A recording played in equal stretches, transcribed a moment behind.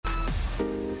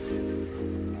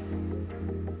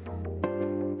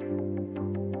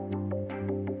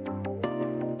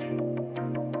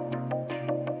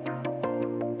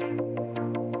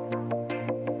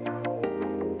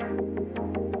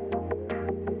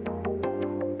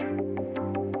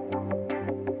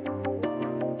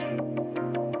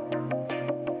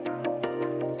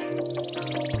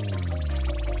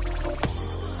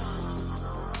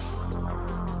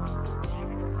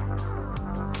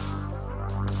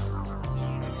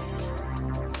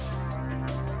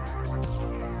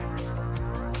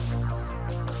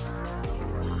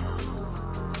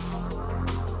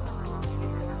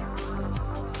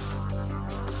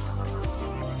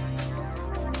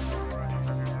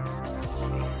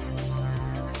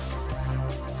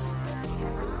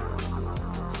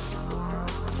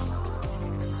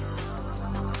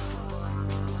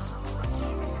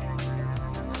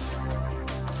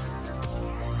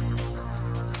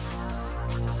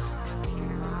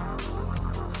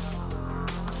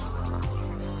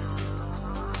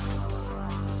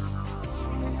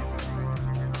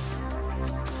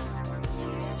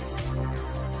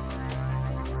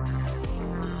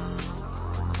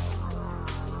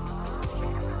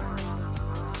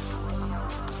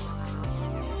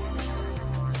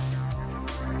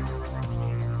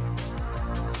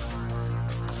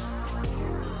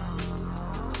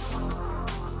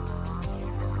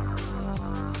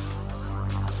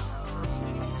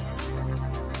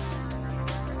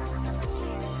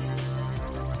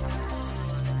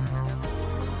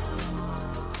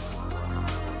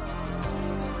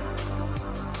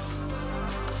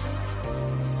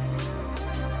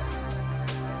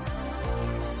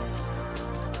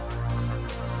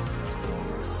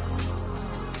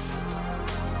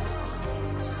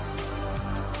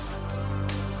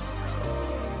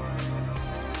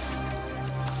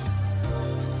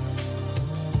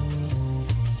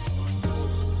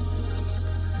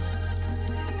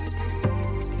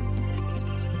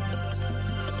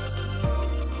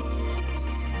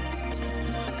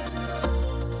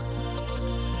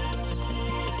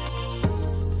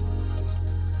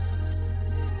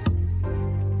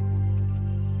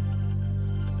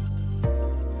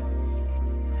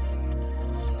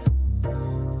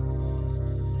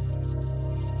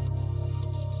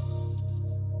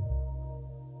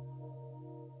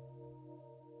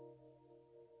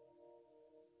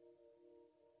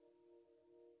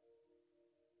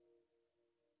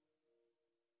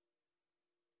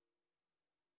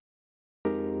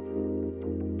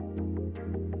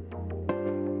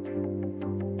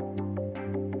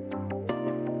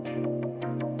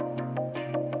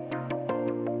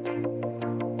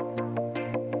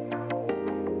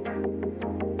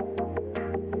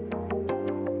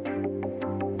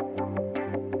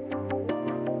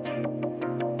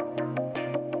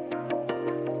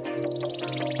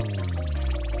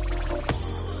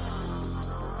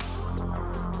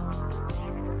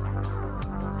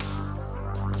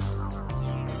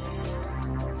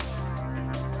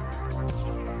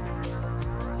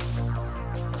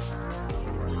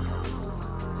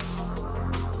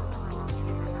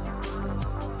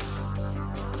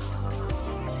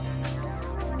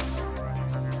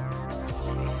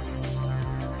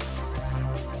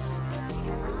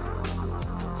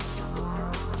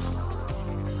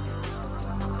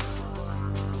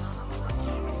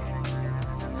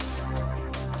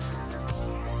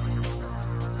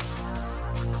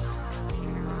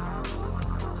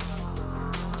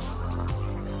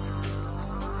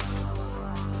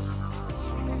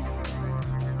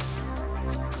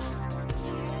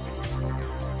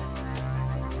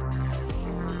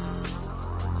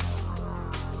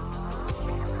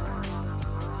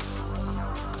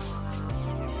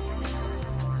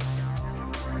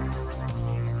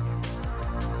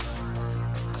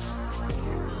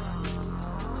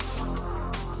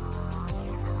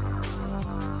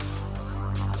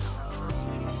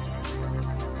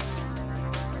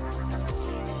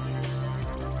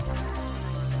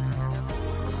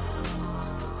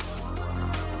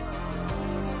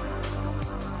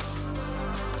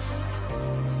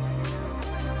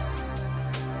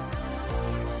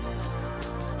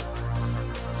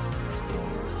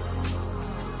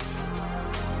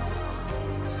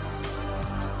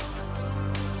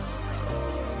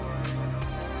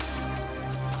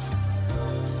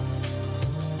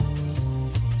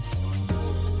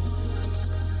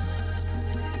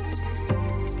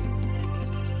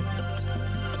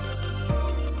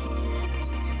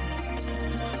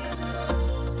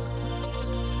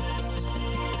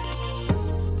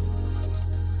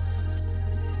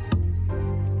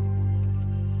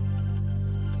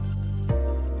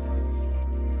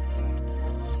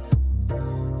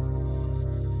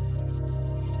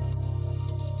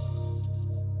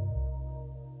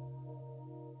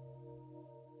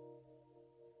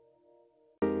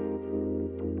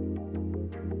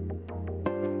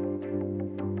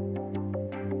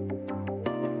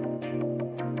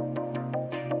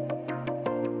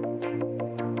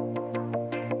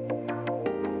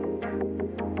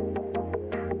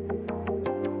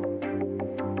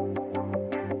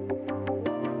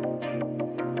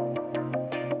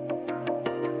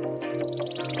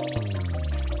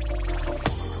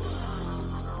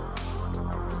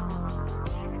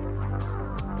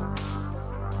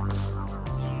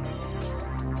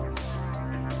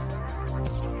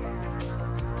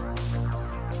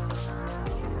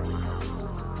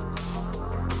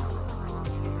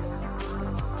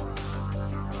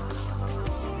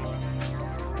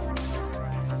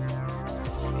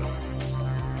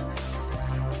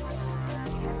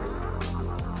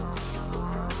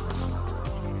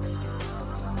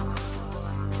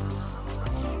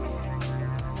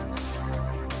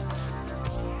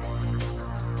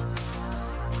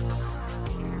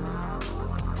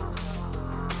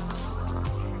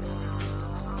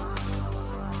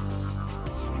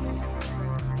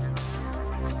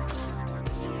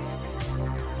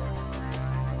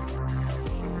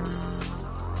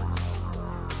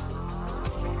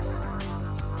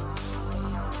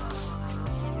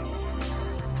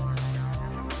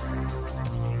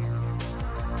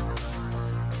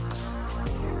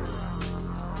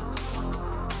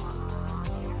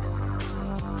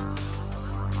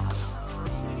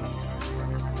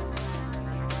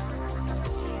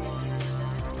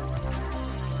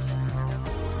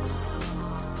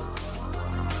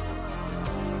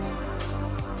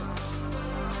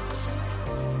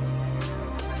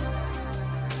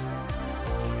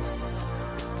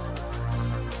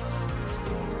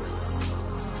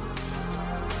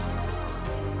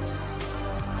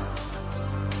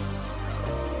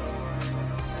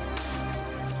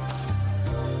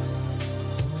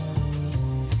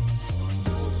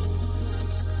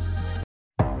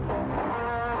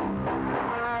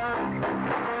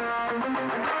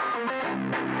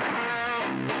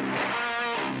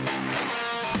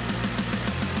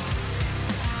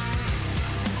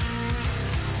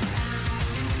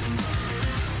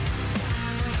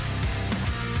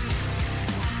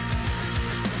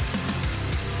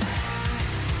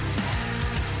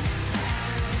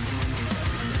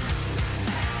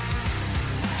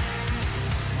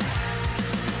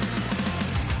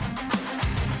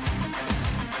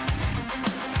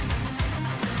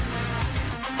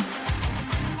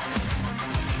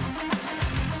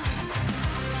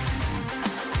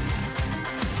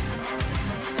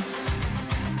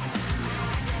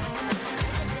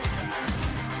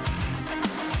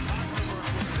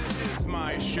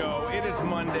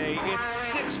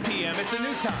RVM. It's a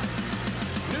new time.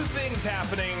 New things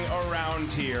happening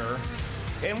around here.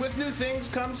 And with new things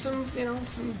come some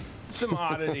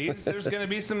oddities. There's going to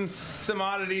be some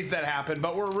oddities that happen,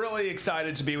 but we're really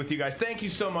excited to be with you guys. Thank you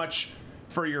so much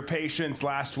for your patience.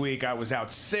 Last week I was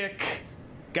out sick,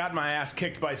 got my ass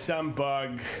kicked by some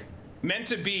bug, meant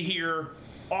to be here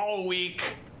all week,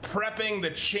 prepping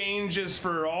the changes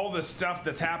for all the stuff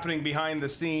that's happening behind the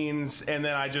scenes, and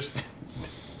then I just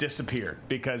disappeared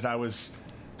because I was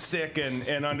sick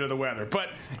and under the weather. But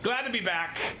glad to be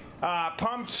back.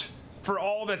 Pumped for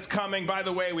all that's coming. By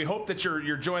the way, we hope that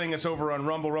you're joining us over on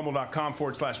Rumble,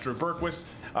 rumble.com/Drew Berquist,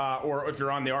 or if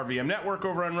you're on the RVM network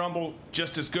over on Rumble,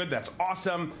 just as good. That's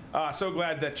awesome. So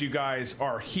glad that you guys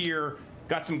are here.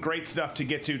 Got some great stuff to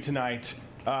get to tonight.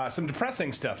 Some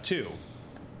depressing stuff, too.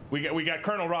 We got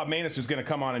Colonel Rob Maness, who's going to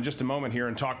come on in just a moment here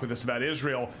and talk with us about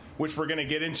Israel, which we're going to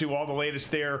get into all the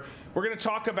latest there. We're going to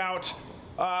talk about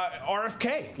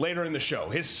RFK later in the show,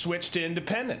 his switch to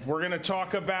independent. We're going to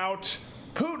talk about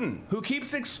Putin, who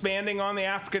keeps expanding on the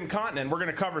African continent. We're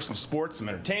going to cover some sports, some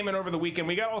entertainment over the weekend.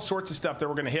 We got all sorts of stuff that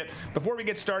we're going to hit. Before we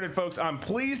get started, folks, I'm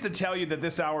pleased to tell you that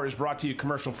this hour is brought to you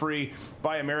commercial-free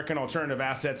by American Alternative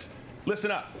Assets.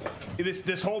 Listen up.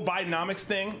 This whole Bidenomics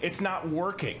thing, it's not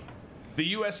working. The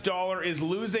U.S. dollar is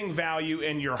losing value,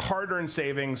 and your hard-earned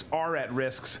savings are at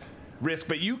risk.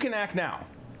 But you can act now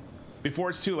before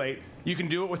it's too late. You can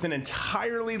do it with an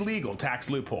entirely legal tax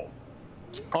loophole.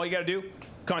 All you got to do,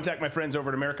 contact my friends over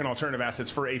at American Alternative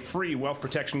Assets for a free wealth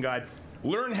protection guide.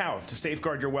 Learn how to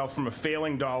safeguard your wealth from a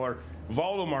failing dollar,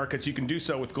 volatile markets. You can do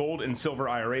so with gold and silver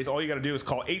IRAs. All you got to do is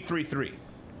call 833,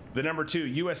 the number 2,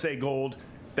 USA Gold.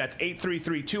 That's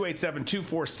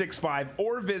 833-287-2465,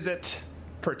 or visit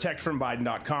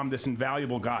protectfrombiden.com. This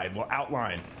invaluable guide will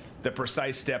outline the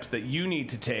precise steps that you need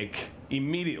to take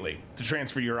immediately to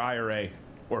transfer your IRA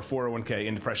or 401k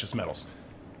into precious metals,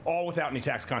 all without any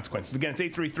tax consequences. Again, it's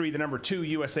 833, the number 2,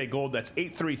 USA Gold. That's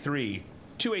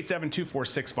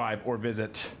 833-287-2465, or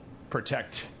visit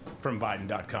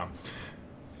protectfrombiden.com.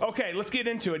 Okay, let's get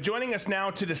into it. Joining us now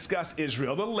to discuss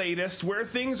Israel, the latest, where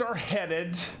things are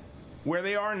headed, where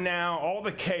they are now, all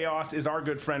the chaos, is our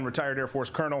good friend, retired Air Force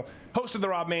Colonel, host of the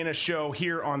Rob Maness Show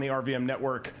here on the RVM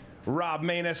Network, Rob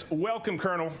Maness. Welcome,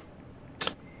 Colonel.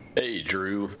 Hey,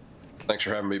 Drew. Thanks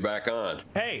for having me back on.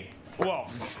 Hey,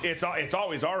 well, it's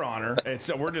always our honor.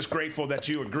 We're just grateful that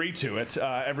you agree to it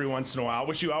every once in a while,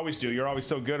 which you always do. You're always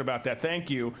so good about that. Thank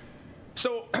you.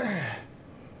 So,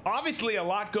 obviously, a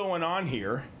lot going on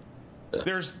here.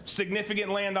 There's significant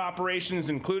land operations,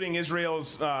 including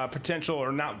Israel's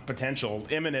imminent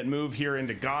move here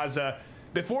into Gaza.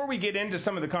 Before we get into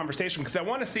some of the conversation, because I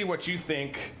want to see what you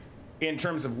think in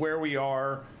terms of where we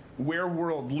are, where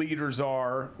world leaders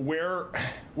are, where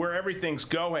everything's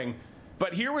going.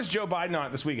 But here was Joe Biden on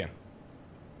it this weekend.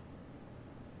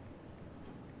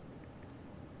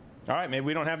 All right, maybe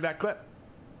we don't have that clip.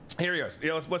 Here he goes.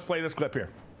 Yeah, let's play this clip here.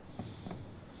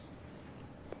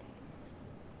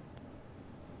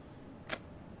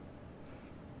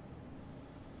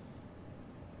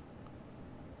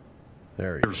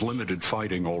 There's limited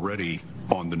fighting already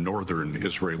on the northern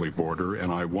Israeli border,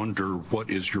 and I wonder,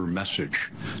 what is your message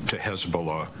to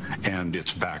Hezbollah and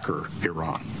its backer,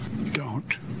 Iran?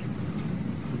 Don't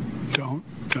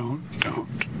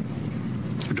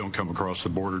come across the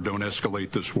border. Don't escalate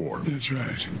this war. That's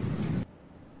right.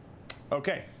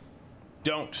 Okay.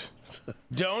 Don't.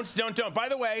 By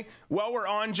the way, while we're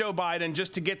on Joe Biden,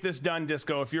 just to get this done,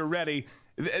 Disco, if you're ready,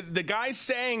 the guy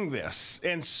saying this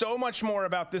and so much more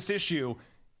about this issue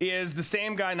is the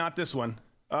same guy, not this one,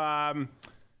 the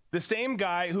same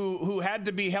guy who had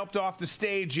to be helped off the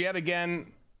stage yet again.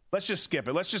 Let's just skip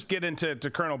it. Let's just get into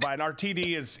Colonel Biden. Our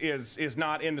TD is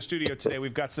not in the studio today.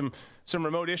 We've got some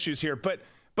remote issues here, but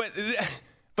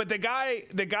the guy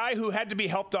who had to be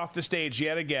helped off the stage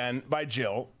yet again by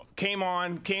Jill came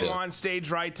on stage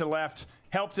right to left,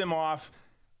 helped him off.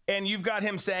 And you've got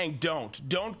him saying,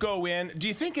 don't go in. Do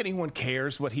you think anyone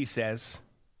cares what he says?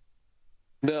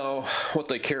 No, what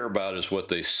they care about is what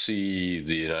they see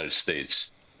the United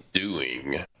States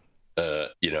doing,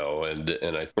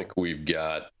 and I think we've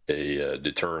got a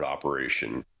deterrent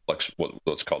operation,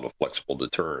 what's called a flexible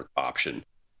deterrent option,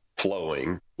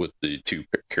 flowing with the two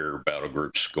carrier battle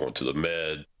groups going to the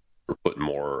Med. We're putting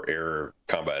more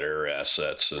combat air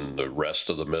assets in the rest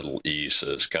of the Middle East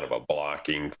as kind of a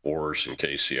blocking force in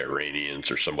case the Iranians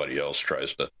or somebody else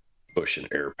tries to push an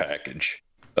air package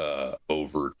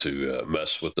over to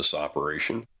mess with this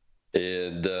operation.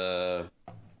 And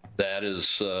that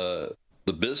is the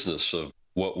business of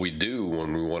what we do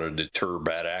when we want to deter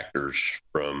bad actors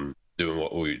from doing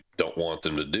what we don't want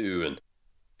them to do. And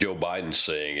Joe Biden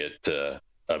saying it,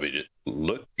 I mean, it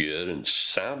looked good and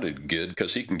sounded good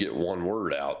because he can get one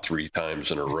word out 3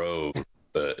 times in a row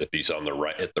if he's on the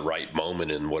right at the right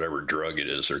moment in whatever drug it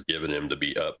is they're giving him to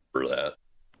be up for that.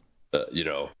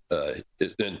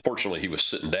 Unfortunately, he was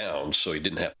sitting down, so he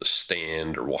didn't have to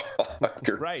stand or walk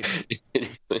or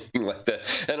anything like that.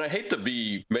 And I hate to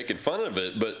be making fun of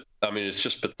it, but I mean, it's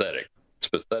just pathetic. It's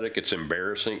pathetic. It's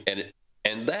embarrassing,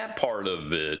 and that part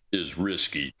of it is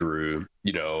risky, Drew.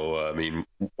 I mean,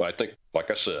 I think,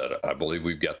 like I said, I believe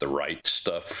we've got the right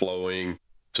stuff flowing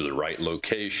to the right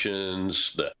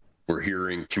locations. That we're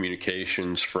hearing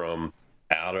communications from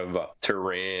out of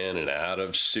Tehran and out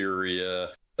of Syria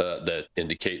that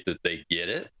indicate that they get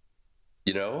it,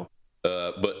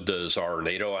 but does our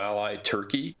NATO ally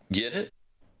Turkey get it?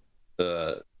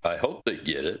 I hope they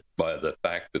get it by the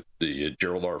fact that the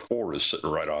Gerald R. Ford is sitting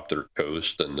right off their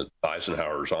coast and the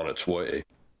Eisenhower's on its way.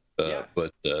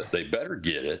 But they better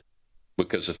get it,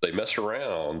 because if they mess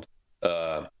around,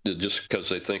 just because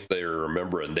they think they're a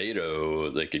member of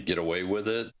NATO, they could get away with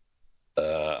it.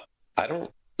 I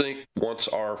don't think once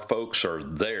our folks are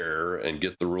there and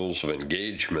get the rules of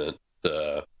engagement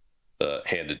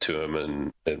handed to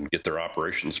them and get their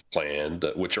operations planned,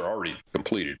 which are already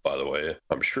completed, by the way,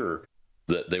 I'm sure,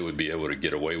 that they would be able to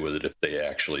get away with it if they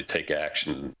actually take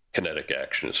action, kinetic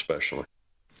action especially.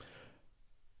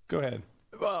 Go ahead.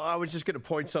 Well, I was just going to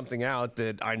point something out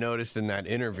that I noticed in that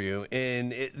interview,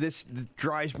 and this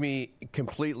drives me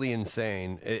completely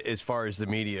insane as far as the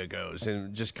media goes.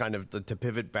 And just kind of to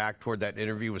pivot back toward that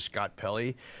interview with Scott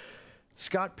Pelley.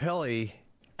 Scott Pelley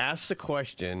asks a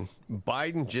question.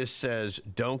 Biden just says,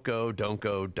 don't go, don't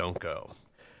go, don't go.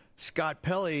 Scott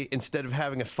Pelley, instead of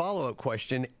having a follow-up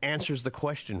question, answers the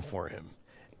question for him.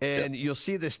 And you'll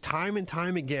see this time and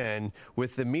time again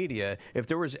with the media. If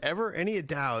there was ever any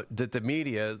doubt that the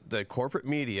media, the corporate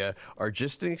media, are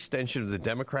just an extension of the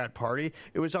Democrat Party,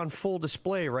 it was on full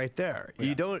display right there. Yeah.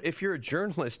 You don't, if you're a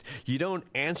journalist, you don't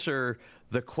answer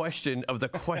the question of the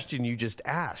question you just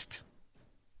asked.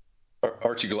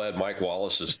 Aren't you glad Mike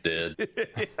Wallace is dead?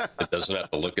 It doesn't have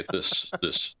to look at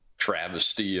this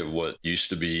travesty of what used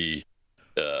to be.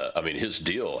 I mean, his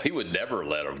deal, he would never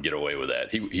let him get away with that.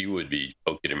 He would be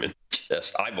poking him in the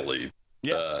chest, I believe.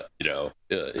 Yeah.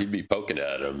 He'd be poking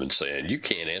at him and saying, "You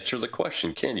can't answer the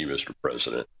question, can you, Mr.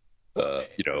 President?" I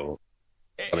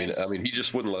mean, he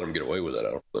just wouldn't let him get away with it,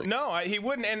 I don't think. No, he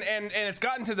wouldn't. And it's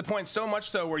gotten to the point so much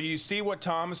so where you see what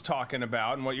Tom is talking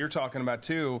about and what you're talking about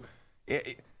too.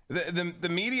 The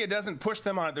media doesn't push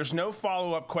them on it. There's no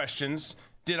follow-up questions.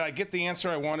 Did I get the answer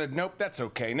I wanted? Nope, that's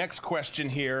okay. Next question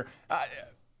here.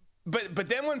 But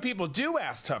then when people do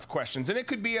ask tough questions, and it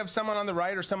could be of someone on the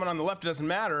right or someone on the left, it doesn't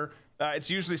matter.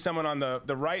 It's usually someone on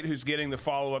the right who's getting the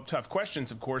follow-up tough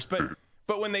questions, of course.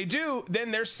 But when they do, then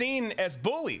they're seen as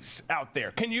bullies out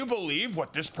there. Can you believe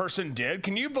what this person did?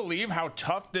 Can you believe how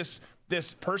tough this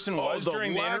person was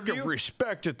during the interview? The lack of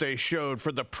respect that they showed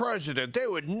for the president. They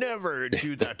would never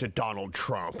do that to Donald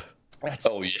Trump.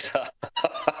 Yeah.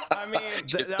 I mean,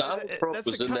 if Donald Trump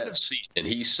was in that seat and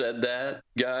he said that,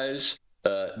 guys,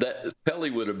 that Pelley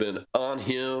would have been on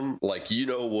him like he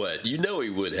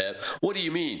would have. What do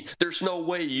you mean? There's no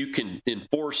way you can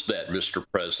enforce that, Mr.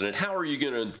 President. How are you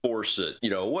going to enforce it?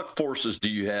 What forces do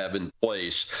you have in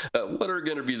place? What are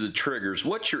going to be the triggers?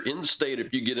 What's your end state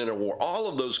if you get in a war? All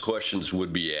of those questions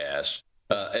would be asked,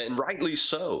 and rightly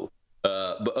so.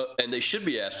 And they should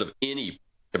be asked of any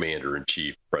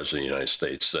commander-in-chief, president of the United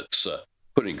States, that's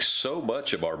putting so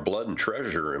much of our blood and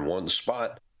treasure in one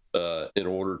spot in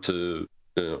order to,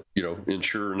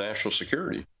 ensure national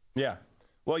security. Yeah.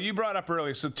 Well, you brought up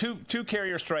earlier, so two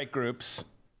carrier strike groups,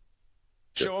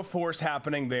 show of force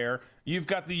happening there. You've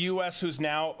got the U.S., who's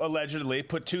now allegedly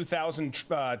put 2,000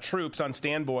 troops on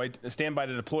standby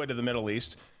to deploy to the Middle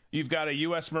East. You've got a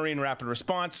U.S. Marine Rapid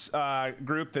Response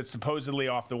group that's supposedly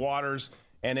off the waters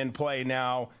and in play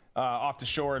now. Off the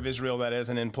shore of Israel, that is,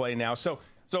 and in play now. So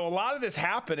a lot of this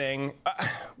happening.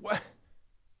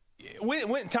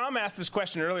 When Tom asked this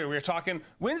question earlier, we were talking,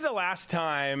 when's the last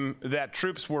time that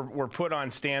troops were put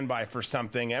on standby for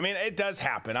something? I mean, it does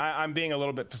happen. I'm being a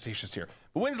little bit facetious here.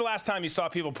 But when's the last time you saw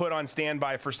people put on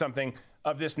standby for something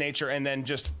of this nature and then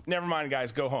just, never mind,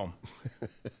 guys, go home?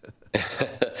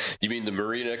 You mean the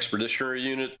Marine Expeditionary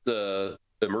Unit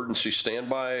emergency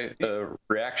standby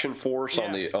reaction force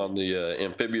on the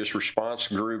amphibious response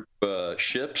group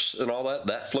ships and all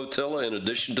that flotilla, in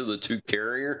addition to the two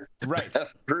carrier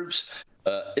groups?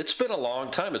 It's been a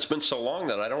long time. It's been so long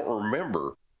that I don't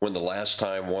remember when the last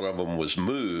time one of them was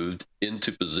moved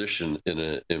into position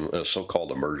in a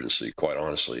so-called emergency. Quite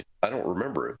honestly, I don't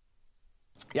remember it.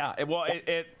 Yeah, well,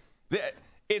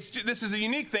 this is a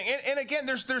unique thing, and again,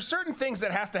 there's certain things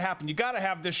that has to happen. You got to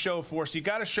have this show of force. You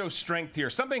got to show strength here.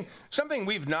 Something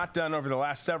we've not done over the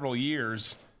last several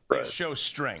years is show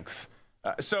strength.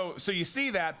 So you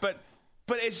see that, but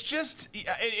it's just,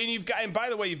 and by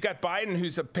the way, you've got Biden,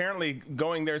 who's apparently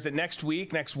going there. Is it next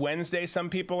week, next Wednesday? Some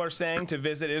people are saying to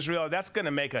visit Israel. That's going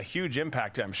to make a huge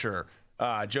impact, I'm sure.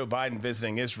 Joe Biden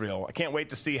visiting Israel. I can't wait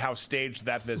to see how staged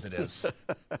that visit is.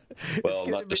 Well,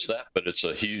 not just that, but it's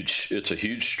a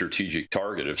huge strategic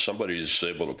target. If somebody is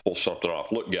able to pull something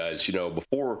off, look, guys,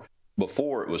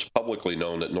 before it was publicly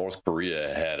known that North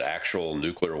Korea had actual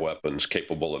nuclear weapons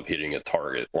capable of hitting a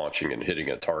target, launching and hitting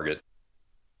a target,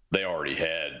 they already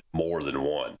had more than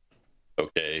one.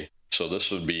 Okay. So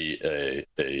this would be a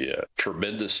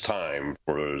tremendous time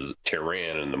for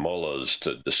Tehran and the mullahs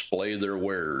to display their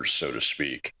wares, so to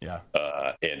speak. Yeah.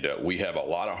 And we have a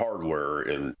lot of hardware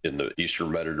in the Eastern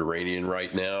Mediterranean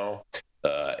right now.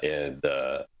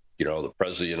 The President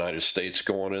of the United States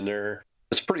going in there,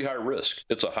 it's pretty high risk.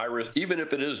 It's a high risk, even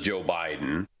if it is Joe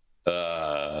Biden.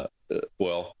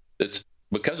 It's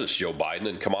because it's Joe Biden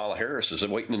and Kamala Harris is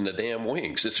waiting in the damn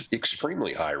wings. It's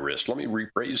extremely high risk. Let me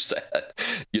rephrase that.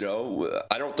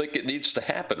 I don't think it needs to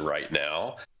happen right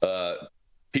now.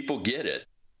 People get it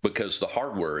because the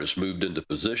hardware has moved into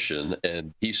position,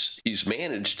 and he's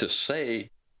managed to say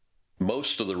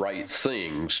most of the right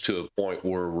things to a point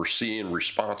where we're seeing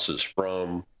responses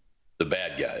from the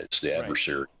bad guys, the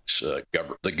adversaries,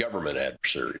 the government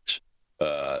adversaries.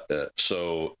 I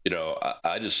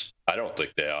don't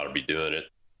think they ought to be doing it.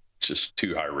 It's just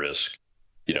too high risk.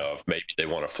 If maybe they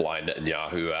want to fly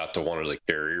Netanyahu out to one of the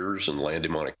carriers and land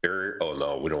him on a carrier. Oh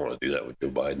no, we don't want to do that with Joe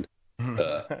Biden.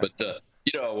 But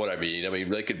you know what I mean? I mean,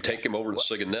 they could take him over to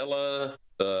Sigonella.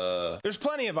 There's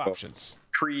plenty of options.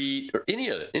 Crete or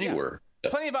anywhere. Yeah.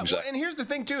 Plenty of options. Exactly. And here's the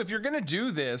thing too: if you're going to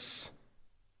do this.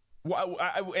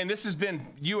 And this has been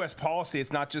U.S. policy.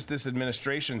 It's not just this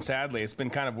administration, sadly. It's been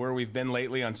kind of where we've been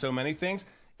lately on so many things.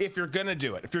 If you're going to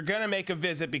do it, if you're going to make a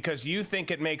visit because you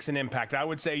think it makes an impact, I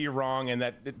would say you're wrong, and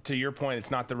that, to your point, it's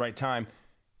not the right time.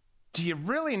 Do you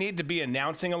really need to be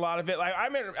announcing a lot of it? Like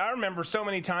I remember so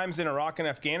many times in Iraq and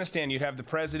Afghanistan, you'd have the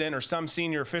president or some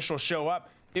senior official show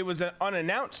up. It was an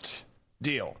unannounced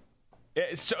deal.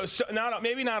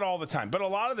 Maybe not all the time, but a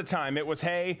lot of the time it was,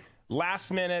 hey,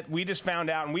 last minute, we just found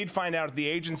out, and we'd find out at the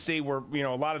agency where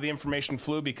a lot of the information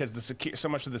flew because so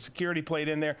much of the security played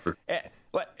in there.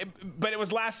 But it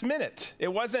was last minute. It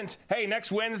wasn't, hey,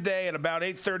 next Wednesday at about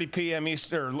 8:30 p.m.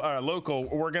 Eastern local,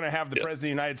 we're going to have the President of the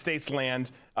United States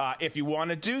land. If you want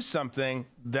to do something,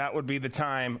 that would be the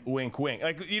time. Wink, wink.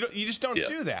 Like you just don't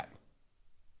do that.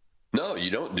 No,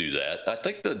 you don't do that. I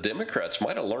think the Democrats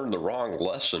might have learned the wrong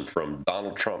lesson from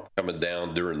Donald Trump coming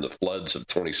down during the floods of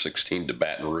 2016 to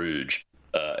Baton Rouge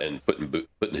and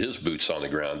putting his boots on the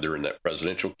ground during that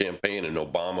presidential campaign, and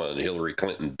Obama and Hillary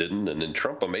Clinton didn't. And then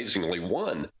Trump amazingly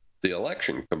won the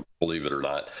election, believe it or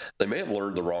not. They may have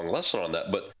learned the wrong lesson on that.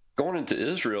 But going into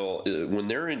Israel, when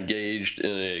they're engaged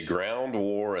in a ground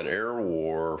war, an air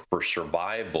war for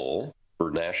survival,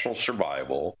 for national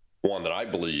survival, one that I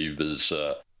believe is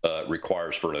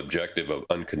requires for an objective of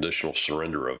unconditional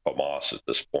surrender of Hamas at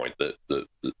this point. That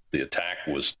the attack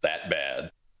was that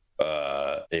bad,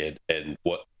 and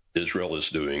what Israel is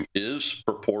doing is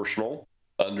proportional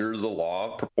under the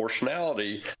law of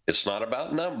proportionality. It's not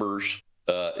about numbers.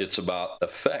 It's about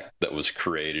effect that was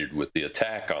created with the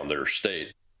attack on their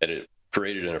state, and it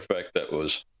created an effect that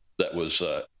was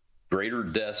greater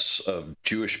deaths of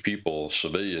Jewish people,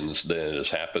 civilians, than has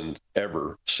happened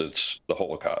ever since the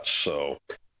Holocaust. So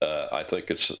I think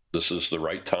this is the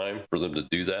right time for them to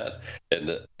do that, and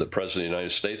that the President of the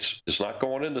United States is not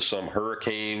going into some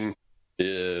hurricane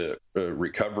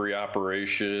recovery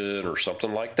operation or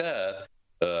something like that,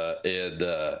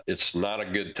 and it's not a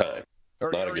good time.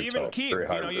 Or even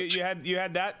Kiev, you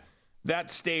had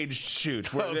that staged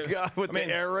shoot. Where the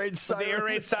air raid sirens. The air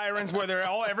raid sirens, where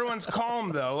everyone's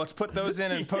calm though. Let's put those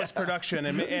in post production.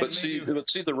 But see,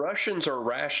 the Russians are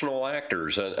rational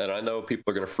actors, and I know people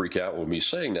are going to freak out with me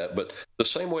saying that. But the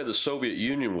same way the Soviet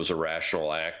Union was a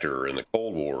rational actor in the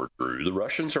Cold War, Drew, the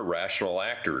Russians are rational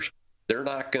actors. They're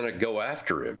not going to go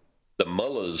after him. The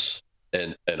mullahs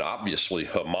and obviously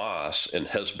Hamas and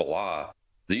Hezbollah.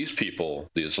 These people,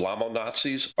 the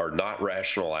Islamo-Nazis, are not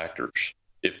rational actors.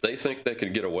 If they think they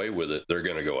can get away with it, they're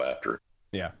going to go after it.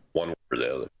 Yeah, one way or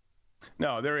the other.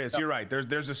 No, there is. You're right.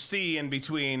 There's a C in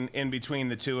between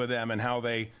the two of them and how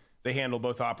they handle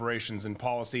both operations and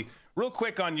policy. Real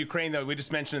quick on Ukraine, though, we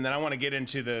just mentioned, and then I want to get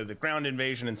into the ground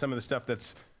invasion and some of the stuff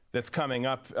that's coming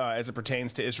up as it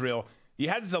pertains to Israel. You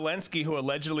had Zelensky, who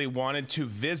allegedly wanted to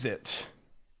visit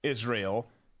Israel.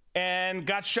 and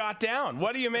got shot down.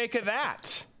 What do you make of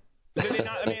that? Did he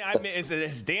not, I mean, is it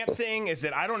his dancing? Is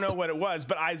it, I don't know what it was,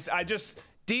 but I just,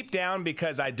 deep down,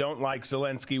 because I don't like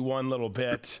Zelensky one little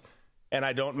bit, and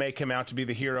I don't make him out to be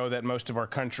the hero that most of our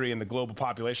country and the global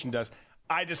population does,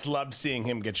 I just loved seeing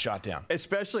him get shot down.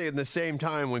 Especially in the same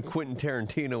time when Quentin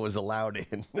Tarantino was allowed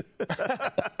in.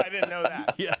 I didn't know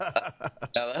that. Yeah.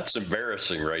 Now that's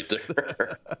embarrassing right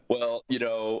there. Well, you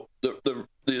know, the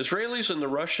Israelis and the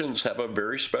Russians have a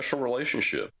very special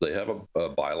relationship. They have a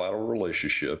bilateral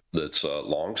relationship that's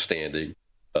long-standing.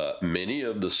 Many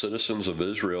of the citizens of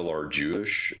Israel are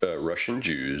Jewish, Russian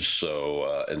Jews,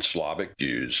 so and Slavic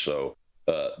Jews. So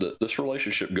this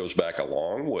relationship goes back a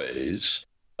long ways.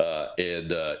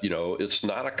 You know, it's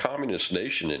not a communist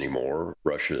nation anymore.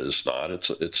 Russia is not.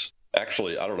 It's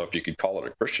actually, I don't know if you could call it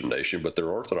a Christian nation, but they're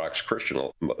Orthodox Christian.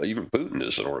 Even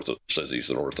Putin says he's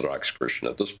an Orthodox Christian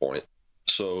at this point.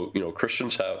 So, you know,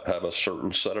 Christians have a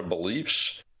certain set of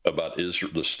beliefs about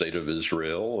Israel, the state of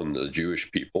Israel and the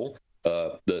Jewish people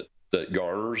that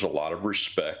garners a lot of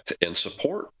respect and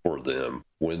support for them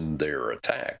when they're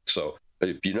attacked. So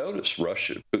if you notice,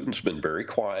 Putin's been very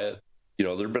quiet. You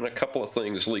know, there have been a couple of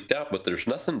things leaked out, but there's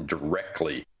nothing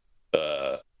directly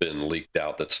been leaked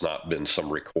out that's not been some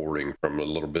recording from a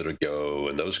little bit ago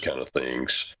and those kind of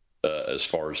things as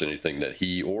far as anything that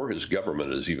he or his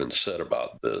government has even said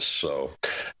about this. So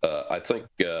I think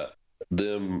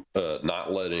them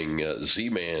not letting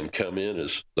Z-Man come in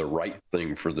is the right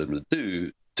thing for them to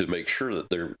do to make sure that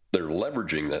they're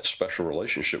leveraging that special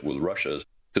relationship with Russia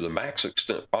to the max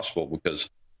extent possible, because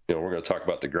you know, we're going to talk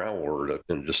about the ground war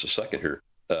in just a second here.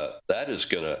 That is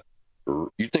going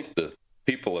to, you think the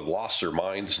people have lost their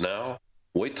minds now?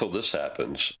 Wait till this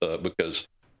happens, because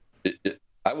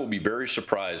I will be very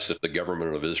surprised if the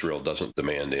government of Israel doesn't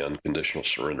demand the unconditional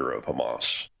surrender of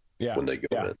Hamas when they go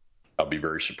in. I'll be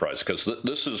very surprised, because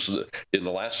this is, in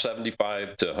the last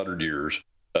 75 to 100 years,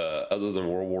 other than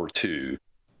World War II,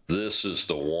 this is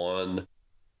the one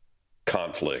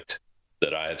conflict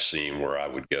that I have seen where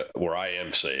I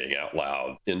am saying out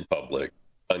loud in public,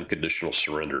 unconditional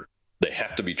surrender. They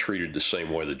have to be treated the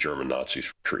same way the German Nazis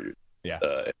were treated.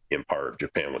 The Empire of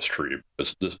Japan was treated.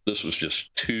 This was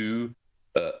just too.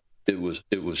 It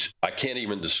was. I can't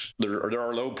even. There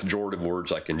are no pejorative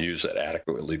words I can use that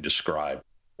adequately describe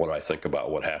what I think about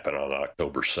what happened on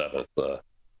October 7th.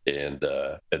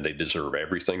 And they deserve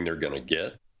everything they're going to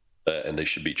get, and they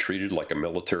should be treated like a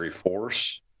military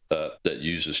force that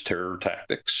uses terror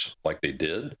tactics like they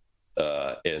did,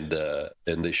 and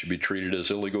they should be treated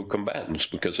as illegal combatants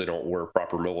because they don't wear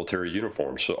proper military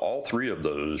uniforms. So all three of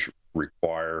those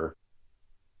require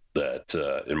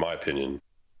that, in my opinion,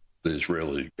 the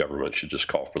Israeli government should just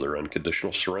call for their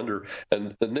unconditional surrender,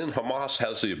 and then Hamas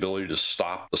has the ability to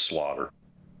stop the slaughter.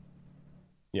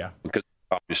 Yeah, because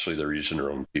obviously they're using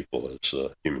their own people as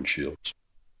human shields.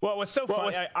 Well, what's so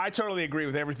funny, I totally agree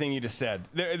with everything you just said.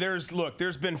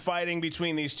 There's been fighting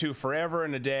between these two forever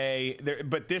and a day,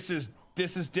 but this is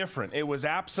different. It was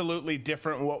absolutely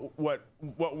different.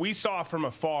 What we saw from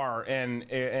afar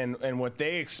and what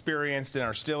they experienced and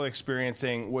are still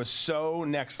experiencing was so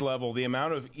next level. The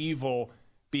amount of evil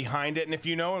behind it, and if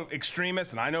you know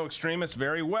extremists, and I know extremists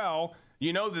very well,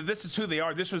 you know that this is who they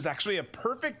are. This was actually a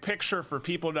perfect picture for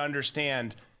people to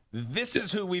understand. This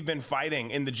is who we've been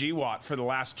fighting in the GWOT for the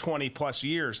last 20 plus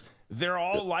years. They're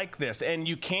all like this, and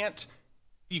you can't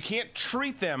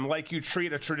treat them like you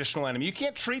treat a traditional enemy. You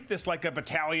can't treat this like a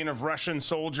battalion of Russian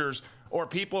soldiers or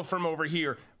people from over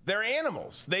here. They're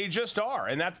animals. They just are,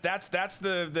 and that's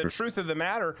the truth of the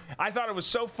matter. I thought it was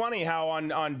so funny how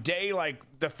on day, like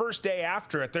the first day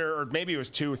after it, or maybe it was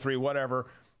 2 or 3, whatever.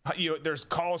 There's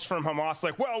calls from Hamas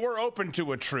like, well, we're open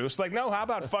to a truce. Like, no, how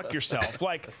about fuck yourself?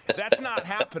 Like, that's not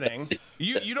happening.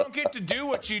 You don't get to do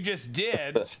what you just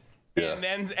did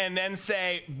and then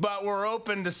say, but we're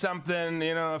open to something,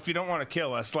 if you don't want to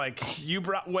kill us. Like, you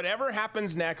brought whatever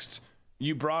happens next,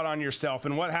 you brought on yourself.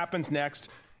 And what happens next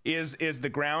is the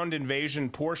ground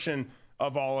invasion portion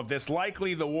of all of this,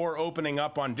 likely the war opening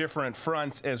up on different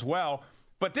fronts as well.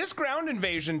 But this ground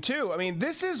invasion, too, I mean,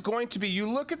 this is going to be,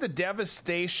 you look at the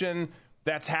devastation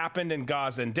that's happened in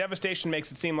Gaza, and devastation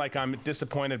makes it seem like I'm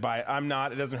disappointed by it. I'm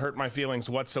not. It doesn't hurt my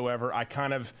feelings whatsoever. I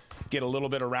kind of get a little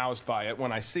bit aroused by it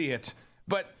when I see it.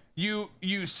 But you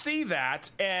see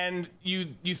that, and you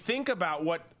think about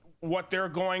what they're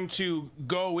going to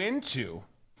go into,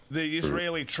 the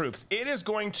Israeli troops. It is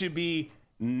going to be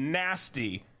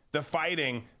nasty, the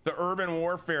fighting, the urban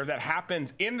warfare that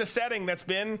happens in the setting that's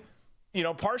been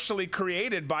partially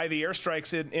created by the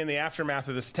airstrikes in the aftermath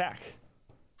of this attack.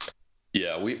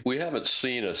 Yeah, we haven't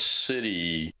seen a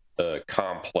city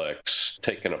complex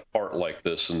taken apart like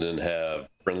this and then have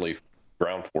friendly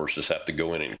ground forces have to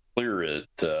go in and clear it.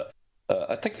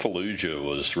 I think Fallujah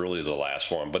was really the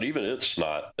last one, but even it's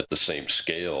not at the same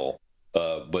scale.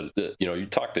 But you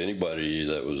talk to anybody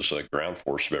that was a ground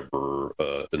force member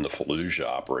in the Fallujah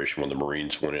operation when the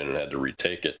Marines went in and had to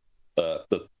retake it.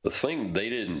 The thing they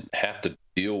didn't have to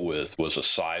deal with was a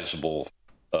sizable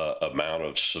amount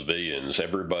of civilians.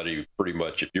 Everybody pretty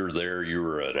much, if you're there, you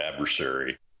were an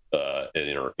adversary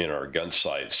in our gun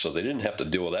sites. So they didn't have to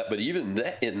deal with that. But even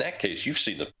in that case, you've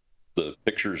seen the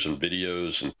pictures and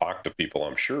videos and talked to people,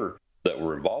 I'm sure, that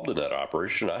were involved in that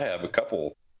operation. I have a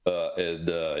couple, I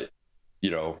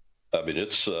mean,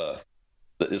 it's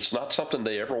not something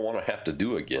they ever want to have to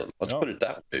do again. Let's put it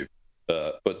that way.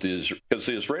 But because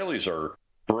the Israelis are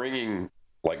bringing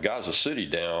like Gaza City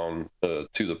down to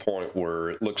the point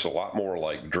where it looks a lot more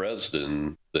like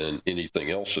Dresden than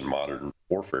anything else in modern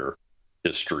warfare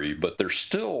history, but they're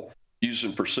still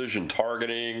using precision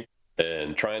targeting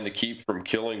and trying to keep from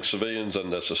killing civilians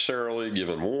unnecessarily,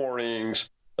 giving warnings,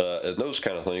 and those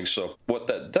kind of things. So what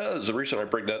that does, the reason I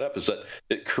bring that up is that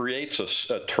it creates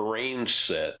a terrain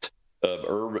set of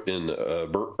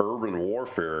urban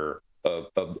warfare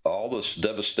of all this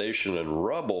devastation and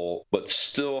rubble, but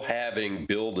still having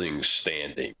buildings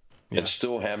standing and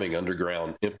still having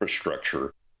underground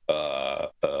infrastructure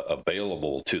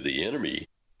available to the enemy.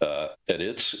 And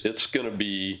it's going to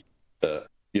be,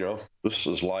 this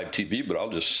is live TV, but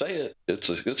I'll just say it. It's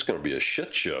going to be a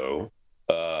shit show.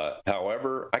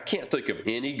 However, I can't think of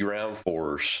any ground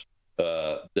force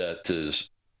that is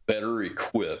better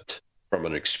equipped from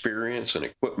an experience and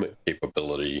equipment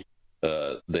capability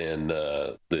than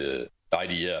the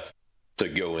IDF to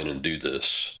go in and do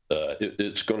this.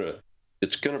 It's going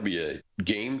to be a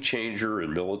game changer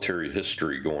in military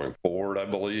history going forward, I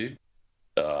believe,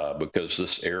 because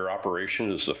this air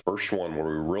operation is the first one where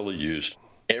we really used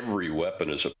every weapon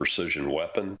as a precision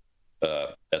weapon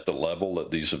at the level that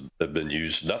these have been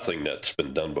used. Nothing that's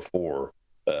been done before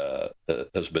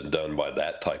has been done by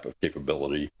that type of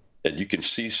capability. And you can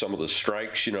see some of the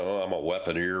strikes. I'm a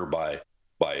weaponeer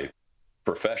by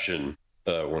profession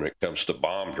when it comes to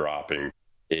bomb dropping,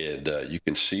 and you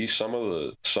can see some of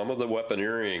the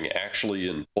weaponeering actually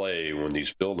in play when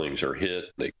these buildings are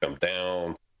hit. They come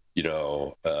down,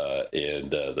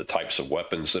 and the types of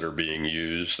weapons that are being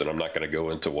used. And I'm not going to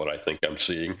go into what I think I'm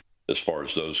seeing as far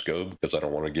as those go, because I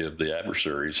don't want to give the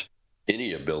adversaries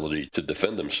any ability to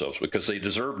defend themselves, because they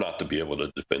deserve not to be able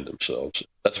to defend themselves.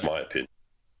 That's my opinion.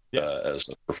 As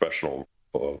a professional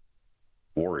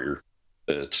warrior,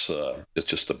 it's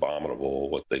just abominable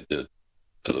what they did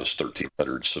to those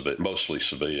 1,300 mostly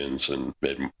civilians and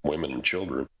women and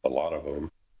children, a lot of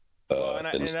them.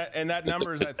 And that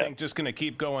number is, I think, just going to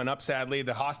keep going up. Sadly,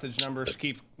 the hostage numbers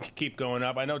keep going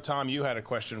up. I know, Tom, you had a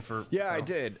question for. Yeah, I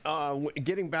did.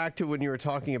 Getting back to when you were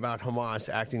talking about Hamas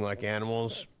acting like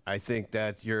animals, I think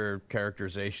that your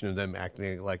characterization of them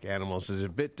acting like animals is a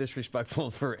bit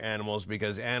disrespectful for animals,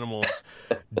 because animals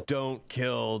don't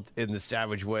kill in the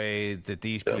savage way that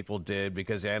these people did,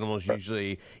 because animals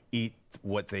usually eat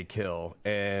what they kill,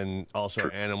 and also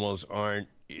animals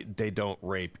they don't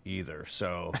rape either.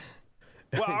 So.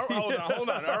 Well, hold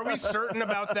on. Are we certain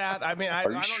about that? I mean, I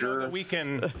don't know that we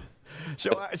can.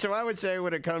 So I would say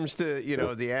when it comes to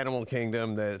the animal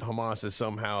kingdom, that Hamas is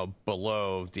somehow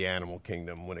below the animal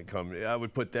kingdom when it comes. I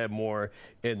would put them more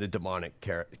in the demonic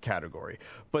category.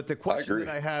 But the question that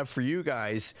I have for you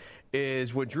guys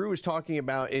is what Drew was talking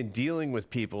about in dealing with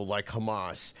people like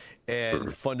Hamas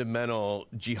and fundamental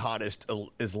jihadist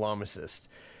Islamicists.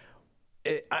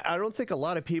 I don't think a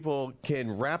lot of people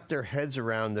can wrap their heads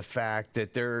around the fact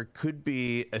that there could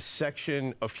be a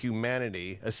segment of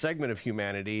humanity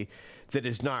that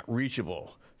is not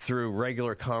reachable through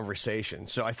regular conversation.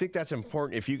 So I think that's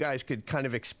important if you guys could kind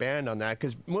of expand on that,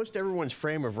 because most everyone's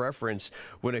frame of reference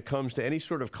when it comes to any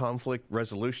sort of conflict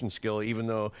resolution skill, even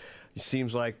though it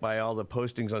seems like by all the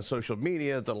postings on social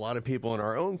media that a lot of people in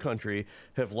our own country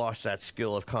have lost that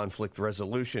skill of conflict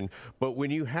resolution. But when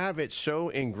you have it so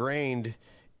ingrained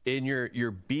in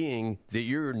your being that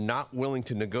you're not willing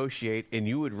to negotiate and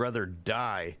you would rather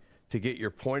die to get your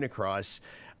point across,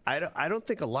 I don't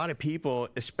think a lot of people,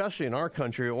 especially in our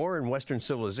country or in Western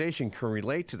civilization, can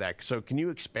relate to that. So can you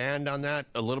expand on that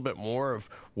a little bit more of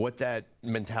what that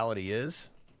mentality is?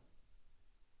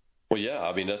 Well, yeah,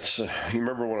 I mean, that's, you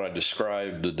remember when I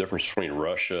described the difference between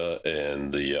Russia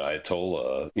and the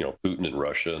Ayatollah, Putin in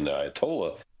Russia and the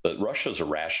Ayatollah, that Russia's a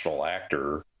rational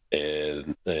actor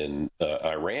and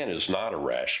Iran is not a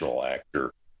rational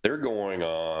actor. They're going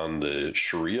on the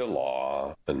Sharia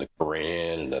law and the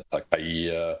Quran and the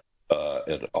Taqiyya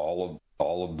and all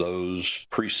of those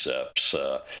precepts.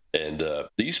 And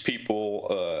these people,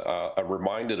 I'm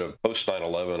reminded of post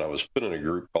 9/11. I was put in a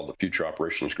group called the Future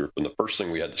Operations Group, and the first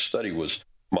thing we had to study was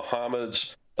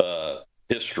Muhammad's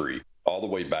history, all the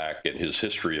way back in his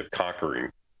history of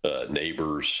conquering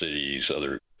neighbors, cities,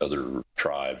 other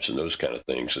tribes, and those kind of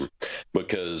things. And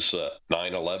because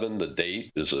 9/11, the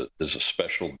date is a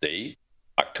special date.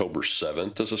 October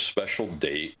 7th is a special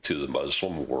date to the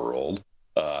Muslim world,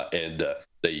 and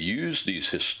they use these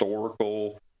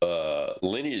historical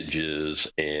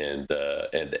lineages and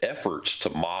efforts to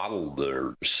model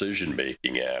their decision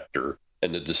making after.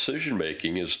 And the decision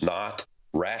making is not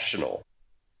rational.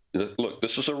 Look,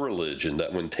 this is a religion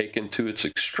that, when taken to its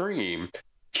extreme,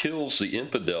 kills the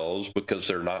infidels because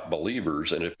they're not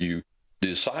believers. And if you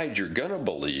decide you're going to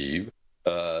believe,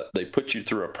 they put you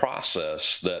through a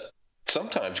process that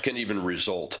sometimes can even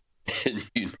result in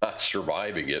you not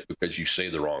surviving it because you say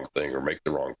the wrong thing or make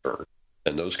the wrong turn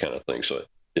and those kind of things. So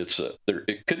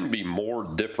it couldn't be more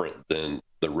different than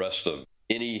the rest of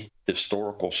any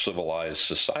historical civilized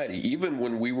society. Even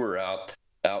when we were out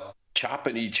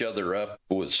chopping each other up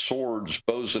with swords,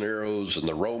 bows and arrows, and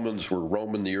the Romans were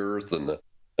roaming the earth, and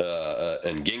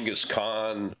and Genghis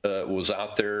Khan was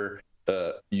out there.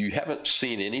 You haven't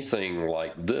seen anything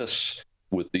like this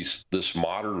with this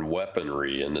modern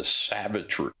weaponry and this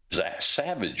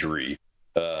savagery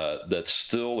that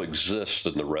still exists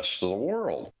in the rest of the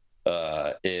world.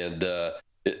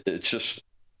 It's just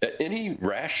any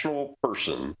rational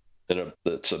person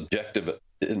that's objective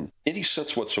in any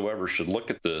sense whatsoever should look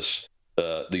at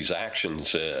these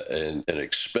actions and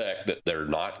expect that they're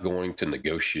not going to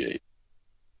negotiate,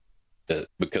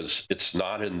 because it's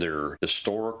not in their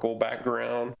historical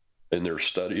background, in their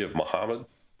study of Muhammad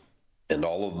and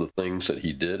all of the things that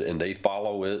he did, and they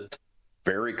follow it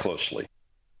very closely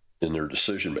in their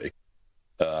decision making.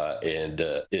 And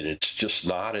it's just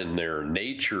not in their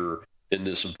nature in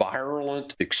this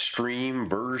virulent, extreme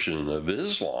version of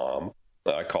Islam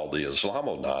I call the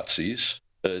Islamo-Nazis,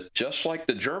 just like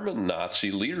the German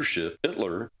Nazi leadership,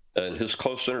 Hitler and his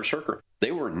close inner circle.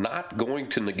 They were not going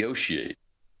to negotiate.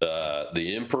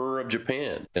 The Emperor of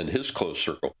Japan and his close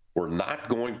circle were not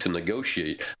going to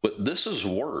negotiate. But this is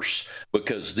worse,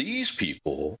 because these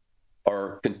people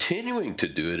are continuing to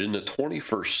do it in the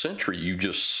 21st century. You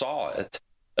just saw it.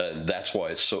 And that's why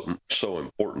it's so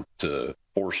important to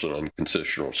force an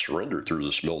unconditional surrender through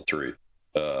this military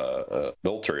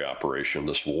operation,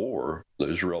 this war.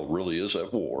 Israel really is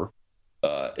at war,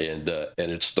 and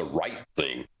it's the right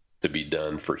thing to be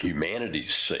done for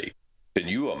humanity's sake. Can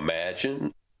you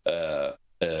imagine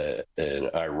an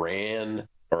Iran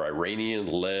or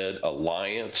Iranian-led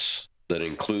alliance that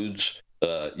includes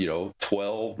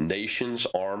 12 nations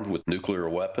armed with nuclear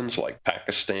weapons, like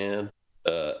Pakistan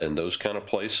and those kind of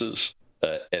places,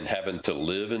 and having to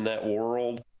live in that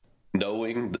world,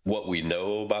 knowing what we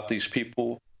know about these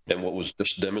people and what was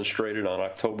just demonstrated on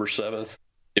October 7th?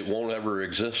 It won't ever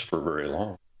exist for very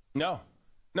long. No,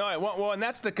 it won't. Well, and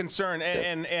that's the concern.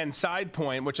 And side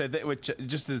point, which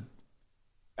just is,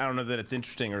 I don't know that it's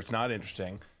interesting or it's not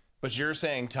interesting, but you're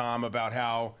saying, Tom, about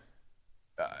how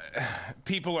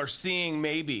people are seeing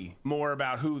maybe more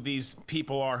about who these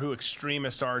people are, who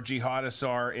extremists are, jihadists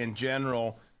are in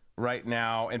general right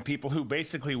now, and people who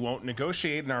basically won't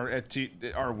negotiate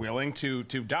and are willing to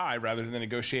die rather than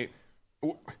negotiate.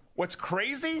 What's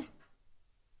crazy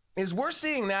is we're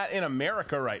seeing that in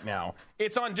America right now.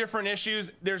 It's on different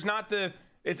issues. There's not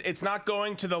it's not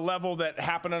going to the level that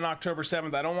happened on October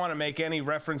 7th. I don't want to make any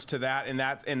reference to that in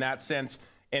that sense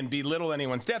and belittle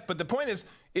anyone's death. But the point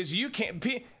is you can't.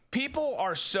 People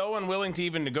are so unwilling to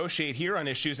even negotiate here on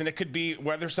issues, and it could be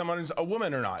whether someone is a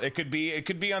woman or not. It could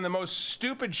be on the most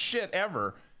stupid shit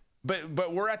ever.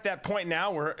 But we're at that point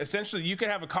now where essentially you could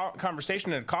have a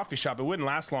conversation at a coffee shop. It wouldn't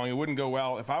last long. It wouldn't go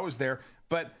well if I was there.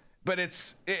 But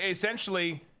it's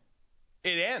essentially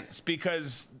it ends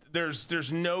because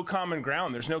there's no common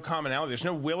ground. There's no commonality. There's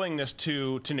no willingness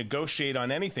to negotiate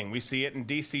on anything. We see it in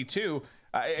D.C. too.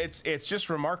 It's just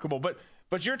remarkable. But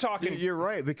you're talking. You're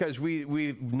right, because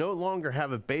we no longer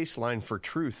have a baseline for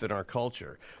truth in our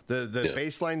culture. The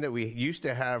baseline that we used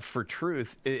to have for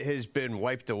truth, it has been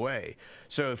wiped away.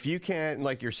 So if you can't,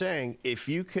 like you're saying, if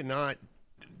you cannot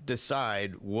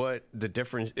decide what the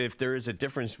difference, if there is a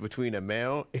difference between a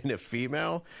male and a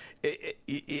female,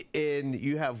 and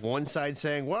you have one side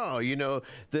saying, "Wow,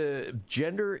 the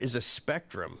gender is a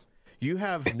spectrum." You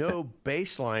have no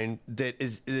baseline that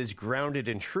is grounded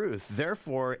in truth.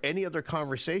 Therefore, any other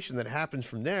conversation that happens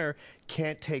from there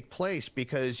can't take place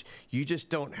because you just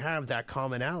don't have that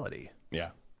commonality. Yeah.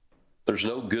 There's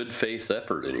no good faith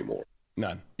effort anymore.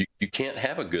 None. You can't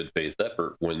have a good faith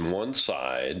effort when one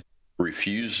side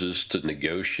refuses to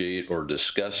negotiate or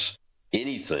discuss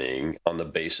anything on the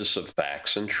basis of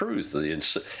facts and truth.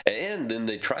 And then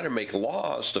they try to make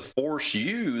laws to force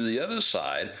you, the other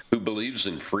side, who believes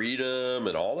in freedom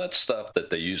and all that stuff that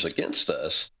they use against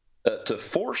us, to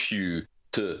force you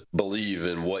to believe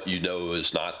in what you know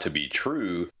is not to be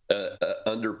true,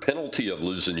 under penalty of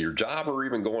losing your job or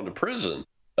even going to prison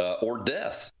or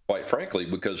death, quite frankly,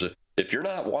 because if you're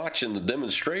not watching the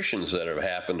demonstrations that have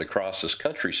happened across this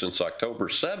country since October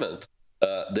 7th,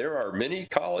 there are many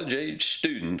college-age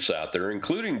students out there,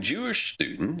 including Jewish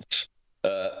students,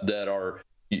 that are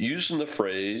using the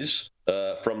phrase,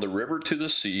 from the river to the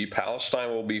sea, Palestine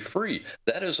will be free.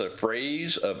 That is a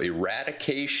phrase of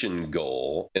eradication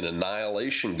goal, an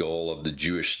annihilation goal of the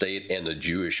Jewish state and the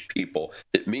Jewish people.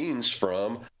 It means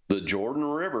from the Jordan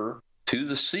River to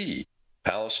the sea,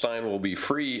 Palestine will be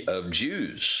free of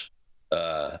Jews.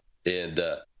 And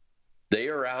they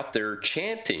are out there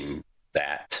chanting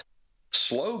that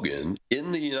slogan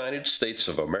in the United States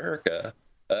of America.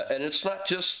 And it's not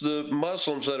just the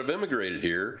Muslims that have immigrated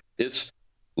here. It's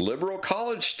liberal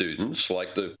college students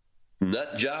like the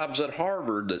nut jobs at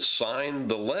Harvard that signed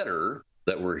the letter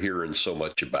that we're hearing so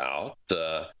much about,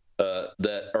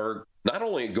 that are not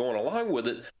only going along with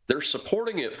it, they're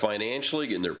supporting it financially,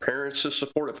 getting their parents to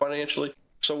support it financially.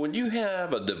 So when you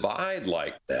have a divide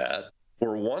like that,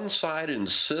 where one side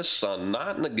insists on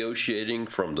not negotiating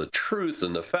from the truth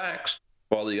and the facts,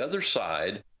 while the other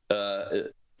side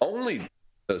only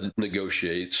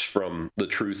negotiates from the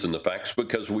truth and the facts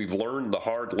because we've learned the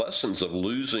hard lessons of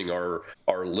losing our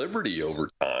liberty over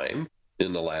time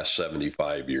in the last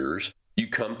 75 years, you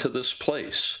come to this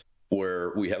place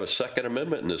where we have a Second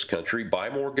Amendment in this country. Buy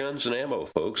more guns and ammo,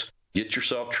 folks. Get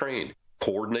yourself trained.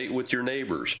 Coordinate with your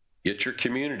neighbors. Get your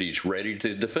communities ready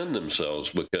to defend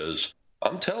themselves, because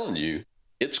I'm telling you,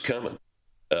 it's coming.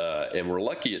 And we're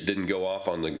lucky it didn't go off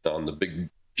on the big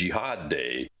jihad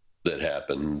day that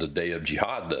happened, the day of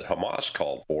jihad that Hamas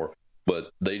called for,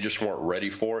 but they just weren't ready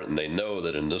for it. And they know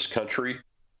that in this country,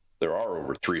 there are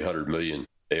over 300 million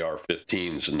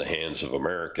AR-15s in the hands of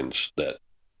Americans that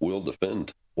will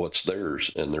defend what's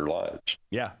theirs and their lives.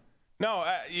 Yeah. No,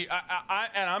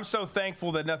 and I'm so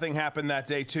thankful that nothing happened that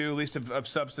day too, at least of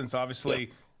substance.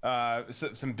 Obviously,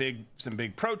 some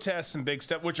big protests, some big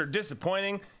stuff, which are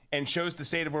disappointing and shows the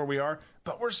state of where we are.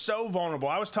 But we're so vulnerable.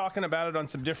 I was talking about it on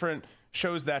some different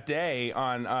shows that day,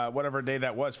 on whatever day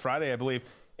that was, Friday, I believe,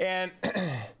 and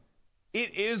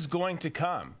it is going to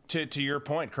come. To your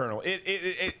point, Colonel,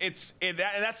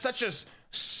 that's such a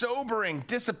sobering,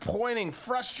 disappointing,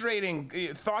 frustrating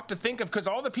thought to think of, because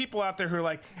all the people out there who are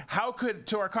like,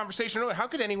 to our conversation earlier, how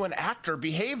could anyone act or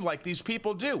behave like these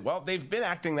people do? Well, they've been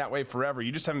acting that way forever.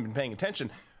 You just haven't been paying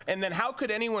attention. And then how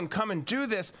could anyone come and do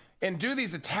this and do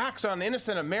these attacks on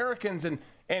innocent Americans and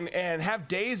have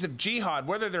days of jihad,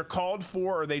 whether they're called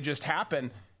for or they just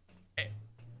happen?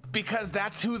 Because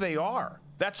that's who they are.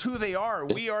 That's who they are.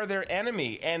 We are their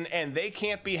enemy, and they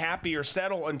can't be happy or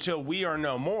settle until we are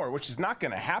no more, which is not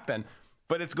going to happen,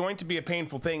 but it's going to be a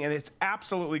painful thing, and it's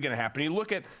absolutely going to happen. You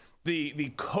look at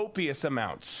the copious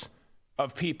amounts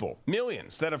of people,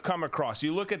 millions that have come across.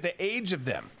 You look at the age of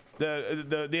them,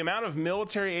 the amount of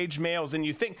military-age males, and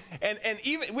you think, and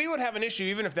even we would have an issue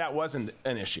even if that wasn't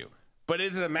an issue, but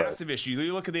it is a massive issue.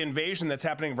 You look at the invasion that's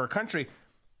happening of our country.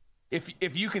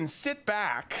 If you can sit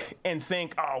back and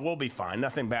think, oh, we'll be fine,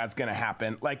 nothing bad's going to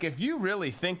happen. Like, if you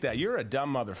really think that, you're a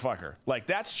dumb motherfucker. Like,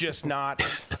 that's just not,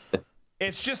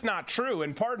 it's just not true.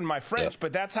 And pardon my French,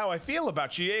 but that's how I feel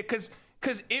about you. Because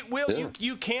it will,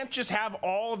 you can't just have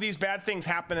all of these bad things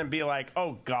happen and be like,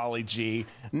 oh, golly gee,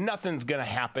 nothing's going to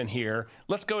happen here.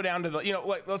 Let's go down to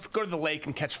let's go to the lake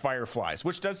and catch fireflies,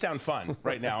 which does sound fun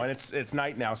right now. And it's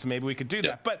night now, so maybe we could do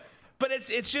that. But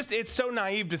it's so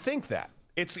naive to think that.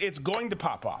 It's going to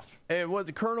pop off. And what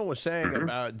the Colonel was saying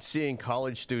about seeing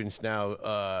college students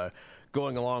now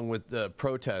going along with the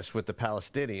protests with the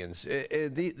Palestinians,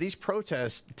 these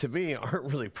protests to me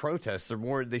aren't really protests.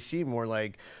 They seem more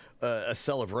like a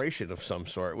celebration of some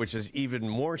sort, which is even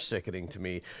more sickening to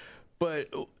me.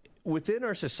 But within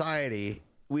our society,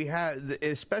 we have,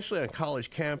 especially on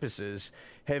college campuses,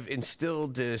 have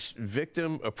instilled this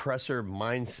victim-oppressor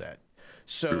mindset.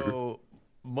 So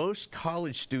most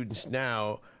college students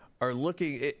now are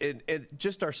looking at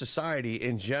just our society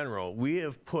in general. We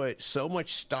have put so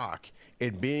much stock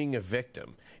in being a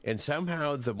victim, and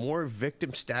somehow the more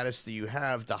victim status that you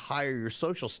have, the higher your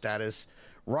social status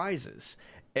rises.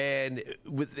 And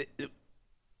with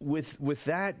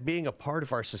that being a part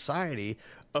of our society,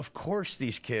 of course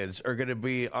these kids are going to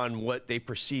be on what they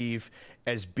perceive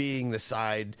as being the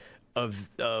side of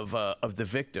the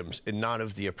victims and not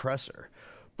of the oppressor.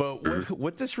 But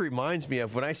what this reminds me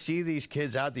of, when I see these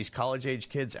kids out, these college-age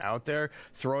kids out there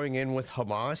throwing in with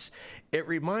Hamas, it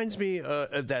reminds me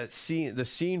of that scene, the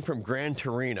scene from Gran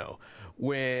Torino,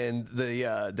 when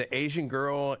the Asian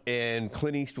girl and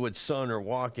Clint Eastwood's son are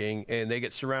walking, and they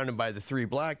get surrounded by the three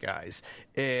black guys.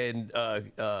 And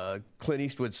Clint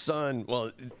Eastwood's son,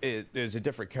 well, it is a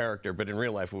different character, but in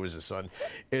real life it was his son,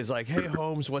 is like, "Hey,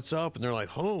 Holmes, what's up?" And they're like,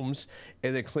 "Holmes."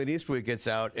 And then Clint Eastwood gets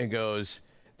out and goes,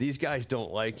 "These guys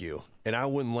don't like you, and I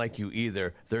wouldn't like you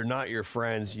either. They're not your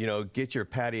friends. You know, get your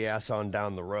patty ass on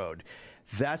down the road."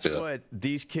 That's what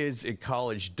these kids in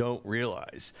college don't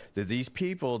realize, that these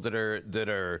people that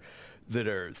are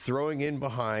throwing in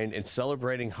behind and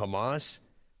celebrating Hamas,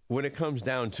 when it comes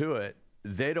down to it,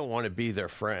 they don't want to be their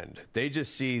friend. They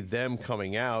just see them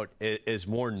coming out as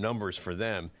more numbers for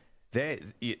them.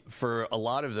 For a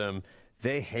lot of them,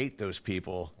 they hate those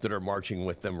people that are marching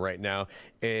with them right now.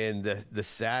 And the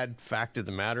sad fact of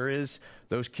the matter is,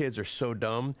 those kids are so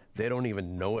dumb, they don't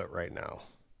even know it right now.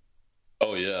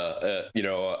 Oh, yeah.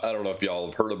 I don't know if y'all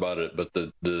have heard about it, but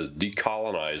the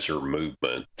decolonizer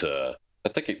movement, I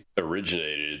think it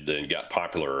originated and got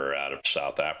popular out of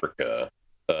South Africa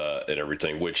and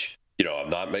everything, which, I'm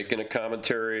not making a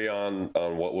commentary on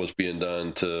what was being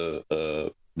done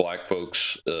to black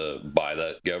folks by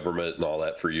that government and all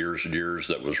that for years and years.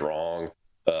 That was wrong.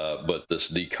 But this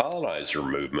decolonizer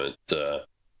movement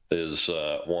is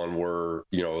one where,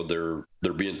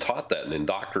 they're being taught that and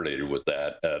indoctrinated with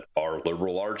that at our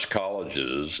liberal arts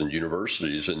colleges and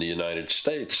universities in the United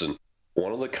States. And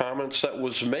one of the comments that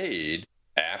was made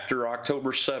after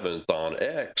October 7th on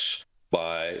X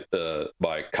by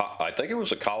I think it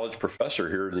was a college professor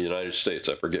here in the United States,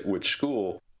 I forget which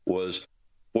school, was,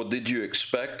 "Well, did you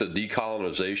expect the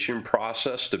decolonization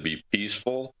process to be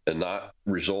peaceful and not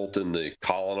result in the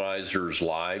colonizers'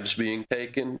 lives being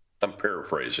taken?" I'm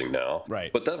paraphrasing now,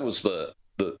 right? But that was the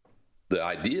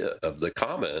idea of the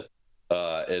comment,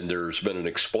 and there's been an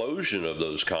explosion of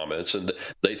those comments, and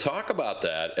they talk about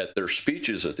that at their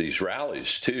speeches at these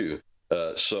rallies too.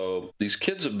 So these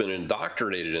kids have been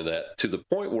indoctrinated in that to the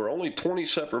point where only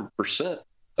 27%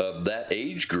 of that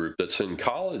age group that's in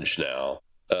college now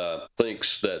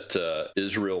thinks that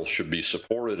Israel should be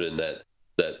supported, and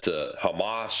that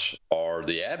Hamas are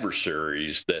the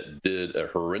adversaries that did a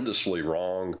horrendously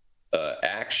wrong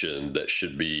action that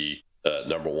should be,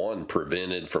 number one,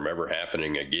 prevented from ever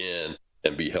happening again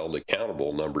and be held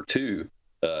accountable. Number two,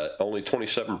 only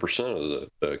 27% of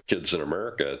the kids in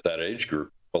America at that age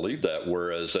group believe that,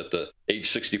 whereas at the age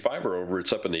 65 or over,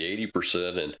 it's up in the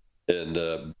 80%,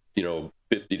 and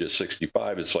 50 to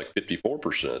 65, it's like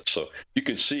 54%. So you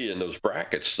can see in those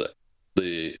brackets that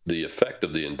the effect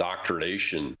of the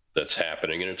indoctrination that's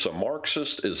happening, and it's a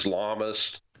Marxist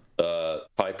Islamist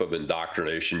type of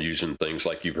indoctrination using things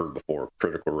like you've heard before: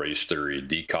 critical race theory,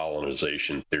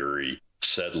 decolonization theory,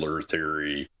 settler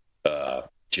theory,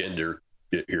 gender,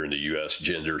 here in the U.S.,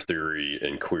 gender theory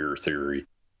and queer theory.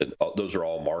 And those are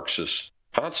all Marxist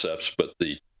concepts, but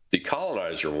the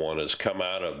colonizer one has come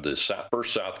out of the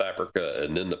first South Africa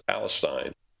and then the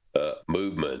Palestine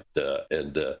movement,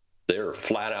 and they're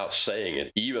flat out saying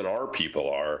it. Even our people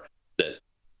are, that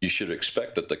you should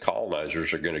expect that the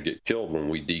colonizers are going to get killed when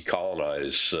we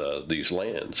decolonize these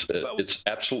lands. It's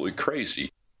absolutely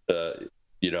crazy, and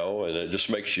it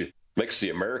just makes the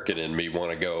American in me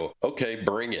want to go, okay,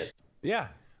 bring it. Yeah.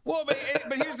 Well, but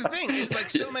here's the thing. It's like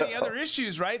so many other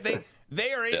issues, right?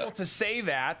 They are able to say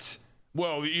that,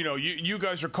 well, you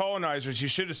guys are colonizers. You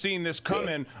should have seen this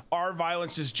coming. Yeah. Our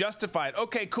violence is justified.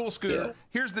 Okay, cool, Scooter. Yeah.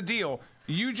 Here's the deal.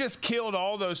 You just killed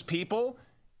all those people,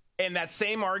 and that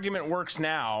same argument works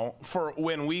now for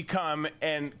when we come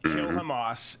and kill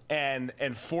Hamas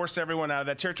and force everyone out of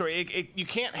that territory. You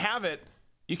can't have it.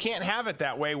 You can't have it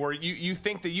that way, where you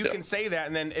think that you can say that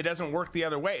and then it doesn't work the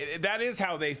other way. That is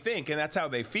how they think, and that's how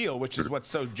they feel, which is what's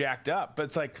so jacked up. But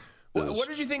it's like, what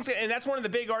did you think? And that's one of the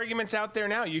big arguments out there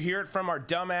now. You hear it from our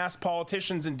dumbass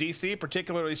politicians in D.C.,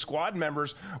 particularly squad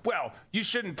members. Well, you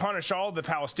shouldn't punish all the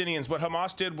Palestinians. What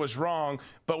Hamas did was wrong,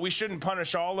 but we shouldn't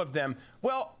punish all of them.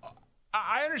 Well,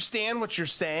 I understand what you're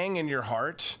saying in your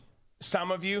heart.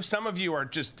 Some of you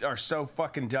are so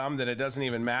fucking dumb that it doesn't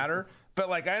even matter. But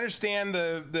like, I understand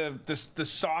the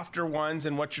softer ones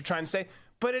and what you're trying to say,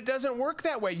 but it doesn't work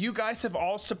that way. You guys have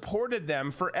all supported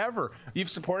them forever. You've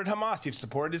supported Hamas. You've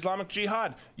supported Islamic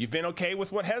Jihad. You've been okay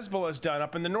with what Hezbollah has done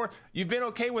up in the north. You've been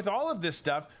okay with all of this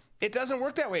stuff. It doesn't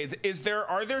work that way.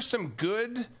 Are there some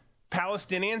good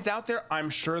Palestinians out there? I'm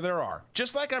sure there are.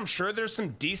 Just like I'm sure there's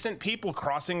some decent people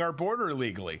crossing our border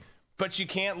illegally. But you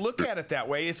can't look at it that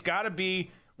way. It's got to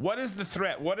be, What is the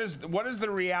threat? What is the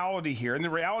reality here? And the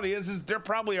reality is there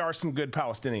probably are some good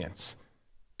Palestinians.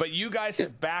 But you guys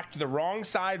have backed the wrong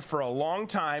side for a long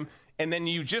time, and then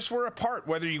you just were a part,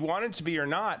 whether you wanted to be or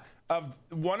not, of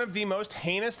one of the most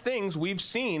heinous things we've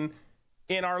seen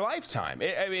in our lifetime.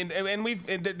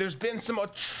 There's been some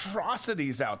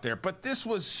atrocities out there, but this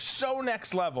was so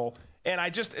next level. And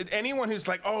anyone who's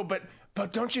like, oh, but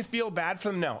don't you feel bad for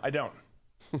them? No, I don't.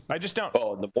 I just don't.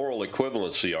 Well, the moral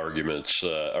equivalency arguments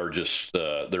are just,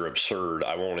 they're absurd.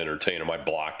 I won't entertain them. I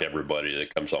block everybody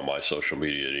that comes on my social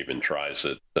media and even tries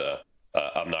it.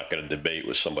 I'm not going to debate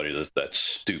with somebody that's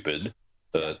stupid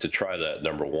to try that,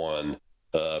 number one.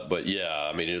 But yeah,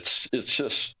 I mean, it's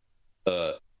just,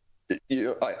 I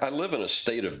live in a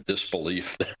state of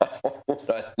disbelief now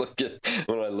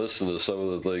when I listen to some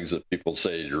of the things that people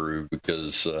say, Drew,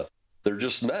 because they're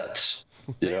just nuts.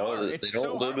 They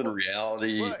don't live in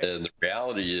reality, right. And the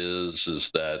reality is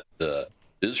that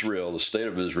Israel, the state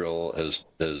of Israel,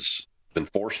 has been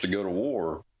forced to go to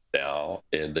war now,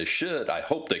 and they should. I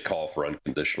hope they call for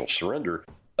unconditional surrender.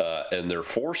 And their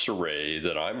force array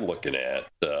that I'm looking at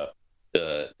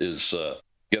is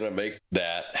going to make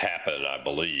that happen, I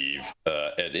believe.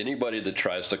 And anybody that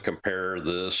tries to compare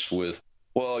this with,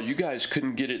 well, you guys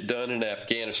couldn't get it done in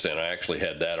Afghanistan. I actually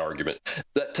had that argument.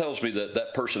 That tells me that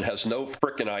that person has no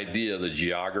frickin' idea of the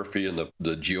geography and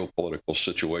the geopolitical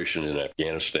situation in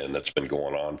Afghanistan that's been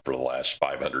going on for the last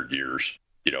 500 years,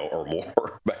 or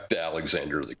more, back to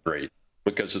Alexander the Great,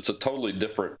 because it's a totally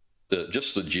different,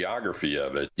 just the geography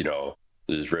of it. The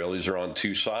Israelis are on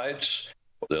two sides.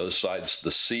 The other side's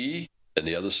the sea, and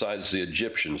the other side's the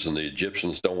Egyptians, and the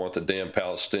Egyptians don't want the damn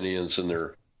Palestinians in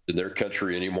their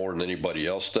country any more than anybody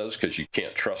else does, because you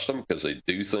can't trust them because they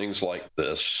do things like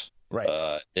this.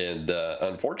 Right. And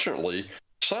unfortunately,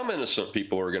 some innocent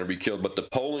people are going to be killed, but the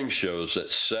polling shows that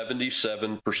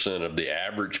 77% of the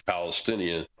average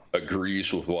Palestinian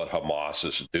agrees with what Hamas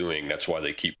is doing. That's why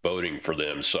they keep voting for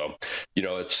them. So,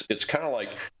 it's kind of like,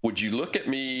 would you look at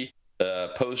me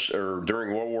post or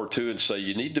during World War II and say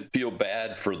you need to feel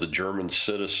bad for the German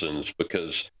citizens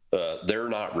because they're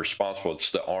not responsible.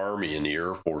 It's the Army and the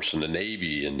Air Force and the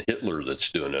Navy and Hitler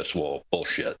that's doing this. Well,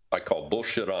 bullshit. I call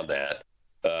bullshit on that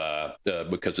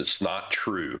because it's not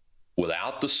true.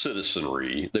 Without the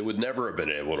citizenry, they would never have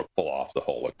been able to pull off the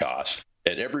Holocaust.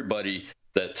 And everybody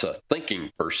that's a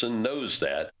thinking person knows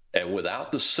that. And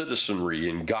without the citizenry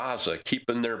in Gaza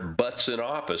keeping their butts in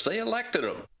office, they elected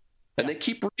them. And they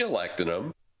keep reelecting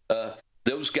them.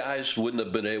 Those guys wouldn't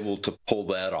have been able to pull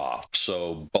that off.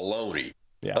 So baloney.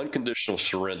 Yeah. Unconditional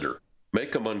surrender.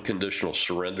 Make them unconditional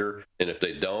surrender. And if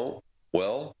they don't,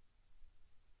 well,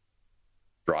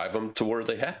 drive them to where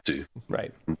they have to.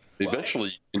 Right.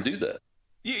 Eventually, you can do that.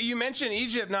 You mentioned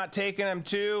Egypt not taking them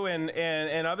too,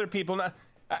 and other people not.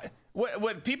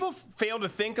 What people fail to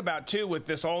think about too with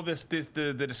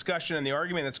the discussion and the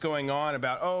argument that's going on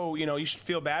about, you should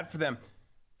feel bad for them.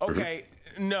 Okay,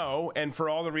 no, and for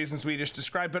all the reasons we just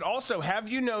described, but also, have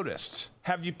you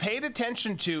paid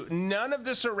attention to, none of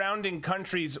the surrounding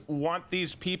countries want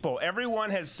these people. Everyone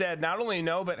has said not only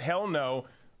no, but hell no,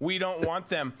 we don't want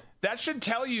them. That should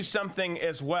tell you something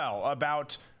as well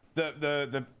about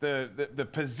the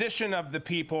position of the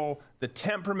people, the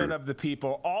temperament of the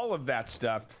people, all of that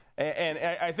stuff. And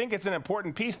I think it's an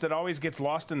important piece that always gets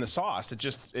lost in the sauce. It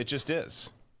just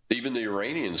is. Even the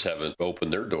Iranians haven't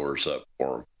opened their doors up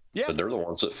for them. Yeah. But they're the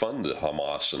ones that fund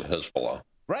Hamas and Hezbollah.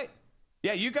 Right.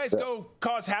 Yeah, you guys go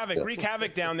cause havoc, wreak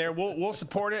havoc down there. We'll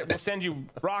support it. We'll send you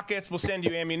rockets. We'll send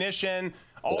you ammunition,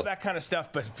 all that kind of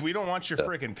stuff. But if we don't want your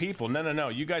freaking people, no.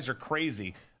 You guys are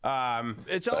crazy.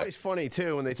 It's always funny,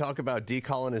 too, when they talk about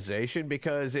decolonization,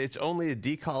 because it's only a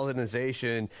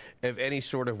decolonization of any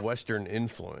sort of Western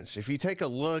influence. If you take a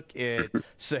look at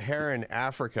Saharan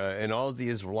Africa and all the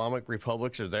Islamic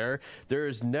republics are there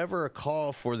is never a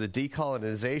call for the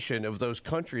decolonization of those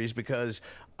countries, because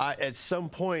at some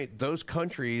point those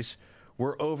countries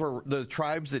were the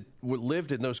tribes that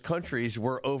lived in those countries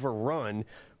were overrun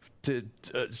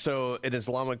so an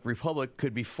Islamic republic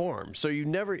could be formed. So you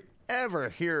never ever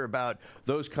hear about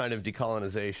those kind of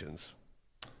decolonizations.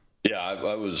 Yeah,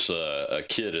 I was a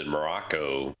kid in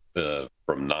Morocco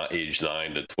from age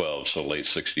 9 to 12, so late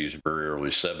 60s, very early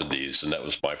 70s, and that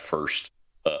was my first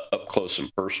up close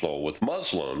and personal with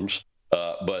Muslims,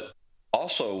 but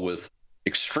also with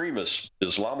extremist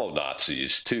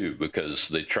Islamo-Nazis too, because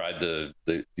they tried to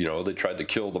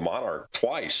kill the monarch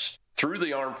twice through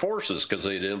the armed forces, because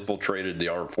they'd infiltrated the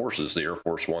armed forces, the Air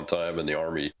Force one time and the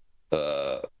Army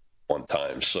one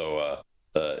time. So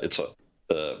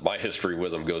my history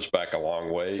with them goes back a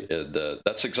long way, and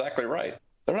that's exactly right.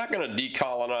 They're not going to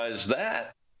decolonize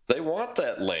that. They want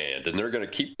that land, and they're going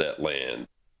to keep that land,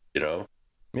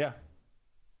 Yeah.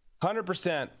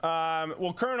 100%.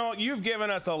 Well, Colonel, you've given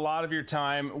us a lot of your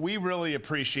time. We really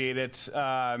appreciate it.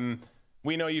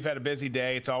 We know you've had a busy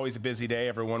day. It's always a busy day.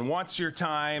 Everyone wants your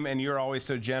time, and you're always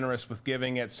so generous with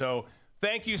giving it. So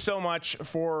thank you so much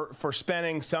for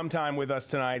spending some time with us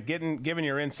tonight, giving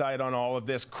your insight on all of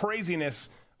this craziness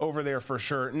over there for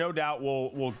sure. No doubt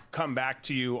we'll come back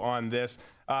to you on this.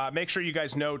 Make sure you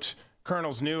guys note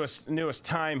Colonel's newest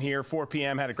time here, 4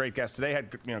 p.m. Had a great guest today.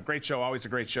 Had great show, always a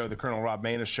great show, the Colonel Rob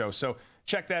Maness Show. So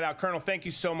check that out. Colonel, thank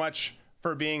you so much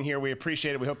for being here. We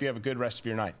appreciate it. We hope you have a good rest of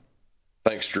your night.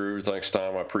 Thanks, Drew. Thanks,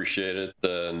 Tom. I appreciate it.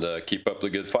 And keep up the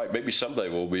good fight. Maybe someday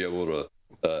we'll be able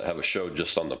to have a show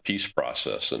just on the peace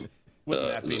process and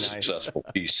the successful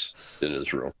peace in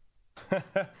Israel.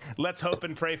 Let's hope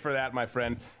and pray for that, my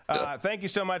friend. Thank you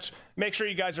so much. Make sure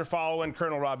you guys are following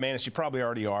Colonel Rob Maness. You probably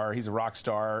already are. He's a rock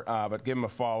star, but give him a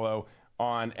follow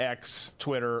on X,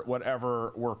 Twitter,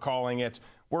 whatever we're calling it.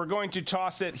 We're going to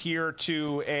toss it here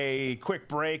to a quick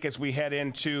break as we head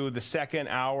into the second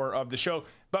hour of the show.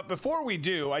 But before we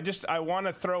do, I want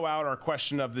to throw out our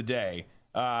question of the day,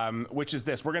 which is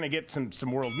this. We're going to get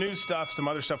some world news stuff, some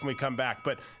other stuff when we come back.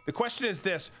 But the question is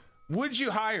this. Would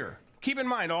you hire... Keep in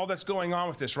mind all that's going on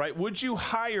with this, right? Would you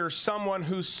hire someone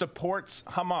who supports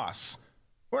Hamas?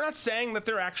 We're not saying that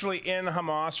they're actually in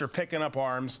Hamas or picking up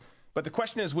arms, but the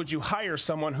question is, would you hire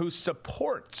someone who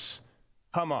supports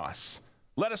Hamas?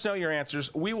 Let us know your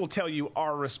answers. We will tell you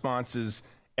our responses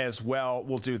as well.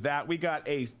 We'll do that. We got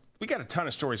a ton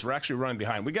of stories. We're actually running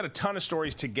behind. We got a ton of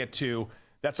stories to get to.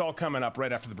 That's all coming up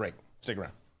right after the break. Stick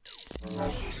around.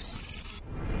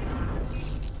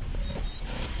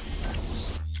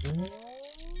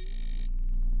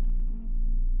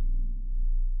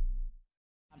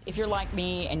 If you're like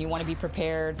me and you want to be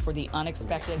prepared for the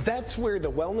unexpected, that's where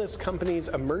the wellness company's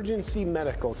emergency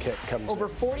medical kit comes over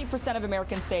in. 40% of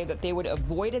Americans say that they would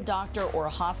avoid a doctor or a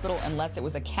hospital unless it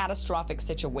was a catastrophic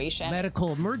situation.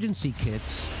 Medical emergency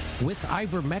kits with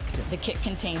ivermectin. The kit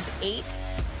contains 8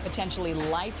 potentially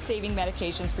life-saving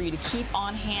medications for you to keep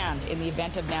on hand in the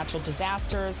event of natural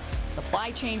disasters, supply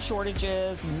chain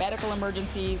shortages, medical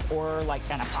emergencies, or like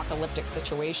an apocalyptic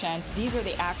situation. These are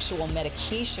the actual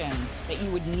medications that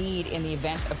you would need in the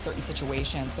event of certain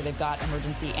situations. So they've got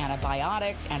emergency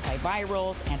antibiotics,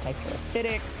 antivirals,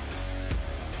 antiparasitics.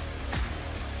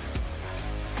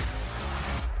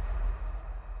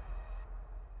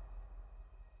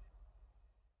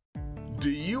 Do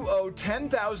you owe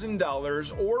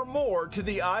 $10,000 or more to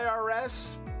the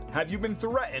IRS? Have you been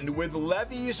threatened with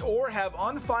levies or have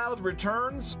unfiled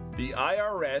returns? The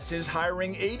IRS is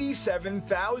hiring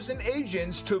 87,000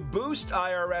 agents to boost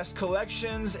IRS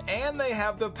collections, and they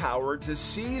have the power to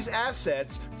seize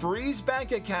assets, freeze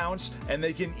bank accounts, and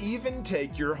they can even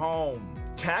take your home.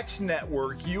 Tax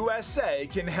Network USA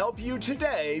can help you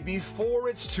today before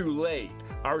it's too late.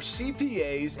 Our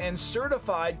CPAs and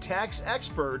certified tax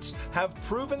experts have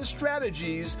proven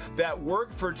strategies that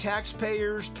work for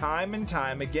taxpayers time and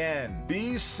time again.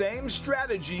 These same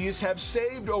strategies have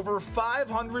saved over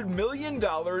 $500 million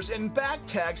in back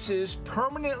taxes,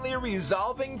 permanently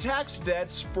resolving tax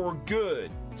debts for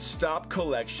good. Stop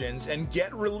collections and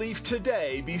get relief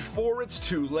today before it's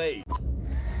too late.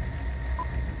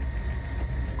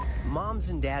 Moms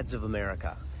and dads of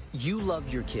America, you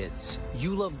love your kids.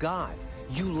 You love God.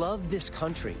 You love this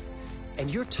country,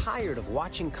 and you're tired of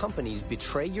watching companies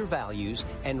betray your values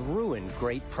and ruin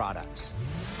great products.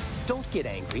 Don't get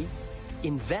angry.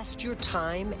 Invest your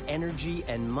time, energy,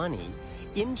 and money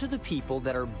into the people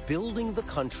that are building the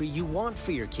country you want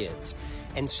for your kids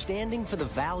and standing for the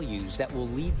values that will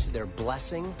lead to their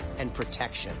blessing and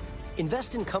protection.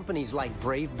 Invest in companies like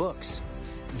Brave Books.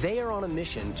 They are on a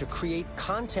mission to create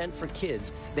content for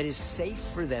kids that is safe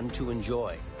for them to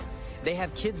enjoy. They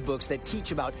have kids' books that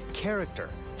teach about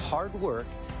character, hard work,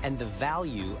 and the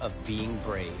value of being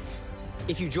brave.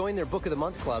 If you join their Book of the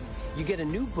Month Club, you get a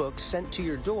new book sent to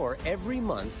your door every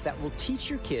month that will teach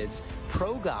your kids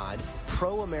pro-God,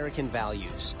 pro-American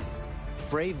values.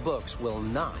 Brave Books will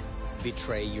not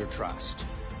betray your trust.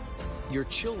 Your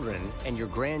children and your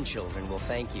grandchildren will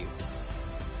thank you.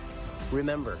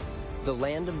 Remember, the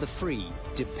land of the free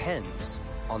depends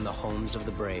on the homes of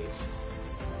the brave.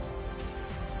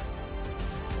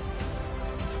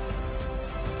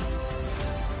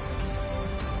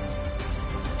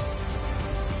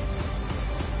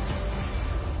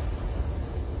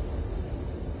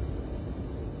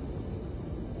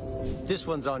 This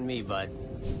one's on me, bud.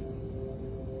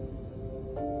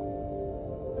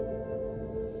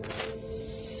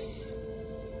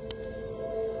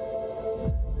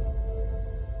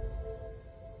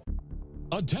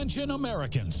 Attention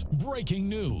Americans, breaking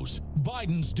news.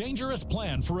 Biden's dangerous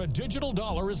plan for a digital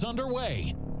dollar is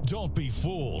underway. Don't be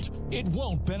fooled. It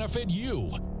won't benefit you.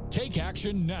 Take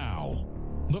action now.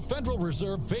 The Federal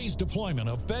Reserve phased deployment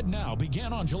of FedNow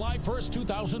began on July 1st,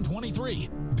 2023.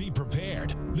 Be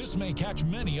prepared. This may catch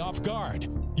many off guard.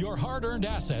 Your hard-earned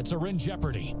assets are in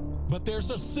jeopardy. But there's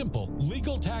a simple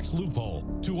legal tax loophole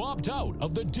to opt out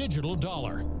of the digital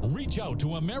dollar. Reach out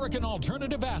to American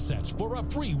Alternative Assets for a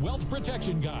free wealth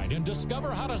protection guide and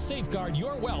discover how to safeguard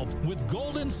your wealth with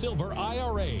gold and silver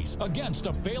IRAs against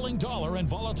a failing dollar and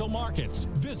volatile markets.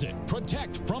 Visit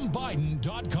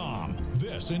protectfrombiden.com.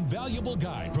 This invaluable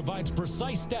guide provides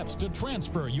precise steps to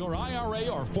transfer your IRA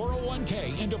or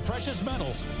 401k into precious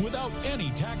metals without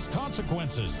any tax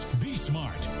consequences. Be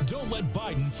smart. Don't let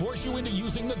Biden force you into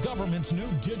using the government's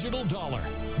new digital dollar.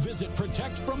 Visit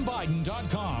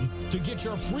protectfrombiden.com to get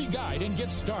your free guide and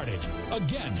get started.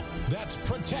 Again, that's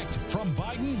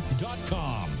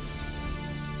protectfrombiden.com.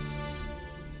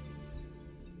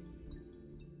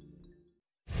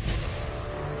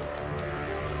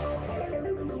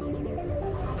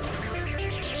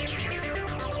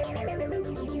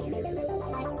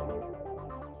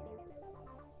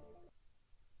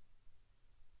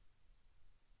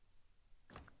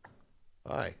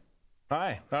 Hi.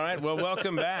 Hi. All right. Well,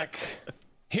 welcome back.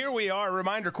 Here we are.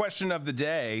 Reminder question of the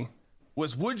day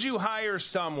was, would you hire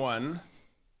someone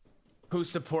who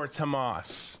supports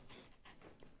Hamas?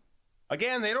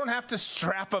 Again, they don't have to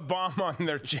strap a bomb on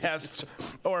their chest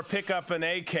or pick up an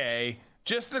AK.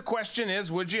 Just the question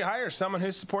is, would you hire someone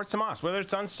who supports Hamas? Whether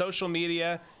it's on social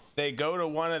media, they go to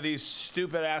one of these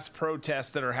stupid-ass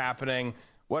protests that are happening,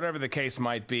 whatever the case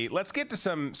might be. Let's get to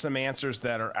some answers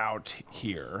that are out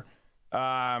here.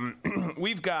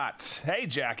 We've got, hey,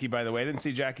 Jackie, by the way, I didn't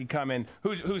see Jackie come in,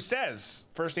 who says,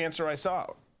 first answer I saw,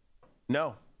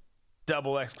 no,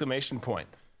 double exclamation point.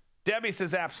 Debbie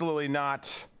says absolutely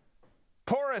not.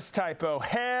 Porous typo,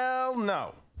 hell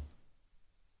no.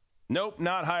 Nope,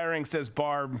 not hiring, says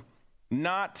Barb.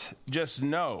 Not just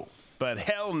no, but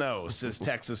hell no, says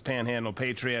Texas Panhandle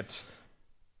Patriot.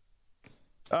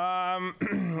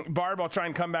 Barb, I'll try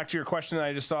and come back to your question that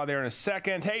I just saw there in a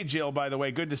second. Hey, Jill, by the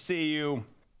way, good to see you.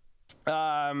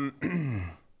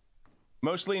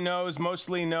 Mostly knows.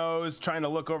 Trying to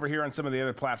look over here on some of the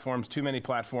other platforms. Too many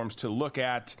platforms to look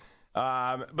at.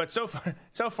 But so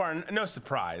far, no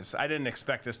surprise. I didn't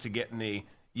expect us to get any,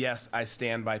 yes, I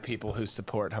stand by people who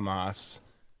support Hamas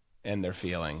and their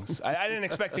feelings. I didn't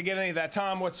expect to get any of that.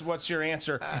 Tom, what's your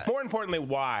answer? More importantly,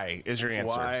 why is your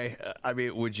answer? Why? I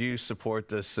mean, would you support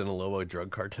the Sinaloa drug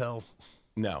cartel?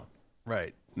 No.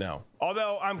 Right. No.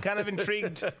 Although I'm kind of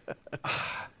intrigued.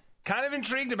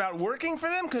 About working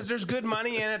for them because there's good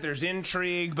money in it. There's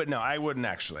intrigue, but no, I wouldn't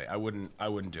actually. I wouldn't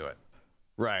do it.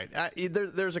 Right.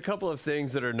 There's a couple of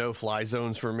things that are no-fly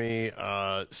zones for me.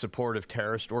 Support of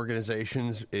terrorist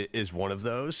organizations is one of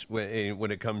those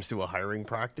when it comes to a hiring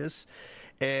practice.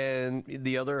 And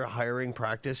the other hiring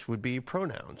practice would be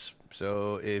pronouns.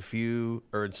 So if you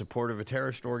are in support of a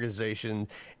terrorist organization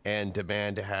and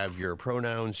demand to have your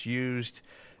pronouns used,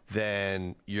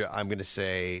 then I'm going to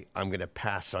say I'm going to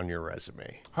pass on your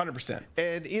resume. 100%.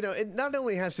 And, it not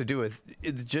only has to do with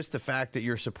just the fact that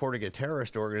you're supporting a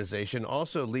terrorist organization,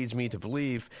 also leads me to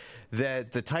believe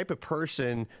that the type of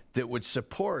person that would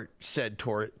support said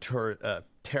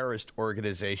terrorist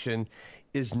organization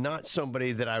is not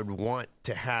somebody that I would want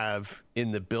to have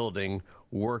in the building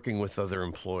working with other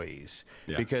employees,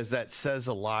 because that says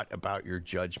a lot about your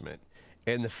judgment.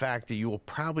 And the fact that you will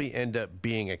probably end up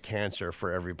being a cancer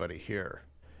for everybody here,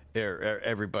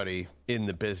 everybody in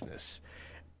the business.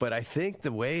 But I think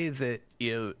the way that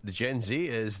the Gen Z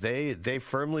is, they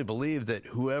firmly believe that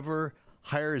whoever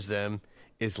hires them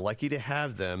is lucky to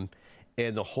have them,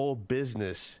 and the whole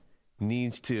business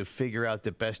needs to figure out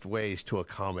the best ways to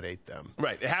accommodate them.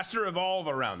 Right. It has to revolve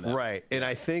around them. Right. And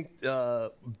I think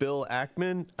Bill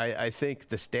Ackman, I think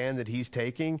the stand that he's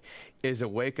taking is a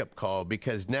wake-up call,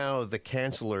 because now the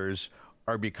cancelers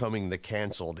are becoming the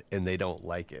canceled, and they don't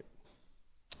like it.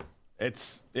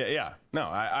 It's, yeah. No,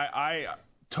 I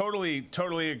totally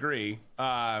agree.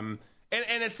 And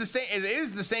it's the same. It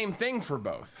is the same thing for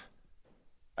both.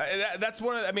 That's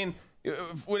one of,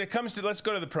 when it comes to, let's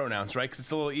go to the pronouns, right? Because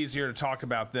it's a little easier to talk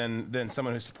about than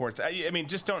someone who supports.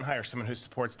 Just don't hire someone who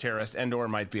supports terrorists and/or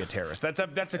might be a terrorist.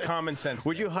 That's a common sense.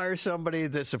 Would you hire somebody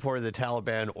that supported the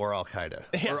Taliban or Al Qaeda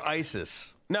or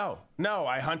ISIS? No.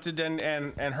 I hunted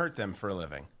and hurt them for a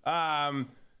living.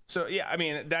 So yeah, I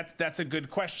mean that's a good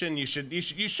question. You should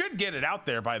get it out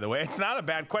there. By the way, it's not a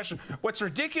bad question. What's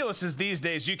ridiculous is these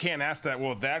days you can't ask that.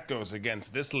 Well, that goes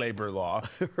against this labor law.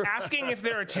 Right. Asking if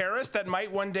they're a terrorist that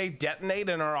might one day detonate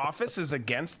in our office is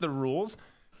against the rules.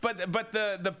 But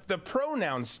the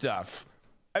pronoun stuff.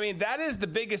 I mean, that is the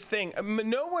biggest thing.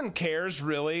 No one cares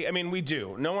really. I mean, we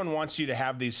do. No one wants you to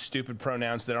have these stupid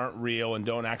pronouns that aren't real and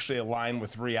don't actually align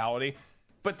with reality.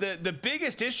 But the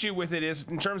biggest issue with it is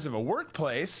in terms of a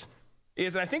workplace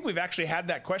is, and I think we've actually had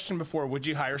that question before, would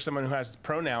you hire someone who has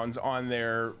pronouns on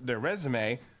their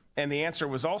resume? And the answer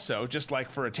was also, just like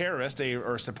for a terrorist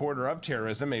or a supporter of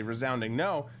terrorism, a resounding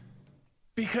no.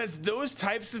 Because those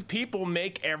types of people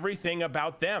make everything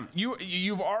about them.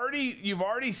 You've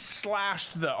already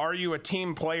slashed the "Are you a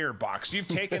team player" box. You've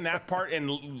taken that part and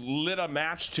lit a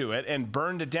match to it and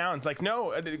burned it down. It's like,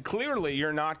 no, clearly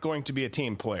you're not going to be a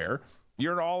team player.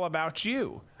 You're all about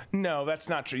you. No, that's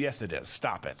not true. Yes, it is.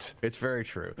 Stop it. It's very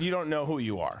true. You don't know who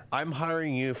you are. I'm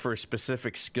hiring you for a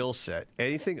specific skill set.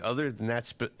 Anything other than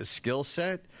that skill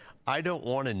set, I don't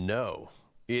want to know.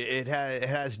 It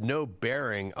has no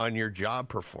bearing on your job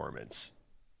performance.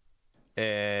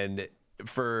 And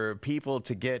for people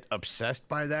to get obsessed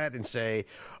by that and say,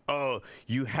 oh,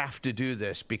 you have to do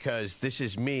this because this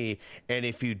is me, and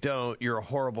if you don't, you're a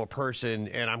horrible person,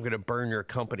 and I'm going to burn your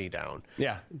company down.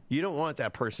 Yeah. You don't want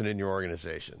that person in your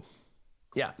organization.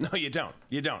 Yeah, no, you don't.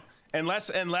 You don't.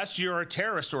 Unless you're a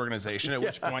terrorist organization, at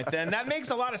which point then that makes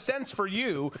a lot of sense for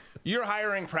you. Your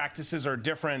hiring practices are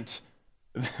different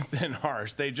than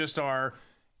ours. They just are,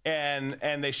 and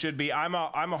they should be. I'm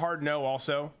a hard no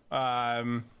also.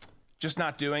 Just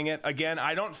not doing it. Again,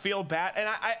 I don't feel bad, and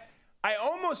I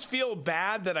almost feel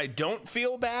bad that I don't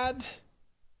feel bad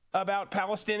about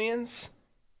Palestinians,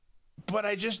 but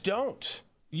I just don't.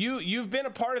 You've been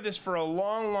a part of this for a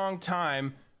long, long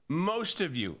time. Most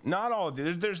of you, not all of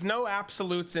you. There's no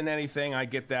absolutes in anything. I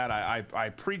get that. I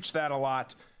preach that a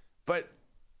lot, but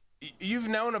you've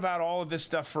known about all of this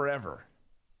stuff forever.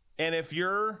 And if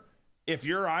you're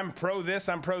I'm pro this,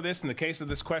 I'm pro this. In the case of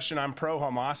this question, I'm pro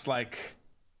Hamas. Like,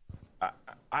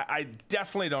 I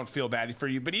definitely don't feel bad for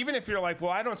you. But even if you're like,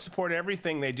 well, I don't support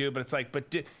everything they do, but it's like,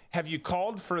 have you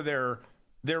called for their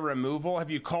removal? Have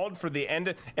you called for the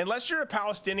end? Unless you're a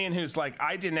Palestinian who's like,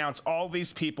 I denounce all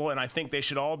these people and I think they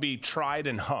should all be tried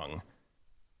and hung.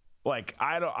 Like,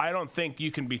 I don't think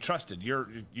you can be trusted.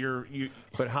 You.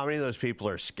 But how many of those people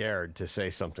are scared to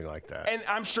say something like that? And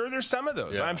I'm sure there's some of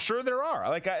those. Yeah. I'm sure there are.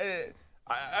 Like,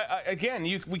 again,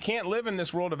 we can't live in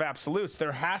this world of absolutes.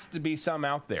 There has to be some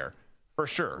out there. For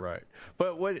sure. Right.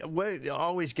 But what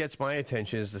always gets my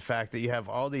attention is the fact that you have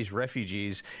all these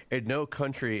refugees, and no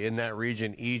country in that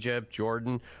region, Egypt,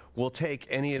 Jordan, will take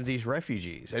any of these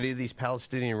refugees, any of these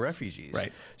Palestinian refugees.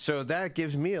 Right. So that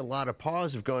gives me a lot of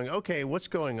pause of going, okay, what's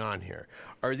going on here?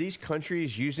 Are these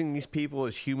countries using these people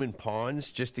as human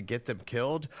pawns just to get them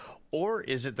killed? Or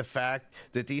is it the fact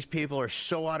that these people are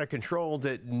so out of control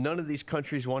that none of these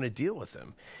countries want to deal with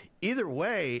them? Either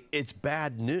way, it's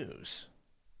bad news.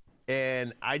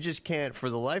 And I just can't, for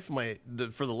the life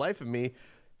of me,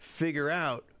 figure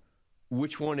out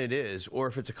which one it is, or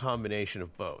if it's a combination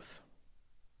of both.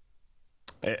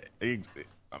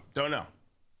 Don't know,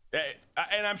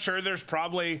 and I'm sure there's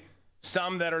probably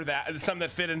some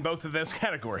that fit in both of those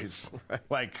categories.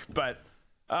 Right.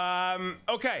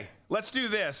 Okay, let's do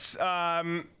this. Let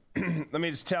me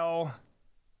just tell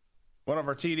one of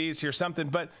our TDs here something,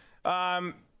 but.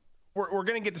 We're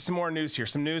going to get to some more news here,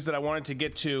 some news that I wanted to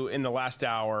get to in the last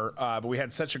hour, but we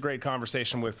had such a great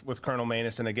conversation with Colonel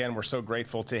Maness, and again, we're so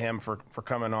grateful to him for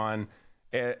coming on,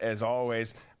 as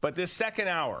always. But this second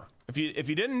hour, if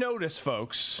you didn't notice,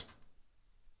 folks,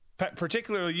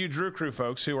 particularly you Drew Crew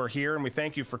folks who are here, and we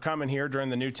thank you for coming here during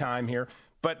the new time here,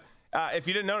 but if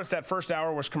you didn't notice, that first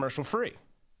hour was commercial-free.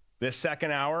 This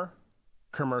second hour,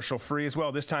 commercial-free as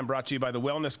well. This time brought to you by the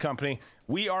Wellness Company.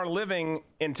 We are living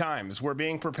in times where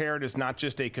being prepared is not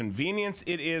just a convenience,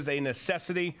 it is a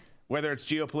necessity, whether it's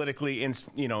geopolitically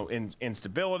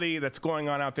instability that's going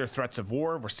on out there, threats of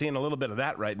war, we're seeing a little bit of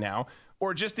that right now,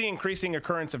 or just the increasing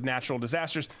occurrence of natural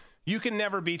disasters. You can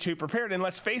never be too prepared. And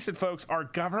let's face it, folks, our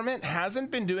government hasn't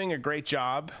been doing a great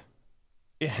job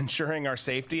in ensuring our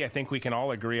safety. I think we can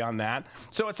all agree on that.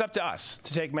 So it's up to us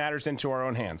to take matters into our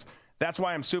own hands. That's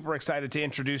why I'm super excited to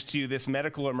introduce to you this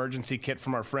medical emergency kit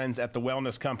from our friends at the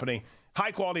Wellness Company.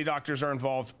 High-quality doctors are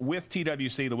involved with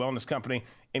TWC, the Wellness Company,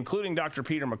 including Dr.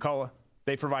 Peter McCullough.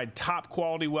 They provide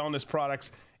top-quality wellness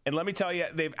products. And let me tell you,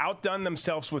 they've outdone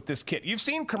themselves with this kit. You've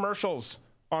seen commercials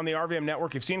on the RVM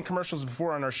network. You've seen commercials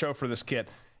before on our show for this kit.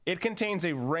 It contains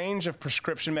a range of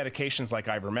prescription medications like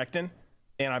ivermectin,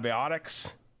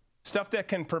 antibiotics, stuff that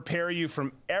can prepare you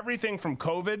from everything from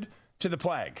COVID to the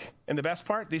plague. And the best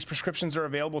part, these prescriptions are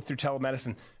available through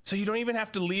telemedicine, so you don't even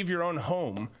have to leave your own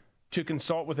home to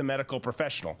consult with a medical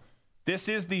professional. This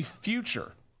is the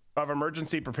future of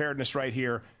emergency preparedness right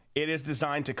here. It is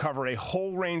designed to cover a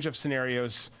whole range of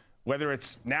scenarios, whether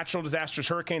it's natural disasters,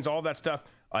 hurricanes, all that stuff,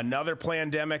 another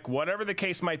pandemic, whatever the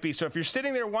case might be. So if you're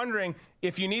sitting there wondering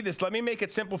if you need this, let me make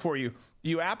it simple for you.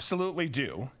 You absolutely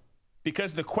do,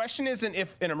 because the question isn't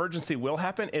if an emergency will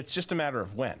happen, it's just a matter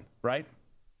of when, right?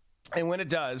 And when it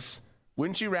does,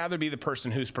 wouldn't you rather be the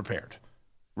person who's prepared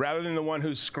rather than the one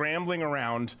who's scrambling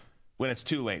around when it's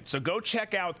too late? So go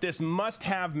check out this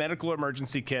must-have medical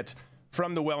emergency kit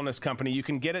from the Wellness Company. You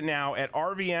can get it now at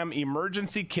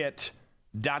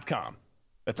rvmemergencykit.com.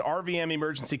 That's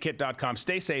rvmemergencykit.com.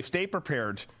 Stay safe, stay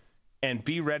prepared, and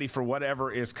be ready for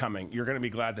whatever is coming. You're going to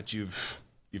be glad that you've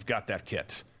got that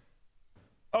kit.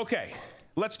 Okay,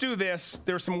 let's do this.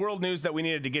 There's some world news that we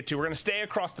needed to get to. We're going to stay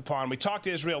across the pond. We talked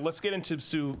to Israel. Let's get into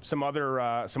some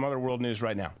other world news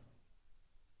right now.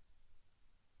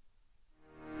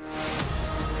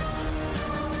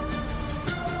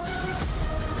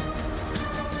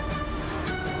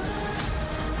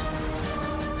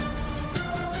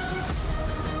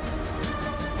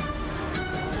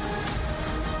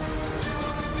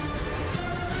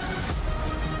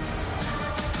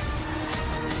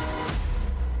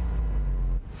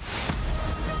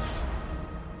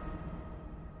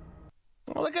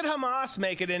 Look at Hamas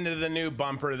make it into the new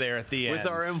bumper there at the end. With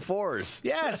our M4s.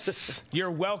 Yes.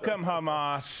 You're welcome,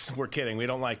 Hamas. We're kidding. We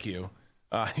don't like you.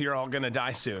 You're all going to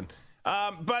die soon.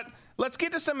 But let's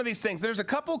get to some of these things. There's a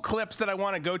couple clips that I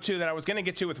want to go to that I was going to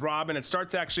get to with Rob, and it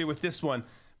starts actually with this one.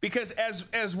 Because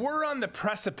as we're on the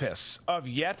precipice of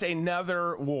yet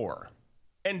another war,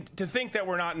 and to think that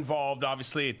we're not involved,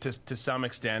 obviously, to some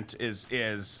extent,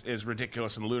 is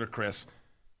ridiculous and ludicrous.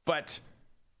 But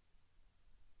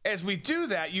as we do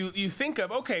that, you think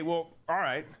of, okay, well, all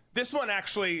right, this one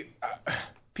actually,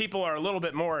 people are a little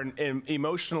bit more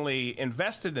emotionally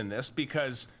invested in this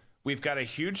because we've got a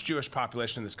huge Jewish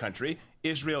population in this country.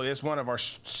 Israel is one of our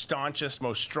staunchest,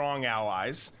 most strong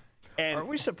allies. And aren't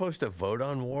we supposed to vote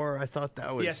on war? I thought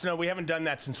that was... Yes, no, we haven't done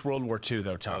that since World War II,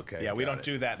 though, Tom. Okay, yeah, we don't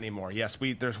do that anymore. Yes,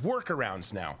 there's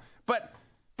workarounds now. But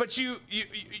you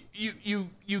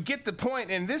get the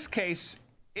point. In this case,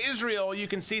 Israel, you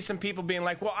can see some people being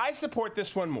like, well, I support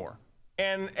this one more.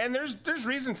 And there's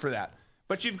reason for that.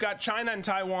 But you've got China and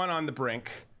Taiwan on the brink.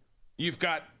 You've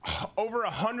got over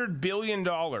 $100 billion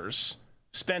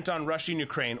spent on Russia and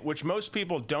Ukraine, which most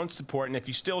people don't support. And if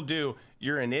you still do,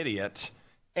 you're an idiot.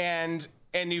 And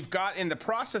you've got, in the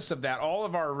process of that, all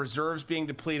of our reserves being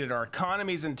depleted, our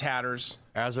economies in tatters.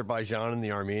 Azerbaijan and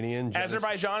the Armenians.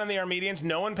 Azerbaijan and the Armenians,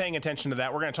 no one paying attention to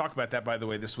that. We're going to talk about that, by the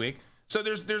way, this week. So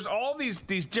there's all these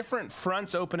different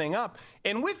fronts opening up.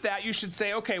 And with that, you should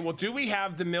say, okay, well, do we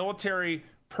have the military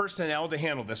personnel to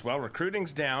handle this? Well,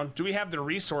 recruiting's down. Do we have the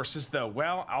resources, though?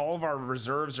 Well, all of our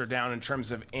reserves are down in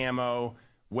terms of ammo,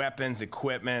 weapons,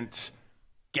 equipment,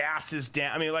 gas is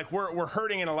down. I mean, like, we're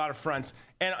hurting in a lot of fronts.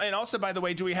 And also, by the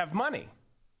way, do we have money?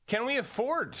 Can we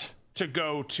afford to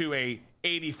go to a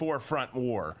 84-front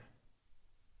war?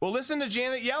 Well, listen to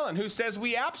Janet Yellen, who says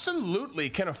we absolutely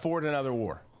can afford another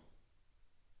war.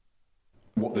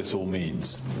 What this all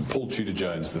means. Paul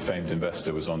Tudor-Jones, the famed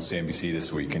investor, was on CNBC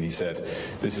this week, and he said,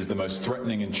 this is the most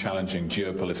threatening and challenging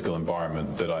geopolitical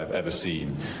environment that I've ever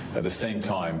seen. At the same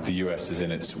time, the US is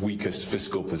in its weakest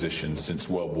fiscal position since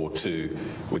World War II,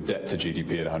 with debt to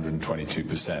GDP at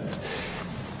 122%.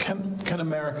 Can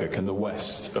America, can the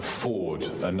West afford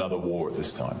another war at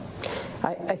this time?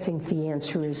 I think the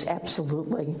answer is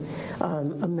absolutely.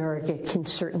 America can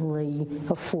certainly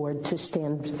afford to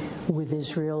stand with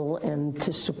Israel and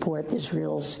to support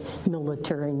Israel's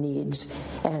military needs.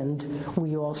 And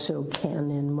we also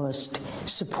can and must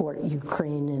support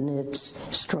Ukraine in its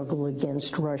struggle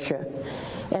against Russia.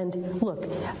 And look,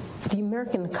 the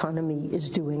American economy is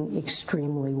doing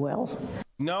extremely well.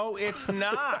 No, it's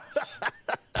not.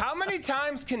 How many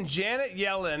times can Janet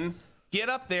Yellen get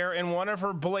up there in one of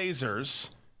her blazers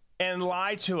and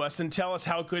lie to us and tell us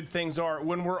how good things are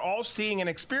when we're all seeing and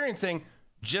experiencing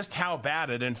just how bad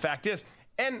it in fact is?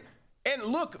 And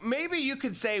look, maybe you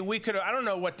could say we could, I don't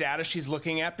know what data she's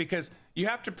looking at, because you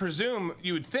have to presume,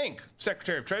 you would think,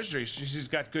 Secretary of Treasury, she's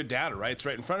got good data, right? It's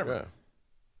right in front of her. Yeah.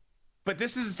 But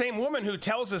this is the same woman who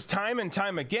tells us time and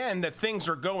time again that things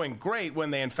are going great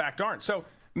when they in fact aren't. So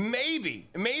maybe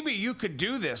you could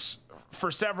do this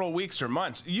for several weeks or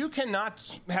months. You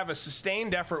cannot have a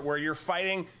sustained effort where you're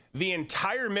fighting the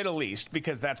entire Middle East,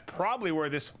 because that's probably where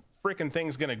this freaking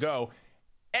thing's going to go,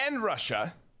 and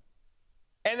Russia,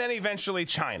 and then eventually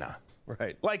China.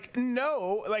 Right.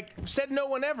 Said no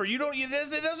one ever.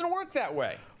 It doesn't work that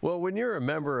way. Well, when you're a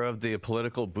member of the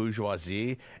political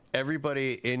bourgeoisie,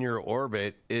 everybody in your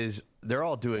orbit they're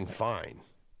all doing fine.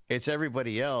 It's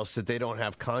everybody else that they don't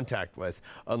have contact with,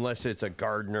 unless it's a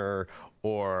gardener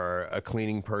or a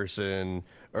cleaning person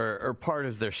or part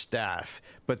of their staff.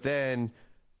 But then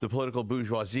the political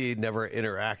bourgeoisie never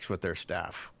interacts with their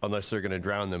staff unless they're going to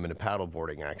drown them in a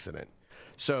paddleboarding accident.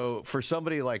 So for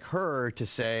somebody like her to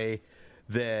say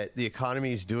that the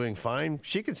economy is doing fine,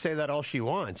 she can say that all she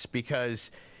wants,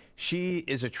 because she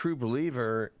is a true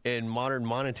believer in modern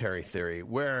monetary theory,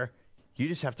 where you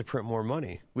just have to print more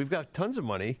money. We've got tons of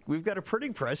money. We've got a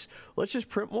printing press. Let's just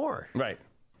print more. Right.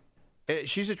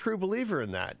 She's a true believer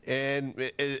in that.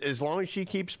 And as long as she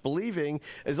keeps believing,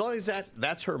 as long as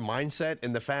that's her mindset,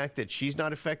 and the fact that she's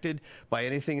not affected by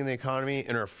anything in the economy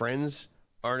and her friends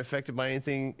aren't affected by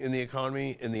anything in the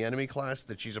economy in the enemy class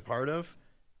that she's a part of,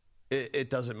 it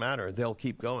doesn't matter. They'll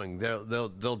keep going.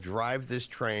 They'll drive this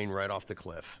train right off the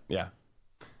cliff. Yeah.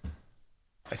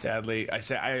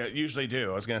 I usually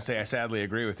do. I was going to say I sadly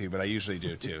agree with you, but I usually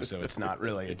do too. So it's not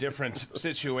really a different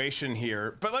situation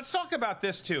here. But let's talk about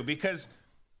this too, because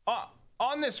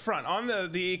on this front, on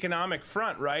the economic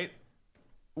front, right,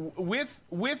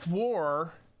 with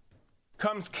war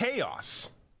comes chaos.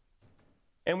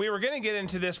 And we were going to get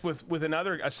into this with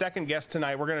a second guest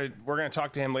tonight. We're going to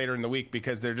talk to him later in the week,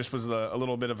 because there just was a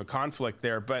little bit of a conflict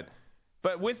there. But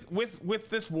with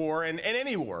this war and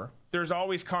any war, there's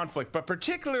always conflict, but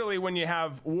particularly when you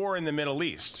have war in the Middle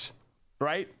East,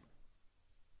 right?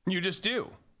 You just do.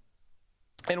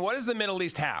 And what does the Middle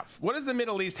East have? What does the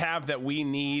Middle East have that we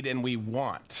need and we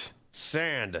want?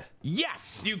 Sand.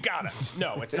 Yes, you got it.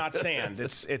 No, it's not sand.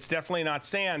 It's definitely not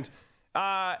sand.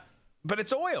 But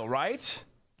it's oil, right?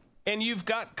 And you've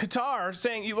got Qatar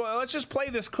saying, well, let's just play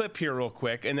this clip here real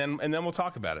quick, and then we'll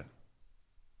talk about it.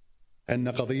 أن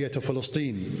قضية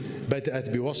فلسطين بدأت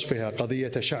بوصفها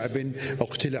قضية شعب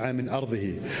اقتلع من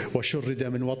أرضه وشرد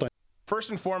من وطنه. First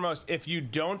and foremost, if you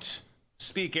don't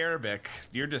speak Arabic,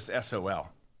 you're just SOL.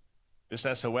 Just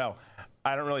SOL.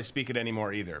 I don't really speak it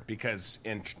anymore either, because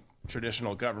in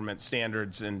traditional government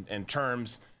standards and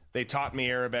terms, they taught me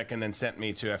Arabic and then sent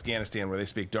me to Afghanistan, where they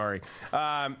speak Dari.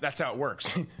 That's how it works.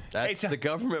 That's the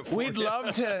government for We'd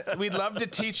love to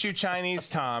teach you Chinese,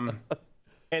 Tom.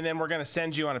 And then we're going to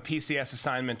send you on a PCS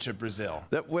assignment to Brazil.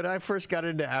 When I first got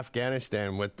into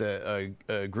Afghanistan with the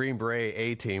Green Beret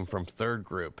A team from third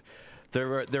group, they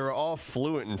were all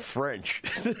fluent in French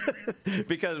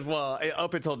because, well,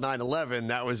 up until 9/11,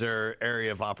 that was their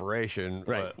area of operation,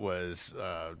 right. was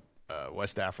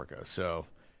West Africa. So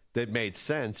that made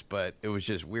sense, but it was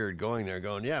just weird going there,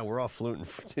 going, yeah, we're all fluent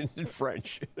in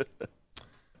French.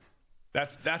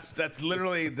 That's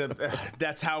literally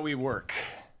that's how we work.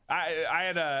 I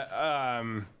had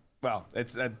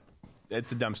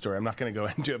it's a dumb story. I'm not going to go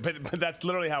into it, but that's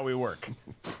literally how we work.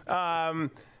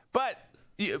 But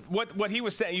what he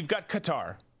was saying, you've got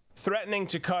Qatar threatening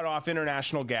to cut off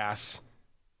international gas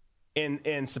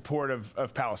in support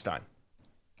of Palestine.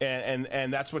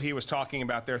 And that's what he was talking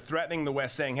about. They're threatening the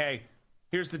West, saying, hey,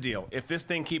 here's the deal. If this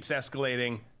thing keeps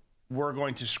escalating, we're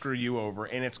going to screw you over,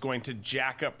 and it's going to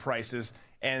jack up prices.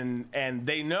 And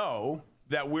they know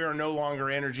that we are no longer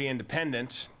energy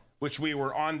independent, which we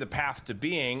were on the path to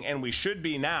being, and we should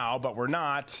be now, but we're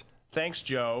not. Thanks,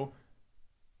 Joe.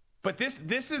 But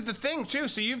this is the thing, too.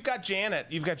 So you've got Janet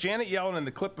Yellen in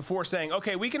the clip before saying,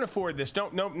 okay, we can afford this.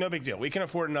 No big deal. We can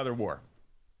afford another war.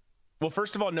 Well,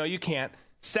 first of all, no, you can't.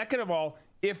 Second of all,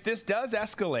 if this does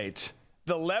escalate,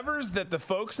 the levers that the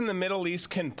folks in the Middle East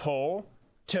can pull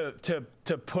to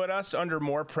put us under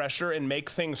more pressure and make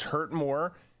things hurt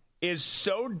more is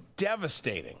so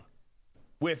devastating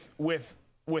with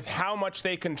how much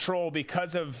they control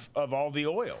because of all the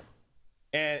oil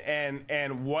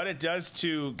and what it does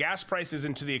to gas prices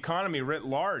and to the economy writ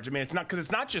large. I mean,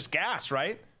 it's not just gas,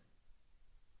 right?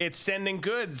 It's sending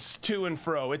goods to and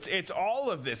fro. It's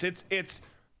all of this.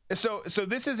 So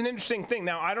this is an interesting thing.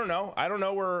 Now, I don't know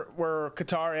where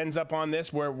Qatar ends up on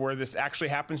this, where this actually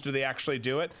happens. Do they actually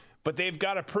do it? But they've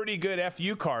got a pretty good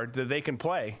FU card that they can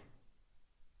play.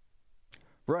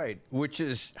 Right, which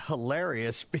is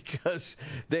hilarious because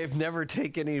they've never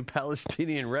taken any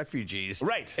Palestinian refugees.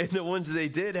 Right. And the ones they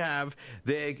did have,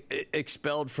 they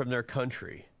expelled from their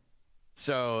country.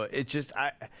 So it just,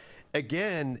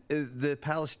 again, the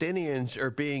Palestinians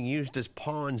are being used as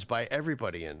pawns by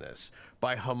everybody in this,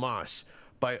 by Hamas,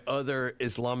 by other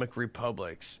Islamic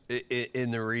republics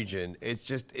in the region. It's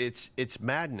just, it's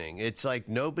maddening. It's like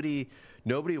nobody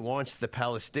wants the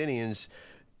Palestinians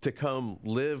to come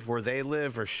live where they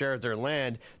live or share their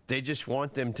land. They just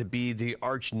want them to be the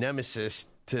arch nemesis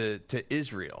to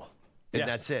Israel. And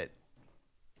that's it.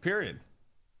 Period.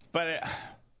 But,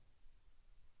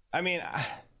 I mean,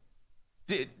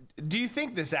 do you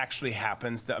think this actually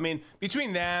happens? I mean,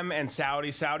 between them and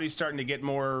Saudi's starting to get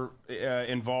more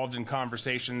involved in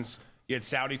conversations. You had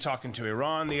Saudi talking to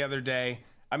Iran the other day.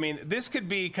 I mean, this could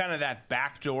be kind of that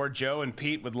backdoor. Joe and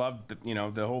Pete would love,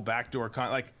 the whole backdoor.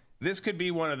 This could be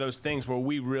one of those things where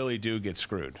we really do get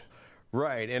screwed.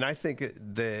 Right, and I think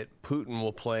that Putin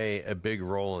will play a big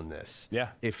role in this. Yeah.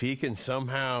 If he can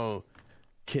somehow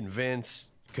convince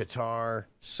Qatar,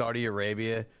 Saudi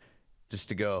Arabia, just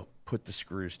to go put the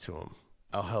screws to him.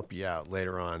 I'll help you out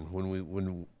later on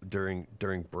during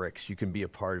BRICS. You can be a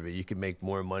part of it. You can make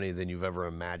more money than you've ever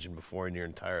imagined before in your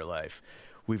entire life.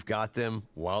 We've got them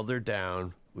while they're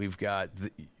down. We've got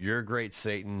your great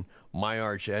Satan, my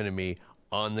arch enemy,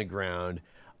 on the ground.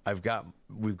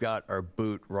 We've got our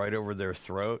boot right over their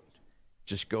throat.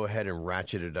 Just go ahead and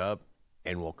ratchet it up,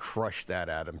 and we'll crush that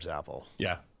Adam's apple.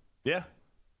 Yeah. Yeah.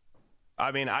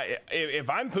 I mean, if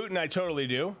I'm Putin, I totally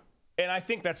do. And I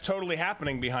think that's totally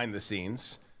happening behind the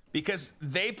scenes because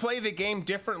they play the game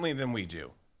differently than we do.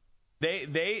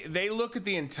 They look at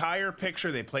the entire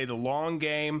picture. They play the long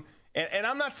game. And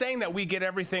I'm not saying that we get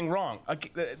everything wrong.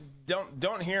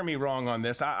 Don't hear me wrong on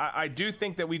this. I do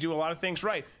think that we do a lot of things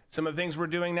right. Some of the things we're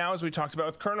doing now, as we talked about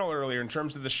with Colonel earlier, in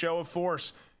terms of the show of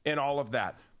force and all of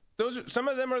that. Some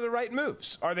of them are the right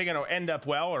moves. Are they going to end up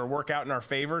well or work out in our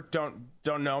favor? Don't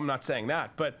know. I'm not saying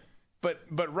that. But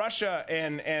Russia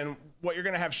and what you're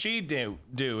going to have Xi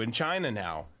do in China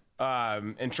now,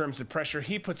 in terms of pressure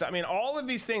he puts. I mean, all of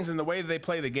these things and the way they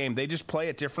play the game, they just play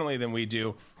it differently than we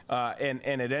do, and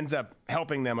it ends up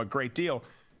helping them a great deal.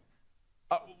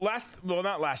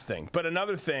 Not last thing, but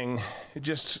another thing,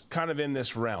 just kind of in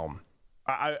this realm.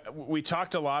 We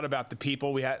talked a lot about the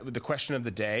people. We had the question of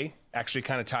the day actually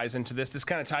kind of ties into this. This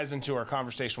kind of ties into our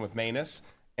conversation with Manus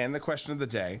and the question of the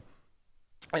day,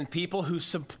 and people who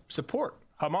support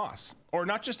Hamas, or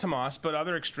not just Hamas, but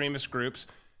other extremist groups,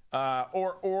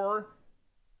 or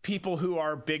people who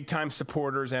are big time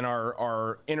supporters and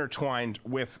are intertwined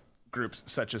with groups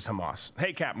such as Hamas.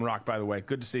 Hey, Captain Rock, by the way,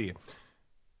 good to see you.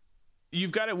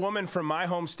 You've got a woman from my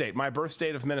home state, my birth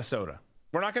state of Minnesota.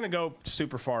 We're not going to go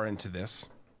super far into this,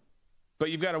 but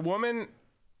you've got a woman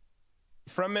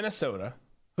from Minnesota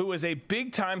who is a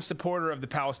big-time supporter of the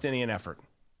Palestinian effort.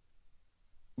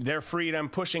 Their freedom,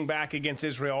 pushing back against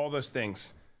Israel, all those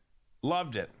things.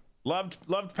 Loved it. Loved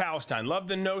Palestine. Loved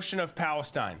the notion of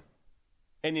Palestine.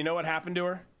 And you know what happened to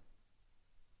her?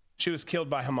 She was killed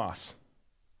by Hamas.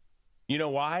 You know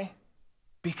why?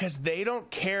 Because they don't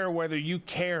care whether you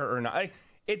care or not.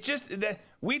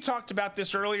 We talked about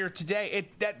this earlier today.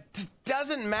 That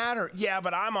doesn't matter. Yeah,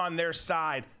 but I'm on their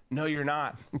side. No, you're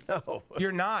not. No.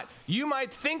 You're not. You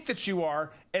might think that you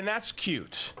are, and that's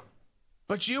cute.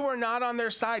 But you are not on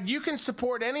their side. You can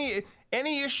support any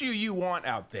issue you want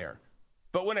out there.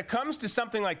 But when it comes to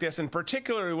something like this, and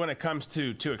particularly when it comes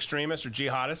to extremists or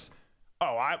jihadists,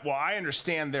 I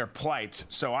understand their plight,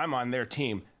 so I'm on their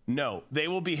team. No, they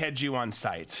will behead you on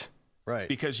sight. Right.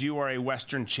 Because you are a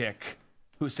Western chick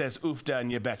who says oofda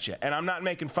and you betcha. And I'm not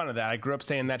making fun of that. I grew up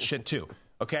saying that shit too.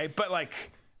 Okay? But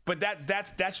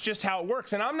that's just how it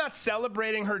works. And I'm not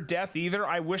celebrating her death either.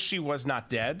 I wish she was not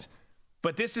dead.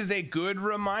 But this is a good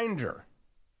reminder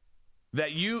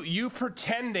that you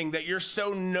pretending that you're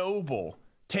so noble,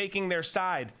 taking their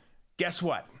side, guess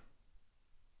what?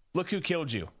 Look who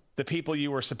killed you. The people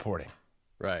you were supporting.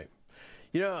 Right.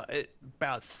 You know,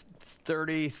 about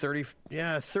 30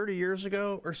 years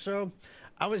ago or so,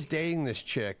 I was dating this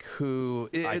chick who...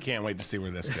 I can't wait to see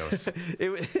where this goes.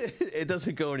 It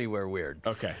doesn't go anywhere weird.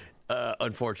 Okay.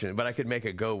 Unfortunate, but I could make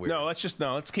it go weird. No,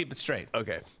 let's keep it straight.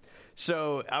 Okay.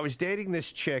 So I was dating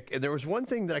this chick, and there was one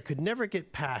thing that I could never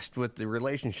get past with the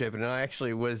relationship, and it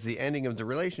actually was the ending of the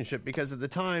relationship, because at the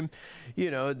time,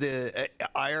 the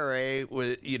IRA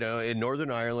was, in Northern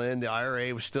Ireland, the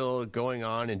IRA was still going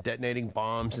on and detonating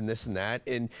bombs and this and that,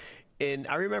 and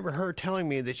I remember her telling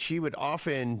me that she would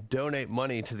often donate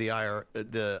money to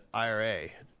the IRA,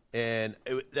 and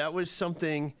that was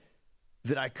something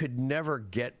that I could never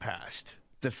get past.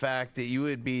 The fact that you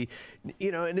would be,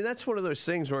 and that's one of those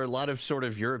things where a lot of sort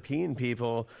of European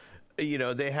people,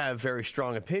 they have very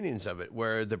strong opinions of it,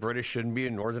 where the British shouldn't be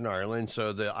in Northern Ireland,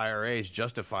 so the IRA is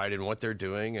justified in what they're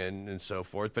doing and so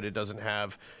forth, but it doesn't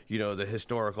have, the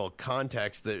historical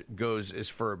context that goes as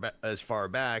far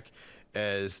back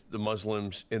as the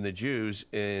Muslims and the Jews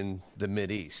in the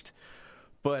Mideast.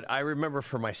 But I remember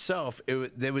for myself,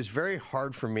 it was very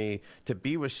hard for me to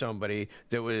be with somebody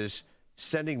that was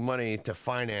sending money to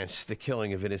finance the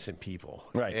killing of innocent people.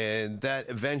 Right. And that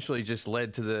eventually just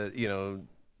led to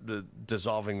the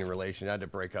dissolving the relation. I had to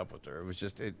break up with her.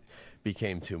 It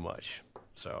became too much.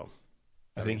 So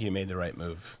I think you made the right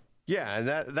move. Yeah, and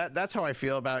that's how I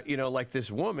feel about, like this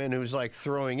woman who's like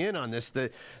throwing in on this, the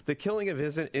killing of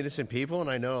innocent people. And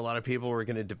I know a lot of people were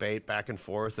going to debate back and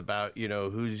forth about,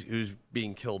 who's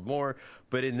being killed more.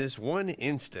 But in this one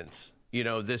instance,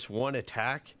 this one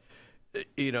attack,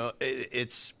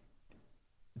 it's,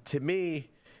 to me,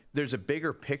 there's a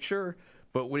bigger picture.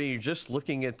 But when you're just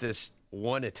looking at this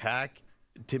one attack,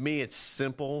 to me, it's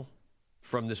simple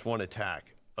from this one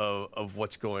attack of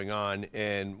what's going on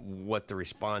and what the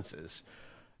response is,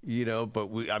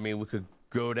 but we could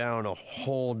go down a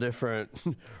whole different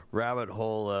rabbit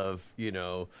hole of,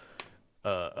 where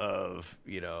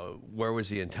was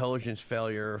the intelligence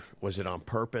failure? Was it on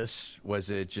purpose? Was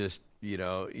it just,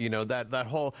 that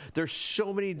whole, there's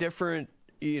so many different,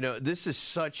 this is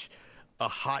such a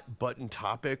hot button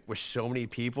topic with so many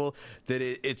people that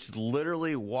it's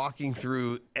literally walking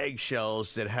through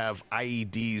eggshells that have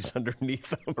IEDs underneath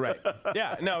them. Right.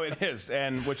 Yeah, no, it is.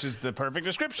 And which is the perfect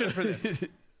description for this.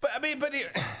 But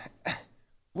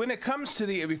when it comes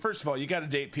to first of all, you got to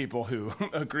date people who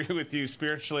agree with you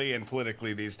spiritually and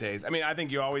politically these days. I think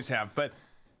you always have. But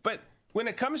when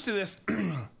it comes to this,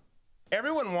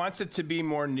 everyone wants it to be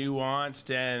more nuanced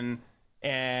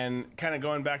and kind of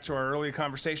going back to our earlier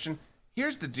conversation.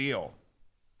 Here's the deal,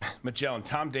 Magellan.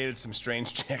 Tom dated some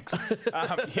strange chicks.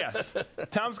 Yes,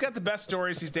 Tom's got the best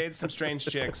stories. He's dated some strange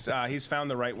chicks. He's found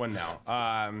the right one now.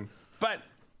 But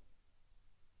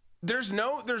there's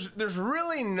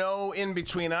really no in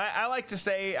between. I like to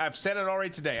say, I've said it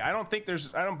already today. I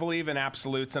don't believe in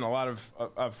absolutes in a lot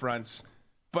of fronts.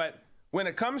 But when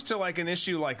it comes to like an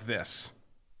issue like this,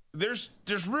 there's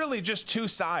really just two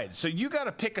sides. So you got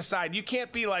to pick a side. You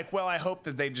can't be like, well, I hope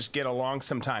that they just get along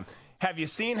sometime. Have you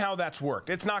seen how that's worked?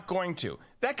 It's not going to.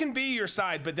 That can be your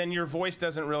side, but then your voice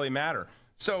doesn't really matter.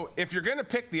 So if you're going to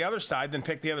pick the other side, then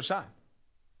pick the other side.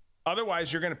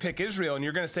 Otherwise, you're going to pick Israel, and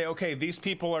you're going to say, okay, these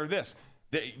people are this.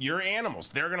 You're animals.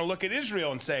 They're going to look at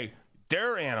Israel and say,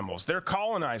 they're animals. They're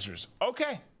colonizers.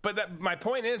 Okay, but my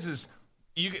point is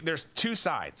there's two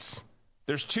sides.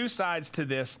 There's two sides to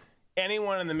this.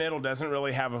 Anyone in the middle doesn't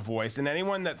really have a voice, and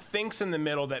anyone that thinks in the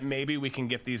middle that maybe we can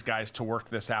get these guys to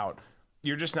work this out,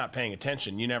 you're just not paying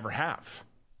attention. You never have.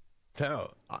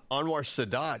 No, Anwar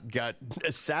Sadat got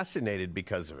assassinated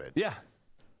because of it. Yeah.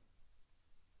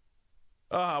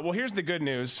 Well, here's the good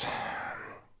news.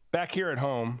 Back here at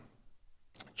home,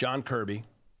 John Kirby,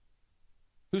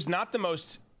 who's not the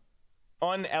most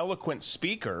uneloquent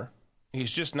speaker,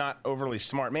 he's just not overly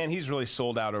smart. Man, he's really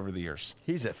sold out over the years.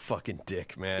 He's a fucking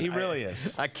dick, man. He really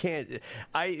is.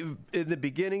 In the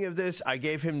beginning of this, I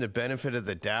gave him the benefit of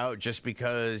the doubt just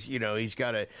because, he's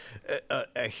got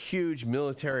a huge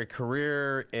military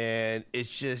career, and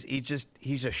it's just,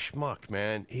 he's a schmuck,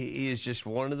 man. He is just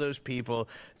one of those people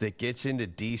that gets into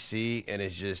D.C. and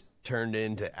is just turned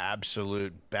into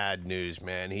absolute bad news,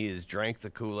 man. He has drank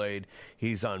the Kool-Aid.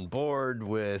 He's on board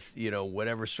with,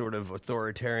 whatever sort of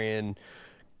authoritarian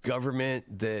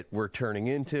government that we're turning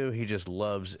into. He just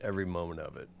loves every moment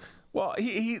of it. Well,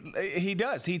 he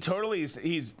does. He totally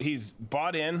he's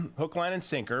bought in hook, line, and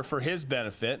sinker for his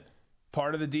benefit,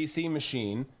 part of the DC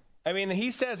machine.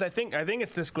 He says, I think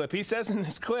it's this clip. He says in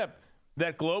this clip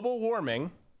that global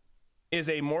warming is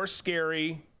a more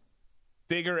scary,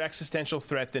 bigger existential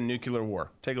threat than nuclear war.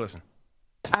 Take a listen.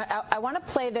 I want to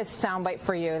play this soundbite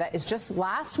for you that is just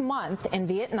last month in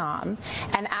Vietnam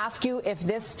and ask you if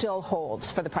this still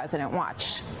holds for the president.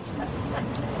 Watch.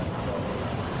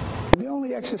 The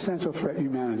only existential threat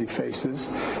humanity faces,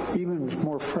 even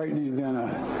more frightening than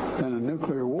a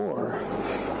nuclear war,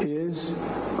 is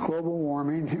global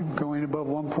warming going above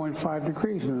 1.5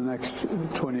 degrees in the next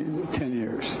 10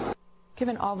 years.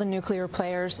 Given all the nuclear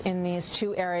players in these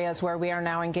two areas where we are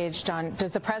now engaged on,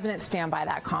 does the president stand by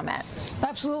that comment?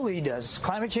 Absolutely he does.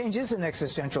 Climate change is an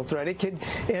existential threat.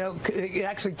 It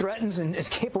actually threatens and is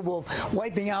capable of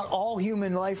wiping out all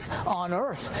human life on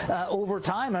Earth over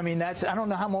time. I don't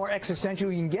know how more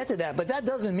existential you can get to that, but that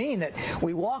doesn't mean that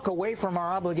we walk away from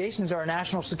our obligations, our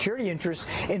national security interests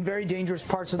in very dangerous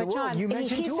parts of the world. John,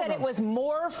 he said it was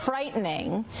more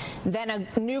frightening than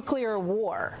a nuclear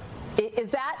war.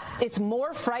 Is that it's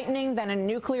more frightening than a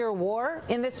nuclear war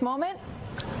in this moment?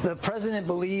 The president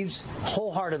believes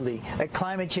wholeheartedly that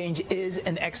climate change is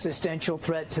an existential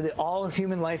threat to all of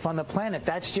human life on the planet.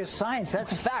 That's just science.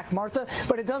 That's a fact, Martha.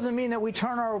 But it doesn't mean that we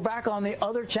turn our back on the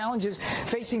other challenges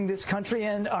facing this country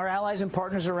and our allies and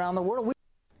partners around the world.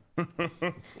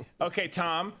 Okay,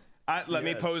 Tom, let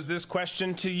me pose this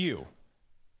question to you.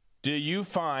 Do you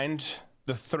find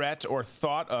the threat or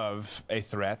thought of a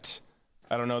threat,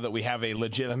 I don't know that we have a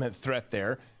legitimate threat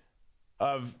there,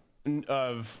 of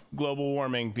global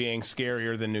warming being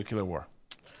scarier than nuclear war?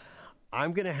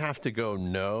 I'm going to have to go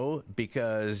no,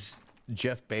 because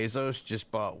Jeff Bezos just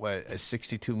bought, a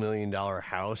 $62 million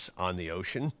house on the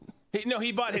ocean?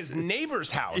 He bought his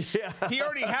neighbor's house. Yeah. He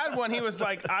already had one. He was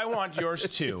like, I want yours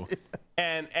too,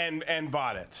 and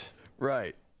bought it.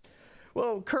 Right.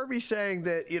 Well, Kirby's saying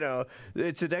that,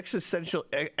 it's an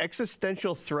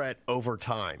existential threat over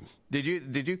time. Did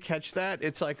you catch that?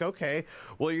 It's like, okay,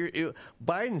 well,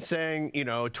 Biden's saying,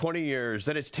 20 years,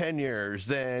 then it's 10 years,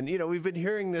 then, we've been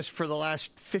hearing this for the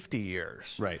last 50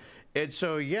 years. Right. And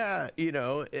so,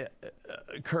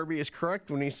 Kirby is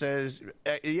correct when he says,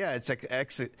 it's like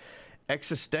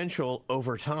existential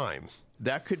over time.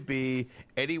 That could be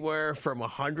anywhere from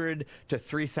 100 to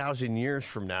 3,000 years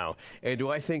from now. And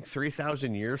do I think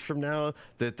 3,000 years from now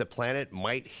that the planet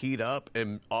might heat up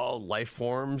and all life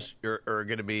forms are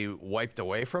going to be wiped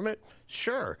away from it?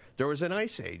 Sure. There was an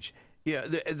ice age. Yeah,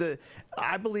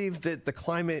 I believe that the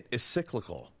climate is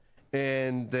cyclical,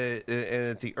 and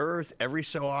that the Earth every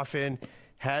so often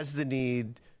has the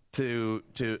need to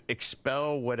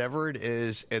expel whatever it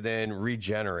is and then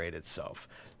regenerate itself.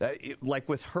 Like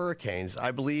with hurricanes, I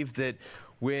believe that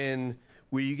when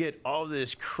you get all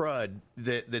this crud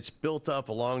that's built up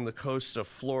along the coasts of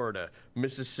Florida,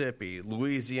 Mississippi,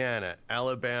 Louisiana,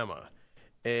 Alabama,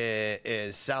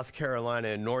 and South Carolina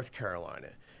and North Carolina,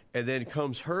 and then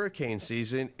comes hurricane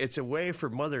season, it's a way for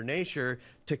Mother Nature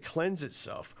to cleanse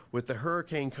itself, with the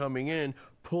hurricane coming in,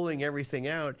 pulling everything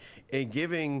out, and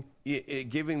giving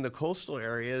the coastal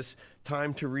areas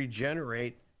time to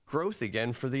regenerate growth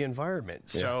again for the environment.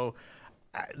 Yeah. So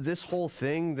this whole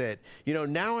thing that,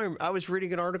 now I was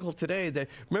reading an article today that,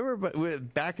 remember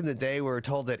back in the day we were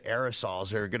told that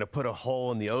aerosols are going to put a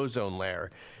hole in the ozone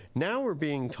layer. Now we're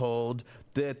being told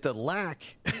that the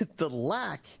lack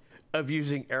of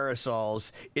using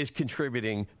aerosols is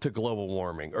contributing to global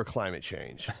warming or climate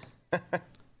change.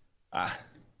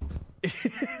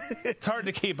 It's hard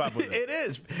to keep up with it. It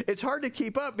is. It's hard to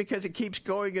keep up because it keeps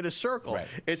going in a circle. Right.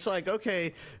 It's like,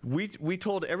 okay, we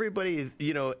told everybody,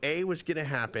 A was going to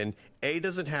happen. A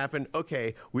doesn't happen.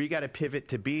 Okay, we got to pivot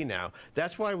to B now.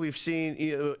 That's why we've seen,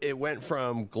 it went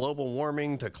from global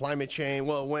warming to climate change.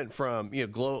 Well, it went from,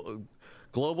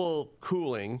 global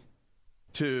cooling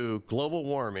to global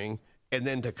warming, and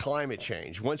then to climate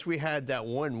change. Once we had that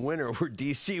one winter where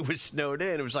D.C. was snowed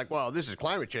in, it was like, well, this is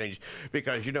climate change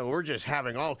because, we're just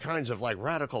having all kinds of like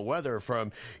radical weather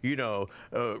from,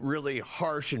 really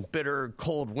harsh and bitter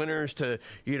cold winters to,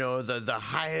 the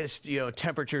highest,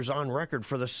 temperatures on record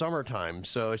for the summertime.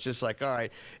 So it's just like, all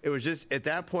right, it was just at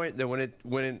that point that when it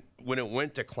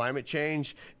went to climate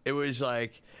change, it was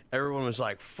like everyone was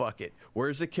like, fuck it.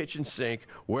 Where's the kitchen sink?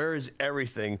 Where is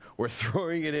everything? We're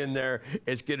throwing it in there.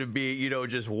 It's going to be,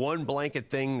 just one blanket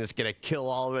thing that's going to kill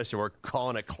all of us, and we're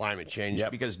calling it climate change.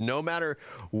 Yep. Because no matter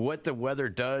what the weather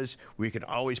does, we can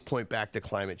always point back to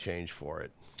climate change for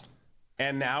it.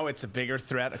 And now it's a bigger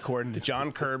threat, according to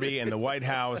John Kirby and the White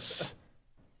House,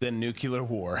 than nuclear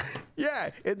war. Yeah,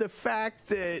 and the fact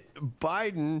that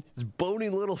Biden's bony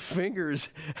little fingers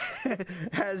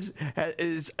his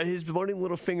bony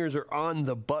little fingers are on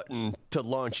the button to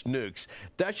launch nukes.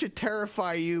 That should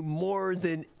terrify you more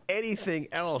than anything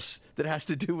else that has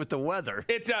to do with the weather.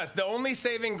 It does. The only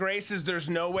saving grace is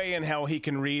there's no way in hell he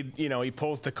can read, he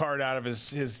pulls the card out of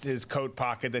his coat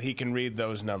pocket that he can read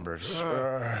those numbers.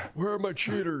 Where are my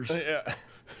cheaters? Yeah.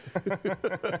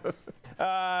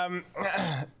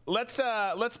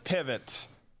 Let's pivot.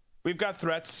 We've got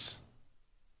threats.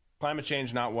 Climate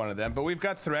change, not one of them, but we've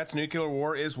got threats. Nuclear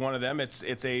war is one of them.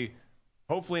 It's a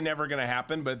hopefully never going to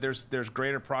happen, but there's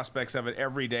greater prospects of it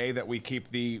every day that we keep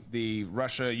the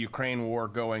Russia-Ukraine war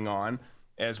going on,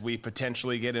 as we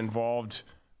potentially get involved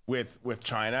with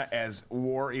China as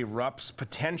war erupts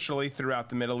potentially throughout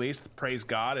the Middle East. Praise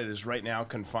God, it is right now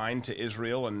confined to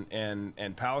Israel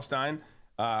and Palestine.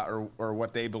 Or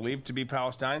what they believe to be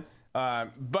Palestine.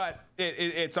 But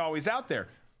it's always out there.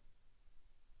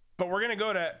 But we're going to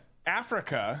go to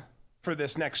Africa for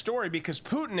this next story because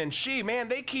Putin and Xi, man,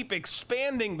 they keep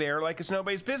expanding there like it's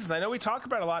nobody's business. I know we talk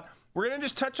about it a lot. We're going to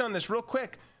just touch on this real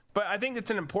quick. But I think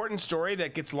it's an important story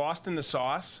that gets lost in the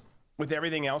sauce with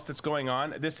everything else that's going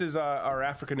on. This is our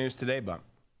Africa News Today bump.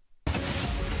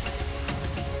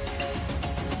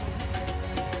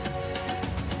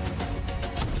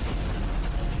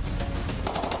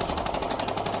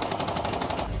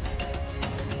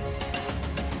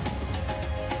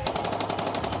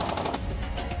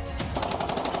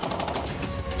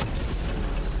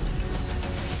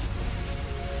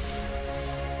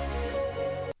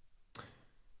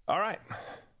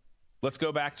 Let's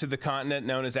go back to the continent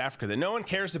known as Africa that no one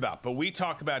cares about, but we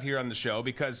talk about here on the show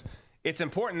because it's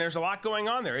important. There's a lot going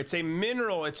on there. It's a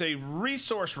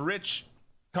resource-rich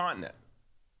continent.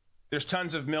 There's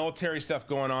tons of military stuff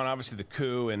going on. Obviously, the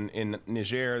coup in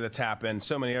Niger that's happened.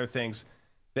 So many other things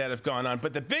that have gone on.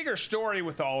 But the bigger story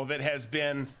with all of it has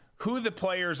been who the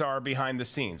players are behind the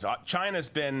scenes. China's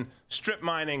been strip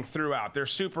mining throughout. They're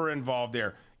super involved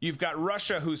there. You've got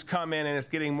Russia who's come in and is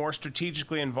getting more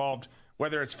strategically involved,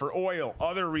 whether it's for oil,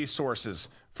 other resources,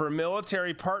 for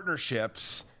military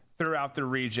partnerships throughout the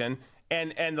region.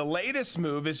 And the latest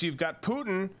move is you've got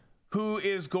Putin, who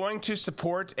is going to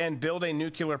support and build a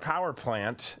nuclear power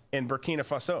plant in Burkina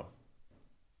Faso.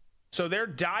 So they're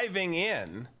diving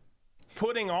in,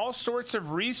 putting all sorts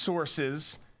of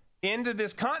resources into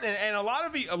this continent. And a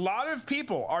lot of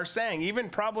people are saying, even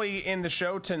probably in the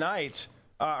show tonight,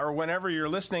 or whenever you're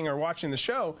listening or watching the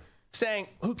show, saying,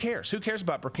 who cares? Who cares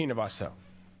about Burkina Faso?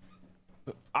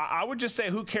 I would just say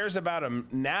who cares about them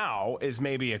now is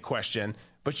maybe a question,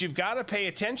 but you've got to pay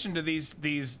attention to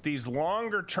these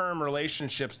longer-term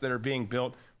relationships that are being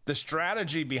built, the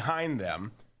strategy behind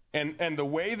them, and the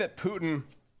way that Putin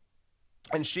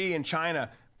and Xi and China,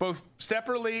 both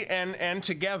separately and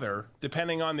together,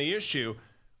 depending on the issue,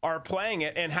 are playing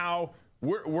it, and how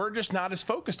we're just not as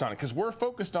focused on it because we're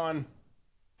focused on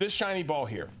this shiny ball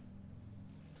here,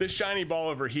 this shiny ball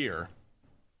over here.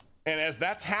 And as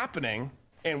that's happening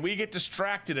and we get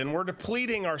distracted and we're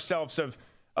depleting ourselves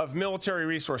of military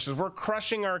resources, we're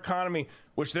crushing our economy,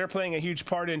 which they're playing a huge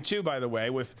part in too, by the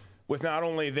way, with not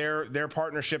only their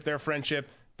partnership, their friendship,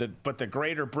 but the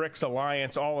greater BRICS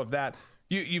alliance, all of that.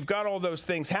 You've got all those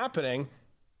things happening.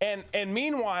 And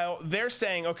meanwhile, they're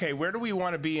saying, okay, where do we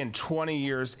want to be in 20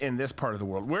 years in this part of the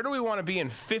world? Where do we want to be in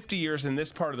 50 years in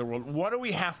this part of the world? What do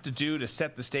we have to do to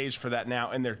set the stage for that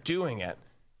now? And they're doing it.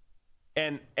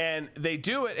 And they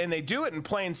do it, and they do it in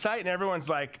plain sight, and everyone's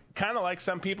like, kind of like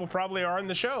some people probably are in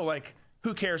the show, like,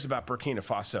 who cares about Burkina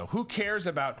Faso? Who cares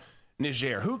about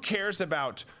Niger? Who cares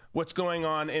about what's going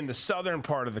on in the southern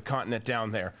part of the continent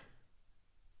down there?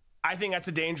 I think that's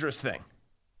a dangerous thing.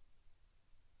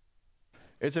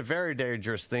 It's a very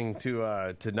dangerous thing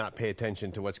to not pay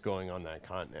attention to what's going on that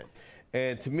continent.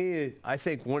 And to me, I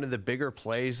think one of the bigger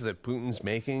plays that Putin's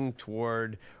making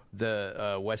toward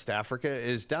the West Africa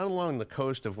is down along the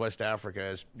coast of West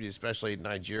Africa, especially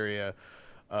Nigeria.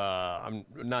 I'm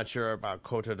not sure about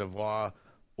Cote d'Ivoire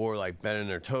or like Benin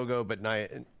or Togo, but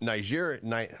Nigeria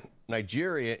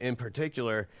in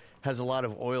particular has a lot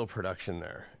of oil production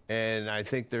there. And I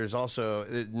think there's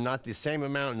also not the same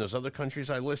amount in those other countries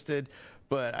I listed,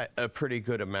 but a pretty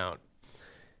good amount.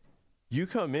 You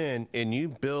come in and you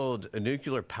build a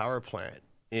nuclear power plant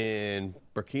in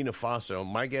Burkina Faso.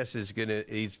 My guess is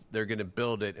they're gonna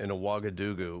build it in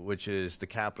Ouagadougou, which is the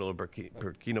capital of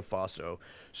Burkina Faso,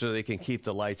 so they can keep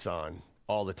the lights on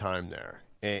all the time there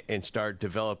and start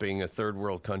developing a third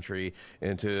world country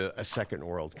into a second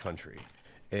world country.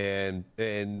 And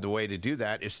the way to do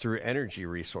that is through energy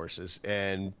resources,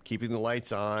 and keeping the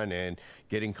lights on and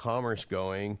getting commerce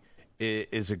going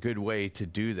is a good way to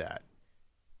do that.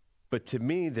 But to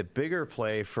me, the bigger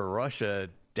play for Russia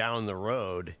down the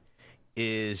road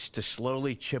is to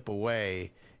slowly chip away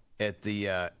at the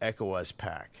ECOWAS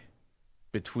pact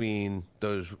between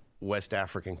those West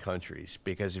African countries.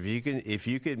 Because if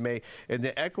you could make, and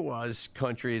the ECOWAS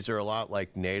countries are a lot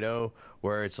like NATO,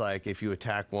 where it's like if you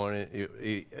attack one,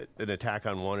 an attack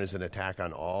on one is an attack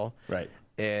on all. Right.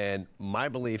 And my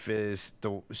belief is,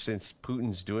 since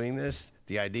Putin's doing this,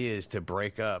 the idea is to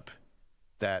break up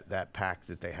that pact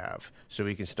that they have, so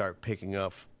we can start picking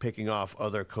off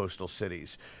other coastal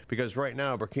cities. Because right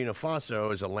now Burkina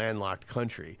Faso is a landlocked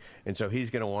country, and so he's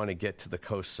going to want to get to the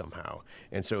coast somehow.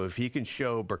 And so if he can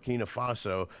show Burkina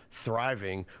Faso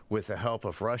thriving with the help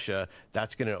of Russia,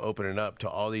 that's going to open it up to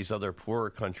all these other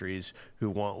poorer countries who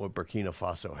want what Burkina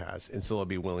Faso has, and so they'll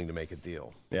be willing to make a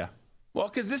deal. Yeah. Well,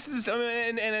 because this is, I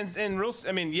mean, and real,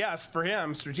 I mean, yes, for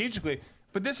him strategically,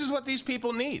 but this is what these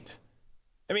people need.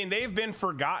 I mean, they've been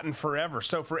forgotten forever.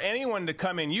 So for anyone to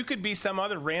come in, you could be some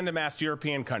other random-ass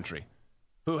European country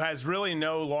who has really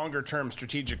no longer-term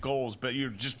strategic goals, but you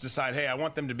just decide, hey, I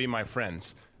want them to be my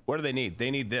friends. What do they need?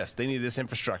 They need this. They need this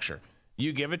infrastructure.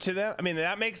 You give it to them? I mean,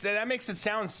 that makes it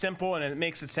sound simple, and it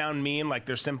makes it sound mean, like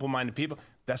they're simple-minded people.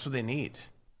 That's what they need.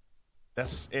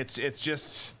 That's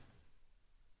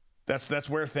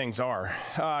where things are.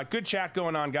 Good chat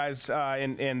going on, guys,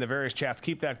 in the various chats.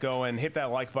 Keep that going. Hit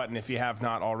that like button if you have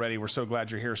not already. We're so glad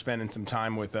you're here spending some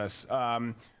time with us.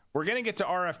 We're going to get to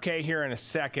RFK here in a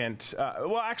second. I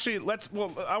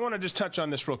want to just touch on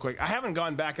this real quick. I haven't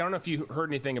gone back. I don't know if you heard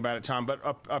anything about it, Tom, but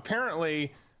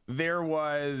apparently there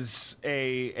was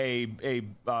a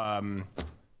bomb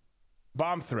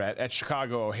threat at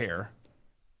Chicago O'Hare,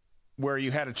 where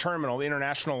you had a terminal, the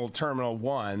International Terminal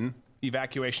 1,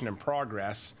 evacuation in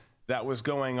progress, that was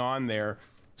going on there.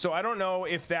 So I don't know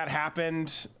if that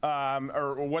happened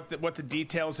or what the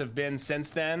details have been since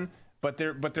then, but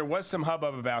there was some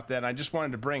hubbub about that. And I just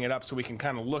wanted to bring it up so we can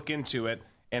kind of look into it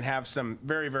and have some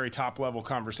very, very top-level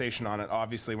conversation on it.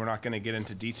 Obviously, we're not going to get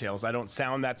into details. I don't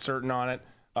sound that certain on it,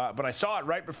 but I saw it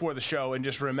right before the show and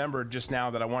just remembered just now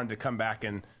that I wanted to come back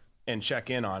and check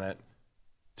in on it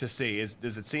to see.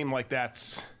 Does it seem like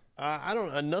that's... I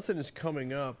don't... nothing is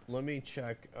coming up. Let me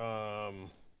check.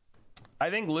 I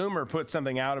think Loomer put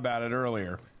something out about it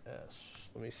earlier. Yes.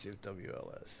 Let me see if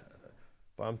WLS...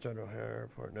 Bomb threat O'Hare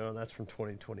Airport. No, that's from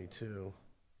 2022.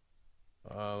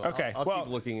 Okay. I'll keep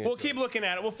looking into We'll keep looking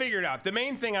at it. We'll figure it out. The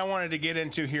main thing I wanted to get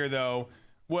into here, though,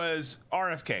 was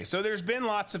RFK. So there's been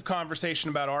lots of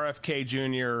conversation about RFK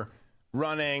Jr.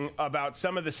 running, about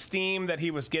some of the steam that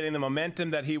he was getting, the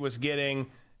momentum that he was getting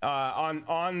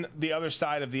on the other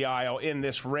side of the aisle in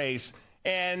this race,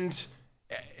 and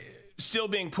still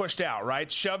being pushed out,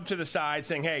 right? Shoved to the side,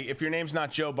 saying, hey, if your name's not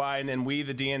Joe Biden and we,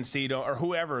 the DNC, don't, or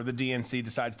whoever the DNC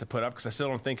decides to put up, because I still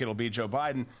don't think it'll be Joe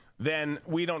Biden, then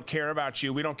we don't care about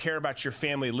you. We don't care about your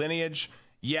family lineage.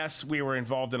 Yes, we were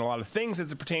involved in a lot of things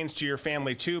as it pertains to your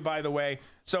family, too, by the way.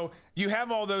 So you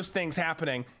have all those things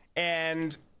happening,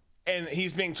 and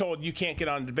he's being told you can't get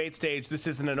on a debate stage. This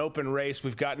isn't an open race.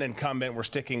 We've got an incumbent. We're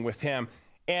sticking with him.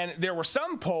 And there were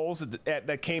some polls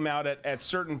that came out at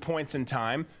certain points in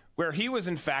time where he was,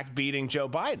 in fact, beating Joe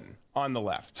Biden on the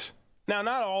left. Now,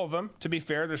 not all of them, to be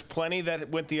fair. There's plenty that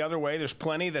went the other way. There's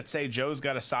plenty that say Joe's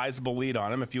got a sizable lead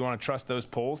on him. If you want to trust those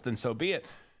polls, then so be it.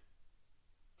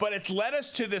 But it's led us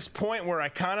to this point where I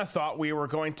kind of thought we were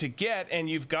going to get, and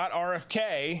you've got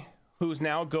RFK, who's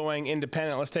now going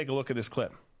independent. Let's take a look at this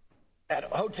clip. At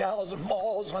hotels and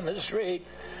malls on the street,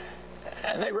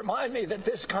 and they remind me that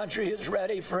this country is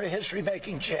ready for a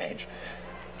history-making change.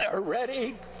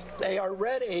 They are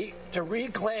ready to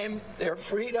reclaim their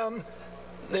freedom,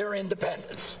 their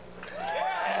independence.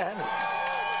 And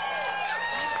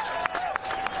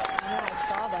I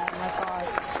saw that and I thought,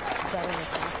 is that an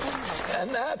assassin? And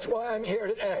that's why I'm here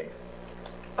today.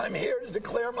 I'm here to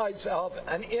declare myself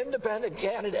an independent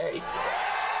candidate.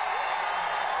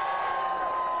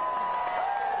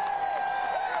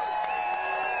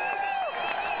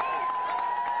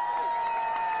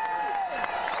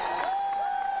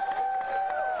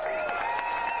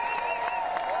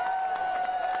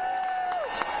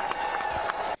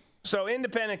 So,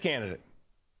 independent candidate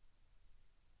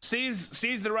sees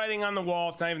the writing on the wall.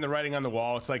 It's not even the writing on the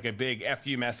wall. It's like a big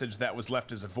FU message that was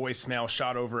left as a voicemail,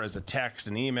 shot over as a text,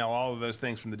 an email, all of those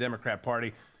things from the Democrat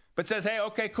Party. But says, hey,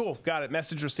 okay, cool, got it,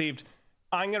 message received.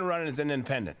 I'm going to run it as an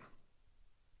independent.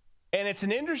 And it's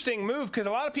an interesting move because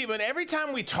a lot of people, and every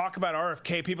time we talk about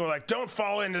RFK, people are like, don't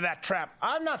fall into that trap.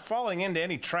 I'm not falling into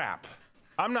any trap.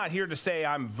 I'm not here to say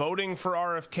I'm voting for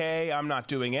RFK. I'm not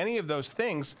doing any of those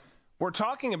things. We're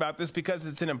talking about this because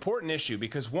it's an important issue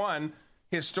because, one,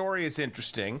 his story is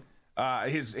interesting.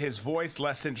 His voice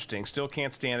less interesting. Still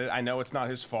can't stand it. I know it's not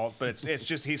his fault, but it's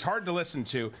just he's hard to listen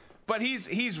to. But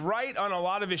he's right on a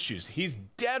lot of issues. He's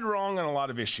dead wrong on a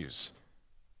lot of issues.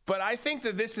 But I think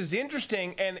that this is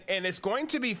interesting, and it's going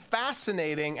to be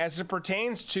fascinating as it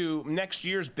pertains to next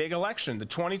year's big election, the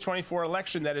 2024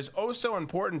 election that is oh so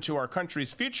important to our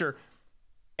country's future.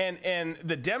 And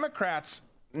the Democrats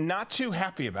not too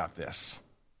happy about this.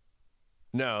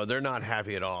 No, they're not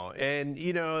happy at all. And,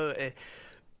 you know,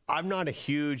 I'm not a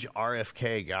huge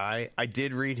RFK guy. I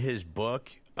did read his book.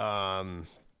 The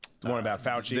one about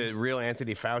Fauci? The Real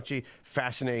Anthony Fauci.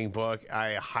 Fascinating book.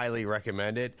 I highly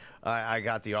recommend it. I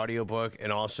got the audiobook and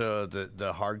also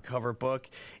the hardcover book.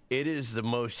 It is the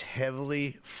most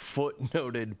heavily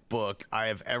footnoted book I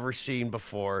have ever seen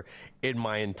before in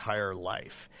my entire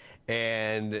life.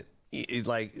 And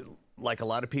like a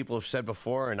lot of people have said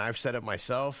before, and I've said it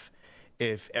myself,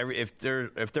 if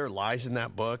there are lies in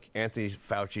that book, Anthony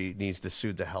Fauci needs to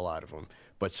sue the hell out of him.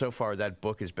 But so far, that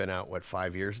book has been out,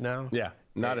 5 years now? Yeah,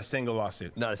 not a single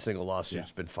lawsuit. Not a single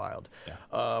lawsuit's been filed. Yeah.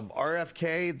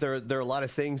 RFK, there are a lot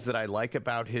of things that I like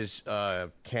about his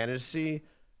candidacy.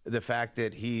 The fact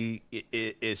that he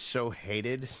is so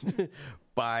hated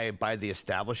by the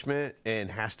establishment and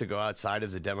has to go outside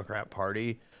of the Democrat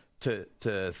Party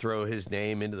to throw his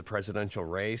name into the presidential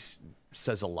race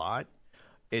says a lot.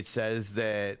 It says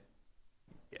that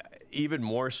even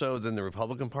more so than the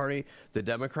Republican Party, the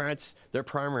Democrats, their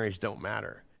primaries don't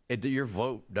matter. Your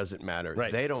vote doesn't matter.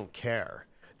 Right. They don't care.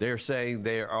 They're saying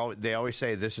they always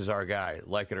say this is our guy,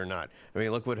 like it or not. I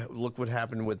mean, look what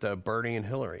happened with Bernie and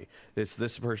Hillary. It's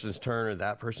this person's turn or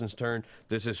that person's turn.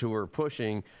 This is who we're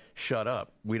pushing. Shut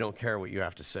up. We don't care what you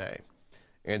have to say.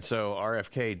 And so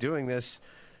RFK doing this,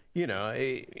 you know,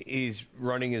 he's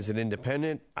running as an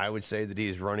independent. I would say that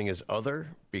he's running as other,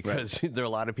 because there are a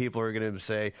lot of people who are going to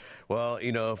say, well,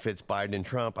 you know, if it's Biden and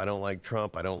Trump, I don't like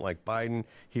Trump, I don't like Biden.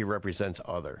 He represents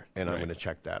other, and I'm going to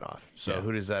check that off. So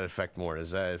who does that affect more?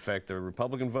 Does that affect the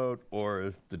Republican vote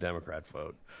or the Democrat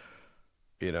vote?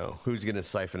 You know, who's going to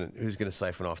siphon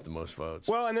off the most votes?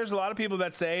 Well, and there's a lot of people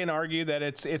that say and argue that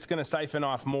it's going to siphon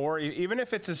off more, even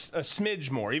if it's a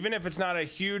smidge more, even if it's not a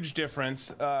huge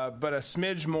difference, but a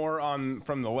smidge more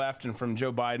from the left and from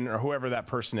Joe Biden or whoever that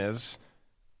person is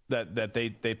that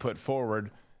they put forward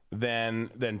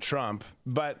than Trump.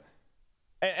 But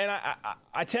and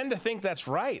I tend to think that's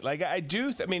right. Like I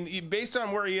do. I mean, based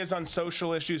on where he is on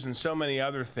social issues and so many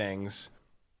other things,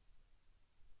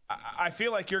 I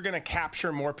feel like you're going to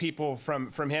capture more people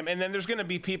from him. And then there's going to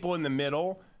be people in the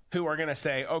middle who are going to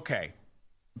say, okay,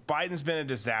 Biden's been a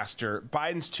disaster.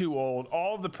 Biden's too old.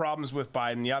 All of the problems with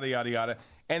Biden, yada, yada, yada.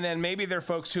 And then maybe there are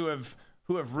folks who have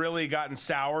really gotten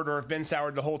soured or have been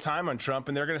soured the whole time on Trump.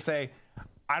 And they're going to say,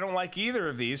 I don't like either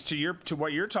of these. To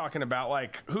what you're talking about,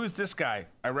 like, who's this guy?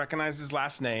 I recognize his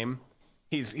last name.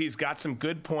 He's got some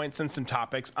good points and some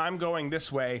topics. I'm going this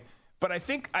way. But I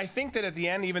think that at the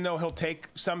end, even though he'll take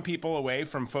some people away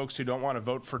from folks who don't want to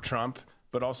vote for Trump,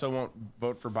 but also won't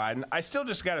vote for Biden, I still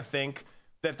just got to think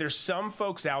that there's some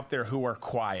folks out there who are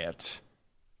quiet.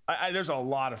 There's a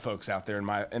lot of folks out there,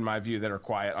 in my view, that are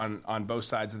quiet on both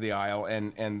sides of the aisle,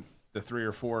 and the 3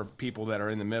 or 4 people that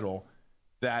are in the middle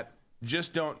that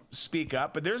just don't speak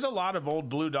up. But there's a lot of old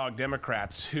blue dog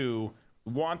Democrats who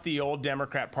want the old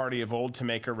Democrat Party of old to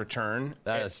make a return.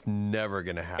 That's never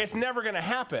going to happen. It's never going to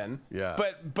happen. Yeah.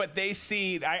 But they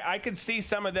see, I could see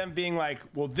some of them being like,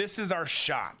 well, this is our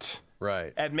shot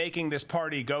at making this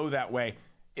party go that way.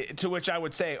 To which I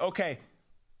would say, okay,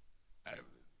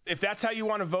 if that's how you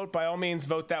want to vote, by all means,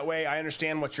 vote that way. I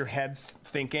understand what your head's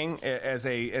thinking as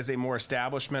a more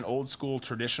establishment, old school,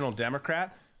 traditional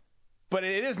Democrat. But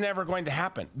it is never going to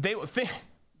happen.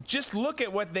 Just look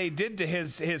at what they did to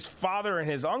his father and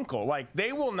his uncle. Like,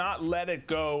 they will not let it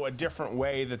go a different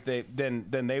way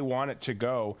than they want it to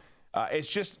go.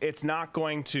 It's not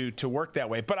going to work that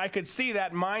way. But I could see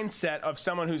that mindset of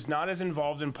someone who's not as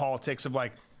involved in politics of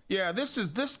like, yeah,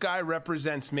 this guy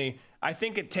represents me. I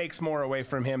think it takes more away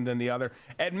from him than the other.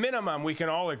 At minimum, we can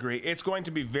all agree it's going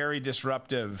to be very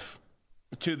disruptive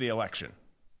to the election.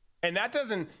 And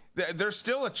there's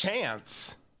still a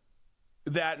chance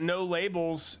that No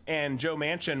Labels and Joe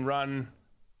Manchin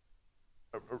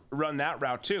run that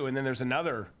route too, and then there's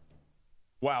another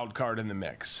wild card in the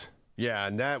mix. Yeah,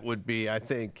 and that would be, I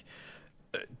think,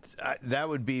 that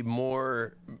would be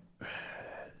more.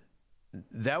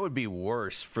 That would be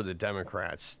worse for the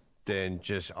Democrats than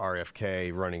just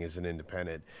RFK running as an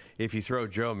independent. If you throw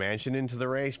Joe Manchin into the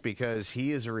race, because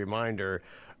he is a reminder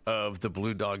of the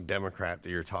blue dog Democrat that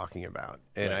you're talking about,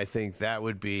 and I think that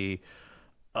would be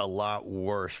a lot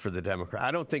worse for the Democrat.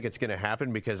 I don't think it's going to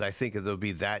happen, because I think there'll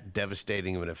be that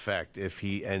devastating of an effect if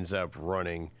he ends up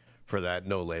running for that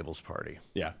No Labels party.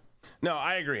 Yeah. No,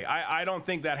 I agree. I don't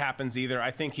think that happens either.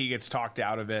 I think he gets talked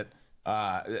out of it.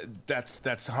 That's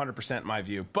 100% my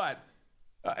view. But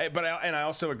I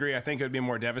also agree. I think it would be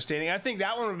more devastating. I think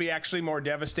that one would be actually more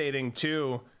devastating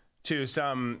to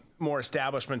some more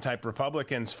establishment type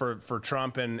Republicans for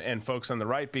Trump and folks on the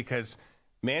right, because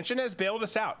Manchin has bailed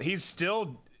us out. He's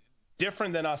still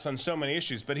different than us on so many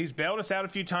issues, but he's bailed us out a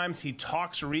few times. He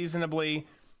talks reasonably.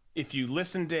 If you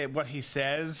listen to what he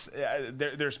says,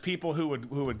 there's people who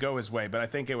would go his way, but I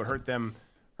think it would hurt them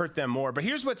more. But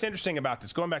here's what's interesting about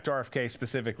this, going back to RFK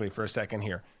specifically for a second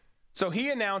here. So he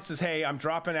announces, hey, I'm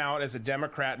dropping out as a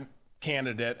Democrat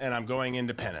candidate and I'm going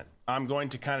independent. I'm going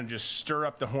to kind of just stir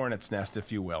up the hornet's nest,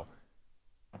 if you will.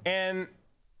 And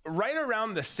right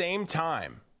around the same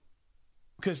time,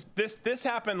 because this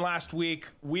happened last week,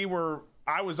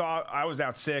 I was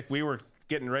out sick. We were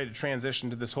getting ready to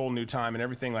transition to this whole new time, and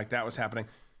everything like that was happening.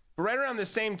 But right around the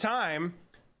same time,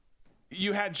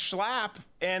 you had Schlapp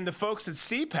and the folks at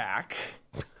CPAC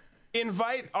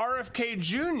invite RFK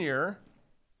Jr.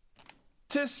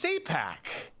 to CPAC,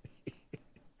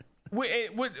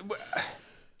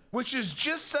 which is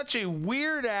just such a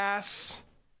weird ass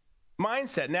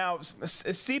mindset. Now,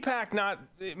 CPAC, not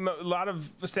a lot of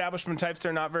establishment types,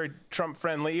 they're not very Trump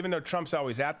friendly, even though Trump's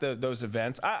always at those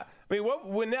events. I mean,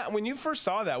 when you first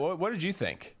saw that, what did you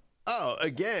think? Oh,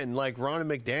 again, like Ronna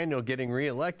McDaniel getting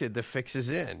reelected, the fix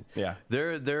is in. Yeah.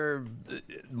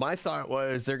 My thought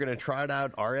was they're going to trot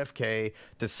out RFK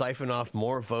to siphon off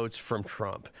more votes from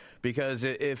Trump, because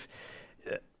if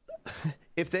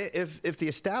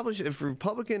the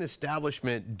Republican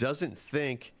establishment doesn't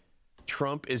think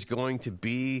Trump is going to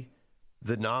be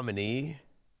the nominee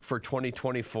for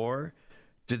 2024,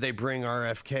 did they bring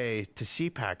RFK to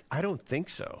CPAC? I don't think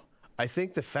so. I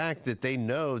think the fact that they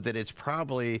know that it's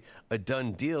probably a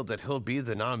done deal that he'll be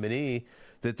the nominee,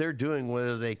 that they're doing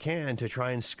whatever they can to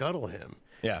try and scuttle him.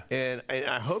 Yeah. And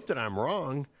I hope that I'm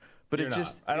wrong, but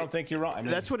I don't think you're wrong. I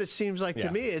mean, that's what it seems like to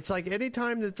me. It's like any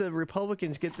time that the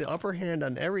Republicans get the upper hand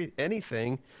on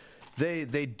anything, they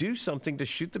do something to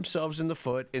shoot themselves in the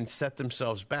foot and set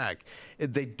themselves back.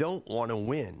 They don't want to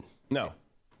win. No.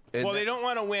 Well, they don't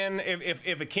want to win.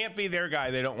 If it can't be their guy,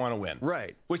 they don't want to win.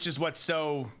 Right. Which is what's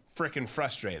so freaking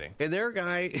frustrating. And their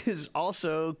guy is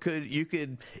also you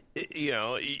could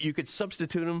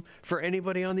substitute him for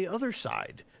anybody on the other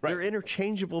side. Right. They're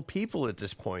interchangeable people at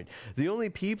this point. The only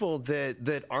people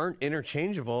that aren't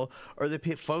interchangeable are the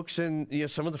folks in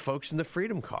some of the folks in the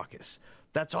Freedom Caucus.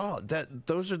 That's all.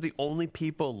 Those are the only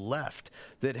people left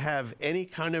that have any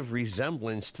kind of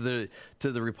resemblance to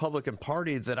the Republican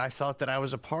Party that I thought that I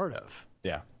was a part of.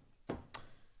 Yeah.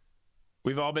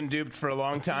 We've all been duped for a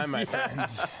long time, my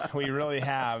friends. We really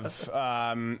have.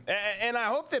 And I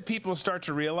hope that people start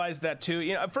to realize that,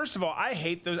 too. First of all, I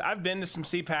hate those. I've been to some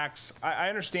CPACs. I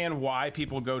understand why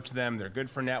people go to them. They're good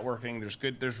for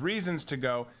networking. There's reasons to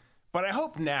go. But I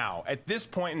hope now, at this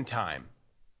point in time,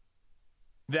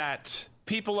 that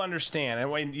people understand. And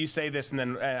when you say this and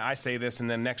then I say this, and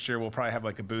then next year we'll probably have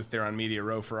like a booth there on Media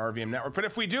Row for RVM Network. But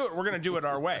if we do it, we're going to do it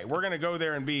our way. We're going to go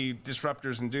there and be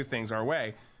disruptors and do things our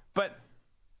way. But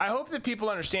I hope that people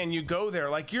understand you go there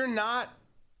like you're not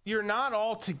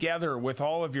all together with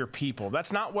all of your people.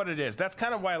 That's not what it is. That's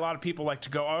kind of why a lot of people like to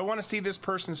go, oh, I want to see this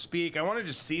person speak. I want to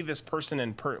just see this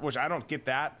person which I don't get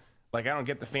that. Like, I don't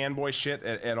get the fanboy shit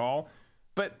at all.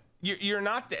 But you're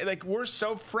not, like, we're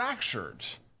so fractured.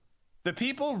 The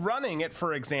people running it,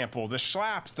 for example, the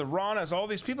Schlapps, the Ronnas, all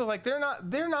these people, like, they're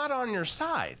not on your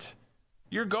side.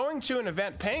 You're going to an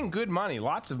event, paying good money,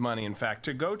 lots of money, in fact,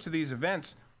 to go to these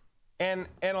events. And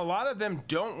a lot of them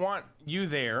don't want you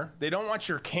there. They don't want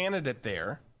your candidate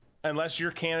there unless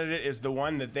your candidate is the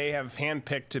one that they have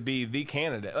handpicked to be the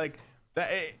candidate. Like,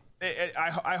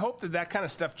 I hope that kind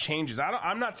of stuff changes.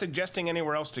 I'm not suggesting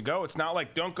anywhere else to go. It's not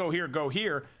like don't go here, go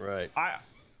here. Right.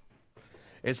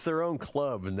 It's their own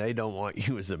club, and they don't want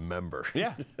you as a member.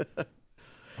 Yeah.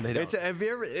 They don't. Have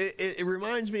you ever? It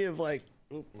reminds me of like,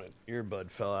 my earbud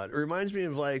fell out. It reminds me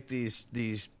of like these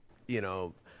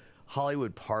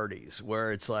Hollywood parties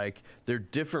where it's like there are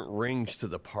different rings to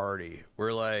the party.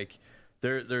 Where like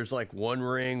there's like one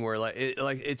ring where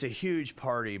it's a huge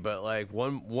party, but like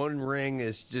one ring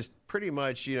is just pretty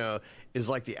much is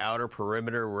like the outer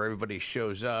perimeter where everybody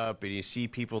shows up and you see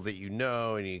people that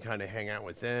and you kind of hang out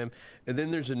with them. And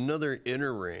then there's another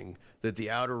inner ring that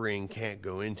the outer ring can't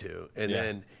go into, and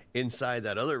then inside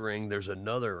that other ring there's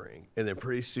another ring, and then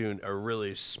pretty soon a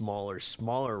really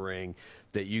smaller ring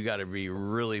that you got to be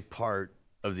really part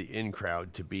of the in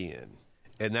crowd to be in.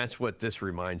 And that's what this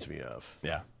reminds me of.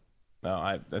 Yeah.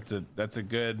 No, that's a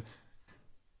good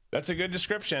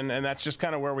description, and that's just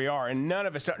kind of where we are. And none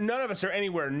of us are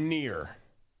anywhere near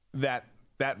that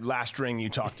last ring you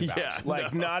talked about. Yeah,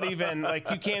 not even like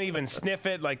you can't even sniff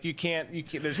it. Like you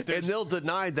can't. There's and they'll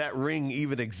deny that ring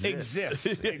even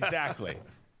exists. Exactly.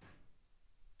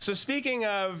 So speaking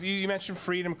of, you mentioned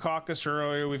Freedom Caucus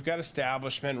earlier. We've got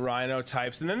establishment, rhino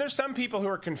types. And then there's some people who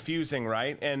are confusing,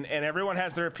 right? And everyone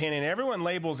has their opinion. Everyone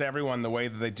labels everyone the way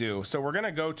that they do. So we're going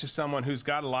to go to someone who's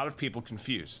got a lot of people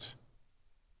confused,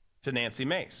 to Nancy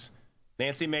Mace.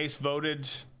 Nancy Mace voted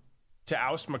to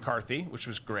oust McCarthy, which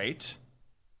was great.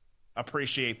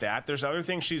 Appreciate that. There's other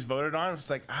things she's voted on.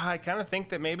 It's like, I kind of think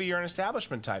that maybe you're an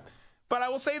establishment type. But I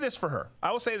will say this for her.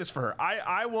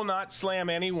 I will not slam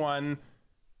anyone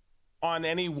on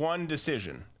any one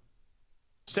decision.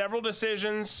 Several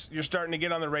decisions, you're starting to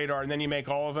get on the radar, and then you make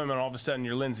all of them, and all of a sudden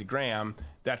you're Lindsey Graham.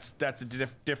 That's a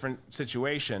different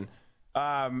situation.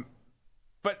 But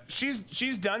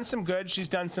she's done some good. She's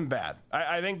done some bad.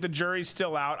 I think the jury's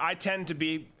still out. I tend to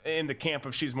be in the camp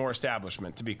of she's more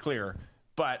establishment, to be clear.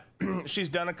 But she's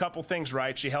done a couple things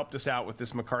right. She helped us out with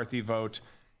this McCarthy vote.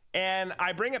 And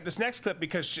I bring up this next clip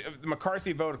because the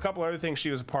McCarthy vote, a couple other things she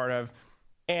was a part of.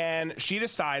 And she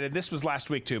decided, this was last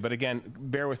week too, but again,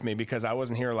 bear with me because I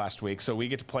wasn't here last week, so we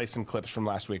get to play some clips from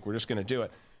last week. We're just going to do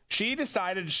it. She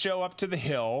decided to show up to the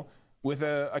Hill with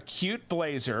a cute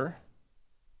blazer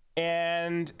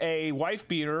and a wife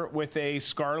beater with a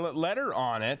scarlet letter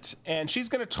on it. And she's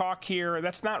going to talk here.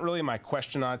 That's not really my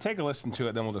question on it. Take a listen to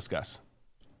it, then we'll discuss.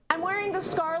 I'm wearing the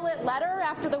scarlet letter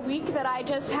after the week that I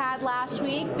just had last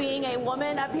week, being a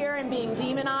woman up here and being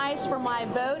demonized for my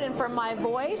vote and for my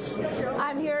voice.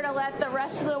 I'm here to let the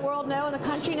rest of the world know and the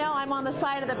country know I'm on the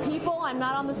side of the people. I'm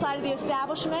not on the side of the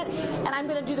establishment, and I'm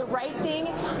going to do the right thing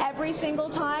every single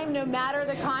time, no matter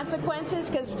the consequences,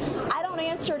 because I don't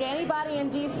answer to anybody in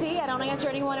D.C. I don't answer to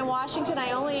anyone in Washington.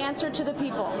 I only answer to the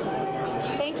people.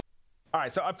 Thank you. All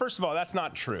right, so first of all, that's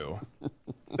not true.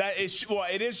 That is, well,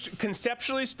 it is,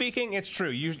 conceptually speaking, it's true.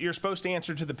 You're supposed to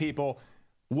answer to the people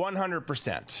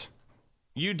 100%.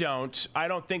 You don't. I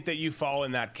don't think that you fall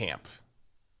in that camp.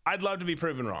 I'd love to be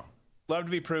proven wrong. Love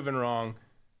to be proven wrong.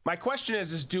 My question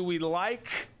is do we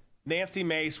like Nancy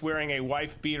Mace wearing a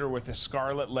wife beater with a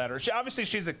scarlet letter? Obviously,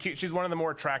 she's one of the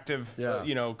more attractive,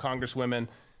 congresswomen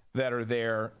that are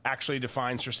there, actually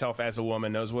defines herself as a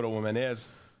woman, knows what a woman is.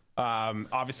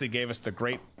 Obviously gave us the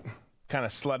great kind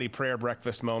of slutty prayer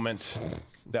breakfast moment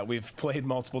that we've played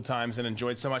multiple times and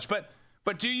enjoyed so much.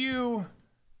 But do you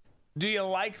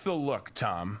like the look,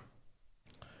 Tom?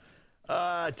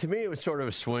 To me, it was sort of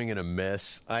a swing and a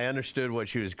miss. I understood what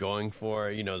she was going for.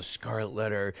 The scarlet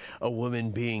letter, a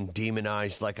woman being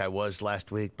demonized like I was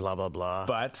last week, blah, blah, blah.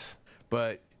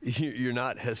 But you're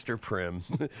not Hester Prynne.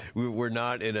 We're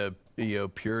not in a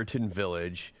Puritan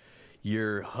village.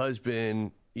 Your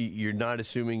husband... You're not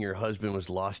assuming your husband was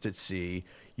lost at sea.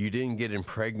 You didn't get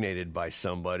impregnated by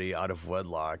somebody out of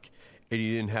wedlock, and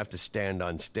you didn't have to stand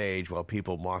on stage while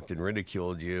people mocked and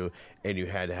ridiculed you, and you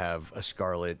had to have a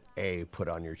scarlet A put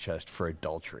on your chest for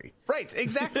adultery. Right,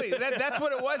 exactly. That's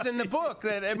what it was in the book.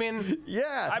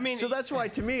 So that's why,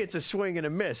 to me, it's a swing and a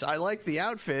miss. I like the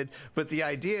outfit, but the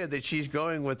idea that she's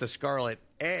going with the scarlet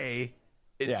A...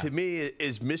 to me,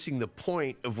 is missing the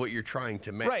point of what you're trying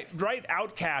to make. Right,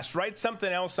 outcast. Write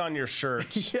something else on your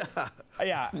shirt.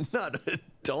 Yeah. Not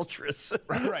adulterous.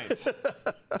 Right.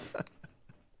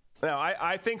 No,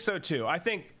 I think so too. I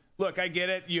think, look, I get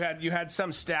it. You had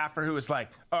some staffer who was like,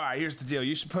 all right, here's the deal.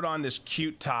 You should put on this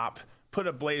cute top, put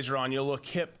a blazer on. You'll look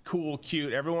hip, cool,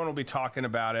 cute. Everyone will be talking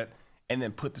about it. And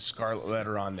then put the scarlet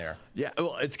letter on there. Yeah,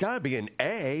 well, it's got to be an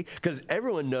A, because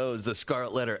everyone knows the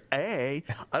scarlet letter A.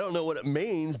 I don't know what it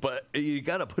means, but you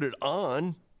got to put it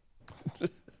on.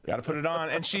 Got to put it on.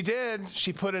 And she did.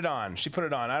 She put it on.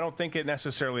 I don't think it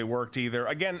necessarily worked either.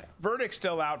 Again, verdict's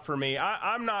still out for me.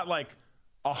 I'm not like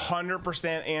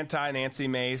 100% anti-Nancy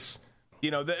Mace.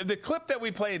 The clip that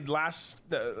we played it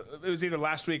was either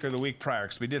last week or the week prior,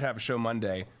 because we did have a show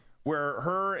Monday, where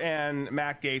her and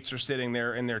Matt Gaetz are sitting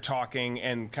there and they're talking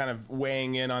and kind of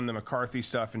weighing in on the McCarthy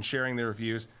stuff and sharing their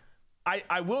views.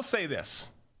 I will say this,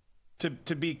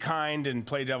 to be kind and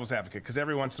play devil's advocate, because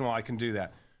every once in a while I can do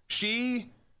that.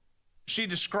 She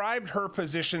described her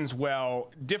positions well,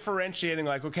 differentiating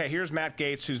like, okay, here's Matt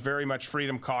Gaetz, who's very much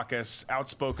Freedom Caucus,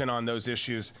 outspoken on those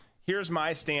issues. Here's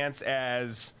my stance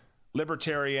as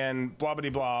libertarian, blah,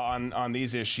 blah, blah, on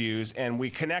these issues. And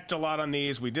we connect a lot on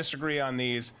these. We disagree on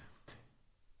these.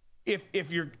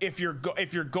 If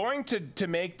you're going to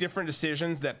make different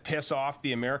decisions that piss off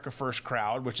the America First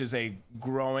crowd, which is a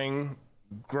growing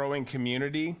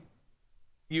community,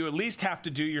 you at least have to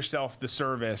do yourself the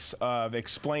service of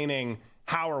explaining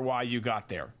how or why you got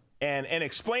there, and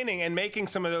explaining and making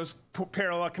some of those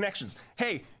parallel connections.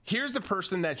 Hey, here's the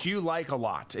person that you like a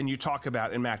lot and you talk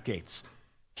about in Matt Gaetz.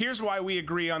 Here's why we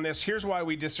agree on this. Here's why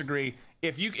we disagree.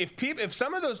 If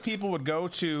some of those people would go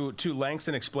to lengths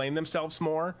and explain themselves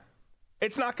more,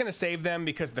 it's not going to save them,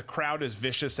 because the crowd is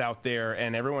vicious out there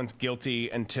and everyone's guilty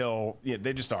until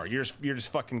they just are. You're just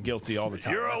fucking guilty all the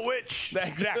time. You're a witch.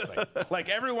 Exactly. Like,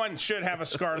 everyone should have a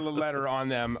scarlet letter on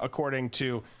them according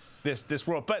to this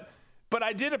world. But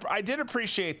I did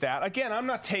appreciate that. Again, I'm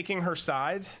not taking her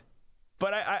side,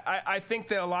 but I think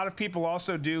that a lot of people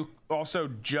also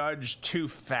judge too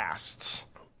fast.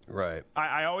 Right.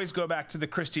 I always go back to the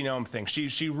Kristi Noem thing.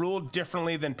 She ruled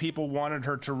differently than people wanted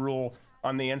her to rule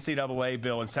on the NCAA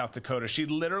bill in South Dakota. She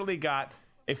literally got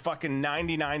a fucking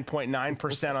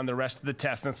 99.9% on the rest of the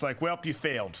test. And it's like, well, you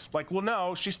failed. Like, well,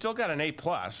 no, she still got an A+.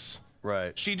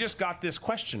 Right. She just got this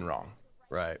question wrong.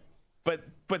 Right. But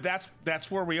that's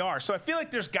where we are. So I feel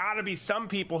like there's got to be some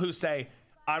people who say,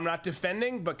 I'm not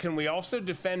defending, but can we also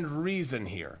defend reason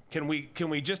here? Can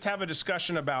we just have a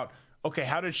discussion about, okay,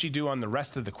 how did she do on the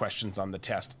rest of the questions on the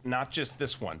test, not just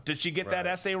this one? Did she get that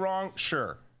essay wrong?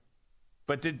 Sure.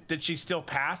 But did she still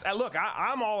pass? Look,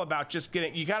 I'm all about just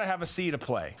getting, you got to have a C to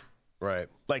play. Right.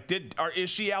 Like, is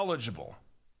she eligible?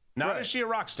 Not is she a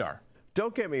rock star?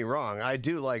 Don't get me wrong, I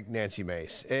do like Nancy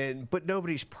Mace, but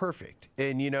nobody's perfect.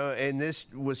 And this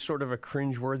was sort of a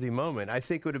cringeworthy moment. I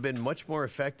think it would have been much more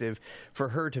effective for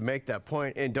her to make that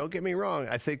point. And don't get me wrong,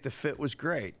 I think the fit was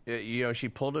great. She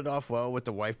pulled it off well with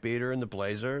the wife beater and the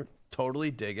blazer. Totally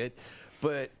dig it.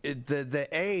 But the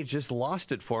A just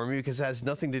lost it for me because it has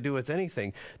nothing to do with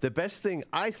anything. The best thing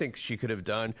I think she could have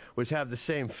done was have the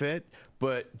same fit,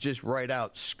 but just write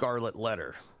out scarlet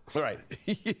letter. Right.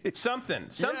 Something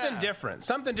different.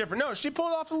 Something different. No, she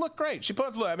pulled off the look great. She pulled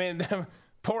off the look. I mean,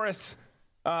 porous.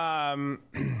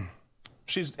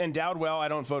 She's endowed well. I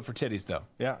don't vote for titties, though.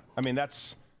 Yeah. I mean,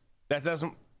 that's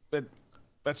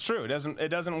true. It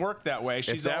doesn't work that way.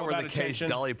 She's if that all were about the attention. case,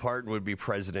 Dolly Parton would be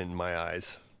president in my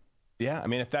eyes. Yeah. I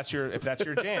mean, if that's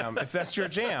your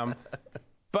jam,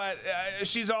 But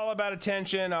she's all about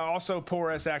attention. Also,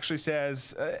 Porras actually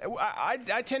says,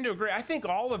 I tend to agree. I think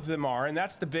all of them are, and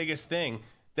that's the biggest thing.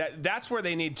 That's where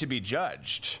they need to be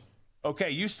judged. Okay,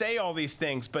 you say all these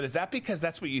things, but is that because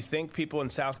that's what you think people in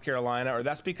South Carolina, or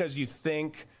that's because you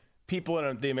think people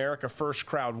in the America First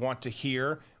crowd want to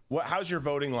hear? How's your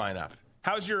voting lineup?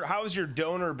 How's your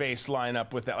donor base line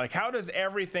up with that? Like, how does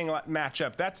everything match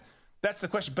up? That's the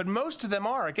question. But most of them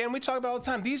are. Again, we talk about all the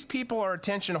time. These people are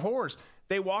attention whores.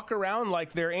 They walk around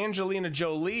like they're Angelina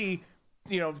Jolie,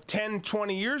 10,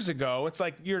 20 years ago. It's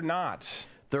like, you're not.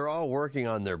 They're all working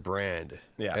on their brand.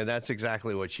 Yeah. And that's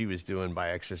exactly what she was doing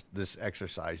by this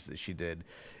exercise that she did.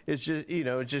 It's just,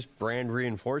 just brand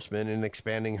reinforcement and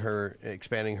expanding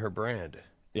her brand.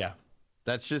 Yeah.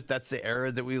 That's the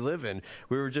era that we live in.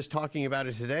 We were just talking about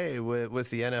it today with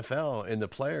the NFL and the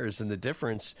players and the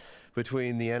difference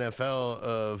between the NFL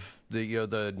of the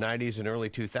 90s and early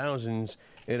 2000s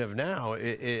and of now.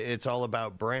 It's all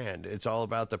about brand. It's all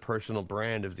about the personal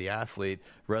brand of the athlete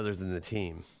rather than the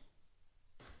team.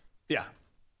 Yeah.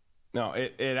 No,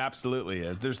 it absolutely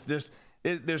is.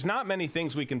 There's not many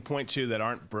things we can point to that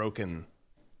aren't broken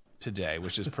today,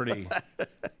 which is pretty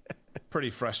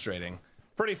frustrating.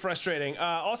 Pretty frustrating.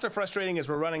 Also frustrating is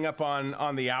we're running up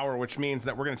on the hour, which means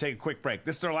that we're going to take a quick break.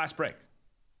 This is our last break.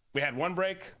 We had one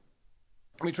break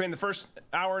between the first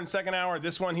hour and second hour,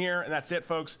 this one here, and that's it,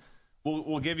 folks.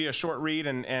 We'll give you a short read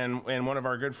and one of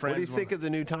our good friends. What do you think of the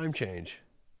new time change?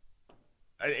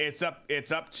 It's up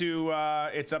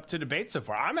to debate so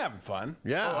far. I'm having fun.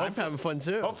 Yeah, I'm having fun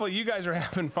too. Hopefully you guys are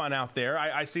having fun out there.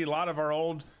 I see a lot of our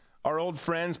old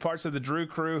friends, parts of the Drew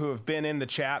crew who have been in the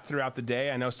chat throughout the day.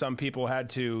 I know some people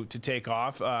had to take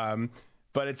off,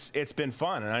 but it's been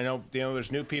fun. And I know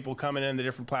there's new people coming in the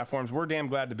different platforms. We're damn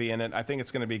glad to be in it. I think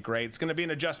it's going to be great. It's going to be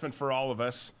an adjustment for all of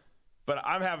us, but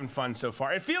I'm having fun so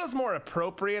far. It feels more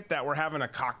appropriate that we're having a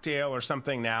cocktail or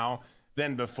something now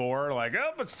than before. Like,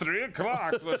 it's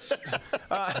 3:00.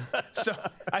 So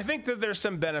I think that there's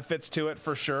some benefits to it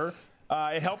for sure.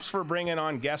 It helps for bringing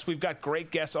on guests. We've got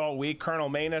great guests all week. Colonel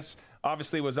Manus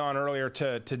obviously was on earlier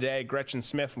today. Gretchen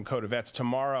Smith from Code of Vets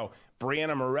tomorrow.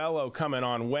 Brianna Morello coming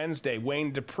on Wednesday.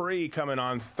 Wayne Dupree coming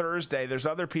on Thursday. There's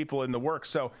other people in the works.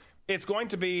 So it's going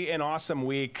to be an awesome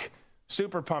week.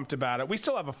 Super pumped about it. We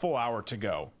still have a full hour to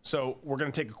go. So we're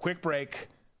going to take a quick break.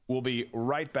 We'll be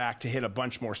right back to hit a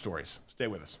bunch more stories. Stay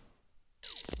with us.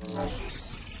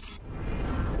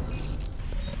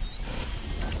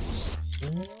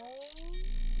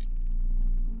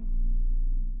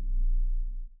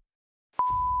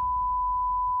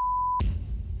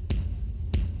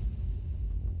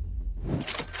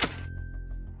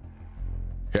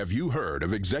 Have you heard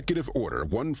of Executive Order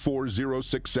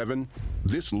 14067?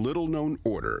 This little-known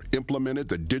order implemented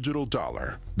the digital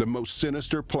dollar, the most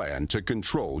sinister plan to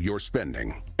control your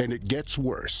spending. And it gets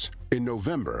worse. In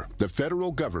November, the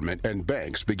federal government and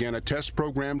banks began a test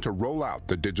program to roll out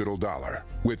the digital dollar.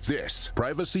 With this,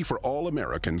 privacy for all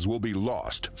Americans will be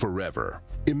lost forever.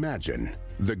 Imagine.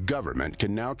 The government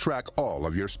can now track all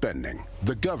of your spending.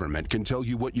 The government can tell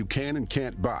you what you can and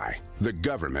can't buy. The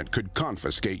government could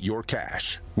confiscate your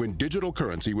cash. When digital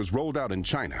currency was rolled out in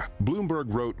China,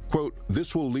 Bloomberg wrote, quote,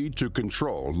 "This will lead to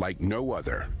control like no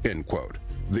other," end quote.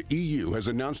 The EU has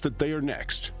announced that they are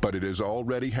next, but it is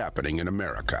already happening in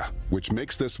America, which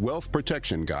makes this wealth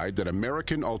protection guide that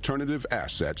American Alternative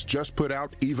Assets just put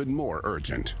out even more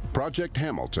urgent. Project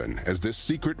Hamilton, as this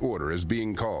secret order is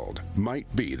being called,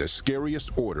 might be the scariest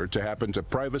order to happen to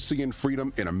privacy and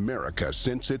freedom in America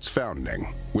since its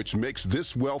founding, which makes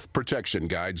this wealth protection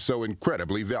guide so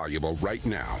incredibly valuable right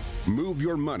now. Move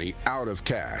your money out of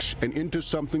cash and into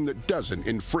something that doesn't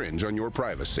infringe on your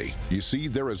privacy. You see,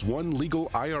 there is one legal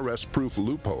IRS-proof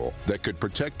loophole that could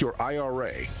protect your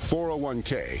IRA,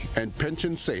 401k, and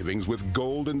pension savings with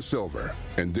gold and silver.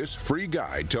 And this free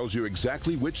guide tells you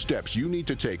exactly which steps you need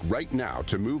to take right now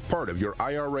to move part of your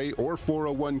IRA or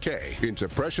 401k into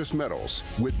precious metals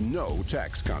with no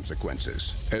tax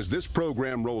consequences. As this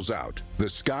program rolls out, the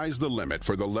sky's the limit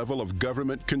for the level of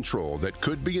government control that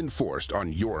could be enforced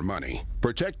on your money.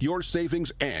 Protect your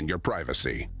savings and your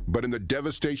privacy. But in the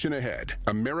devastation ahead,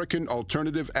 American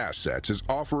Alternative Assets is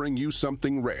offering you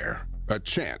something rare, a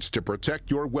chance to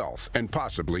protect your wealth and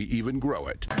possibly even grow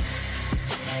it.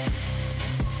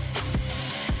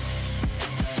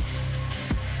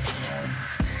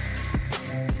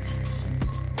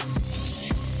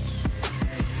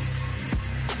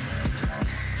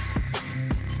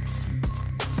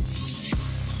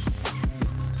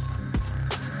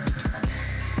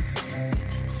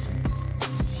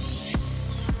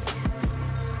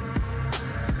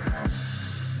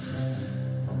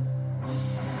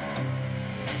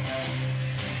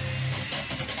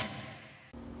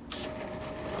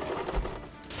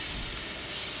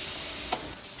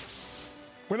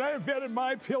 When I invented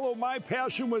MyPillow, my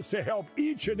passion was to help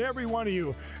each and every one of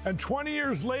you. And 20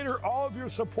 years later, all of your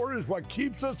support is what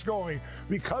keeps us going.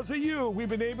 Because of you, we've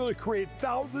been able to create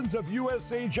thousands of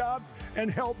USA jobs and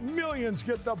help millions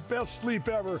get the best sleep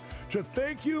ever. To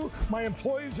thank you, my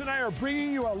employees and I are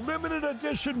bringing you a limited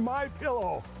edition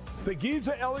MyPillow. The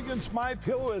Giza Elegance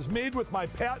MyPillow is made with my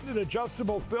patented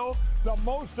adjustable fill, the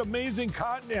most amazing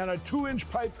cotton, and a 2-inch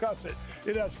pipe gusset.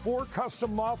 It has 4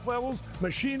 custom loft levels,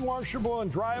 machine washable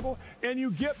and dryable, and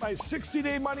you get my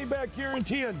 60-day money-back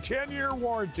guarantee and 10-year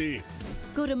warranty.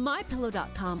 Go to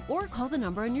MyPillow.com or call the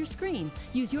number on your screen.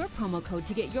 Use your promo code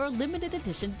to get your limited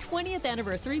edition 20th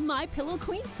anniversary MyPillow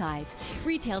queen size.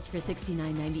 Retails for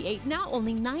 $69.98, now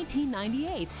only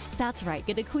 $19.98. That's right,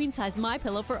 get a queen size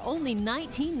MyPillow for only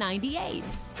 $19.98.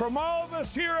 From all of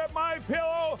us here at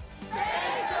MyPillow,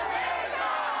 thanks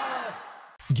America!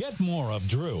 Get more of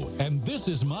Drew and This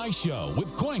Is My Show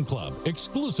with Coin Club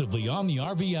exclusively on the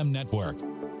RVM network.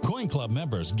 Coin Club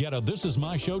members get a This Is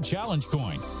My Show challenge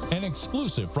coin, an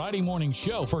exclusive Friday morning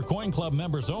show for Coin Club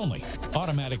members only,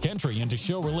 automatic entry into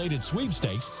show-related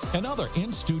sweepstakes, and other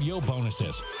in-studio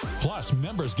bonuses. Plus,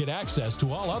 members get access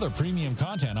to all other premium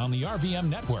content on the RVM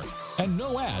network and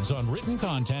no ads on written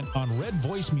content on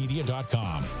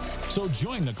redvoicemedia.com. So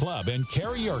join the club and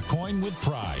carry your coin with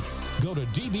pride. Go to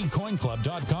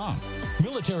dbcoinclub.com.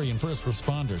 Military and first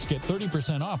responders get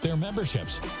 30% off their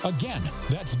memberships. Again,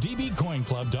 that's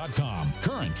dbcoinclub.com.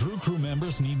 Current Drew Crew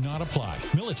members need not apply.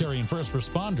 Military and first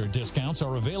responder discounts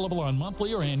are available on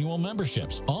monthly or annual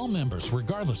memberships. All members,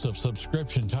 regardless of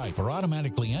subscription type, are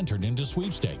automatically entered into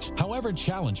sweepstakes. However,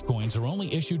 challenge coins are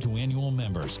only issued to annual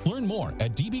members. Learn more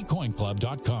at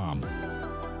dbcoinclub.com.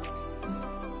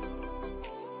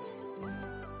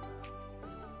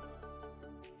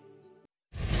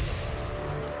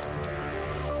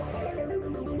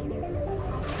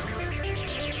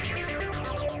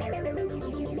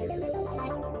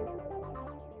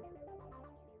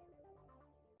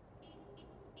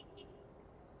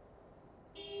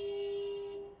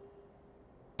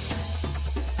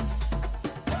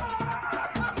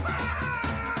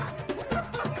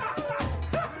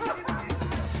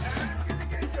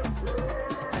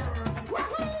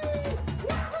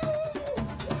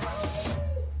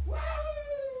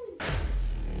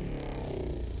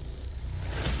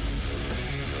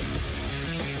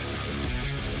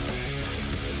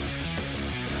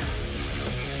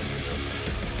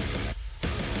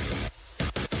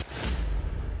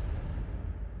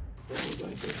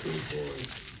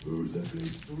 Who's the big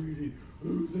sweetie?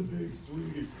 Who's the big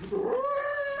sweetie?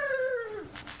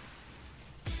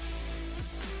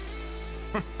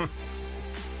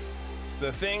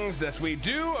 The things that we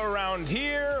do around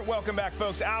here. Welcome back,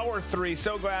 folks. Hour 3.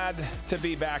 So glad to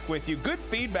be back with you. Good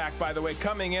feedback, by the way,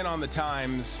 coming in on the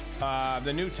times,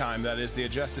 the new time, that is, the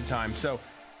adjusted time. So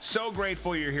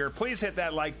grateful you're here. Please hit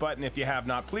that like button if you have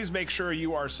not. Please make sure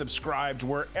you are subscribed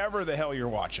wherever the hell you're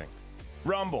watching.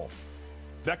 Rumble.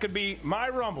 That could be my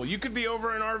Rumble. You could be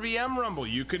over in RVM Rumble.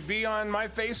 You could be on my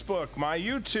Facebook, my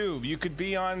YouTube. You could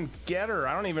be on Getter.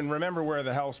 I don't even remember where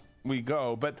the hell we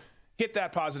go, but hit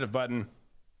that positive button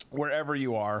wherever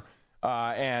you are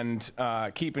and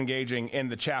keep engaging in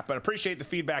the chat. But appreciate the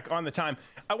feedback on the time.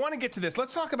 I want to get to this.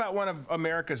 Let's talk about one of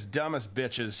America's dumbest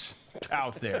bitches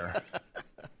out there.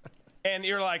 And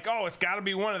you're like, oh, it's got to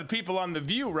be one of the people on The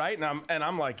View, right? And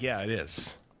I'm like, yeah, it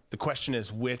is. The question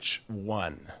is, which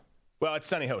one? Well, it's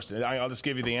Sunny Hostin. I'll just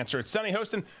give you the answer. It's Sunny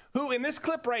Hostin, who in this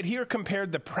clip right here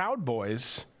compared the Proud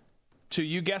Boys to,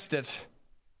 you guessed it,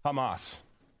 Hamas.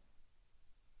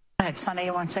 Sunny,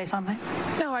 you want to say something?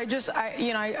 No,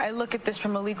 I look at this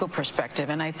from a legal perspective,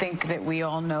 and I think that we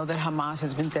all know that Hamas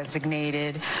has been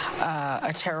designated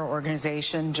a terror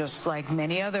organization, just like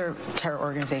many other terror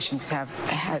organizations have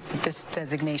had this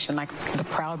designation, like the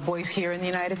Proud Boys here in the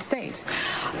United States.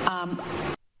 I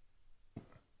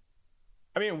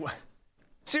mean,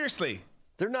 seriously.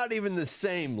 They're not even the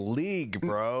same league,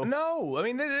 bro. No, I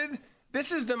mean,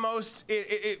 this is the most.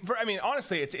 I mean,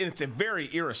 honestly, it's a very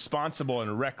irresponsible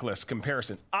and reckless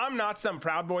comparison. I'm not some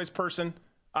Proud Boys person.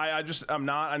 I'm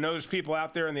not. I know there's people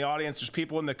out there in the audience. There's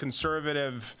people in the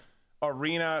conservative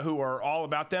arena who are all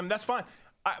about them. That's fine.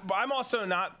 But I'm also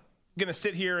not going to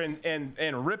sit here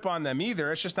and rip on them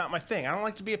either. It's just not my thing. I don't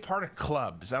like to be a part of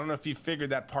clubs. I don't know if you figured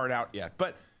that part out yet.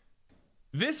 But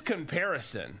this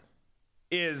comparison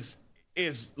is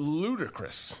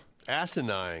ludicrous.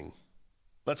 Asinine.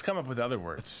 Let's come up with other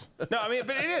words. No, I mean,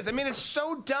 but it is. I mean, it's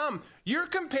so dumb. You're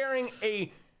comparing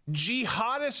a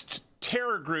jihadist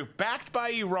terror group backed by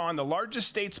Iran, the largest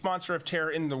state sponsor of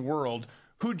terror in the world,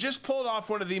 who just pulled off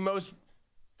one of the most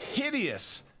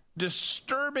hideous,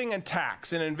 disturbing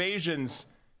attacks and invasions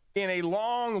in a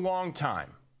long, long time.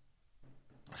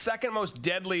 Second most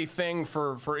deadly thing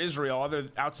for Israel,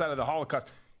 outside of the Holocaust.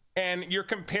 And you're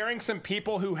comparing some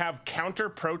people who have counter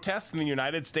protests in the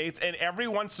United States and every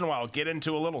once in a while get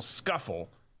into a little scuffle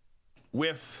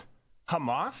with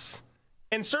Hamas.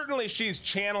 And certainly she's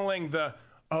channeling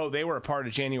they were a part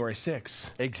of January 6th.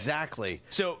 Exactly.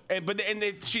 So,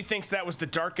 she thinks that was the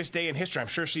darkest day in history. I'm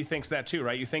sure she thinks that too,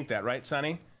 right? You think that, right,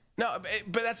 Sonny? No,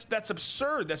 but that's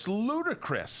absurd. That's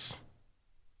ludicrous.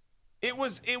 It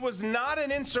was not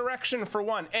an insurrection for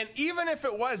one. And even if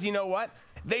it was, you know what?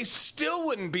 They still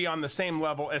wouldn't be on the same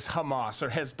level as Hamas or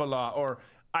Hezbollah or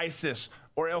ISIS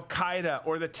or Al-Qaeda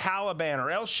or the Taliban or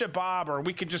Al-Shabaab, or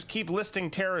we could just keep listing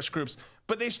terrorist groups,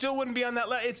 but they still wouldn't be on that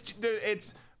level.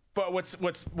 But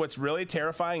what's really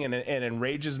terrifying and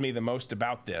enrages me the most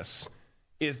about this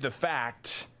is the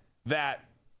fact that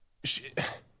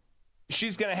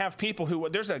she's going to have people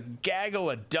there's a gaggle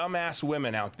of dumbass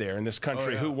women out there in this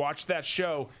country who watch that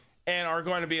show and are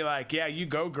going to be like, yeah, you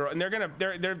go, girl. And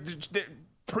they're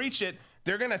preach it.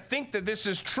 They're going to think that this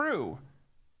is true.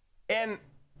 And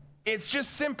it's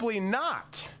just simply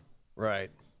not. Right.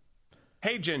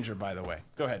 Hey, Ginger, by the way.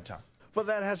 Go ahead, Tom. Well,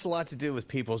 that has a lot to do with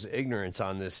people's ignorance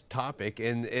on this topic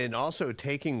and also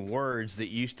taking words that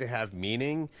used to have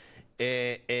meaning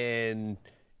and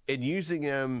using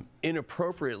them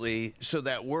inappropriately so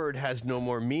that word has no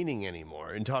more meaning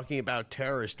anymore. And talking about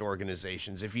terrorist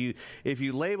organizations, if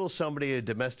you label somebody a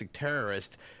domestic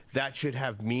terrorist, that should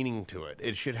have meaning to it.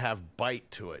 It should have bite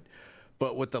to it.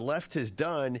 But what the left has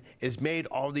done is made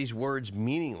all these words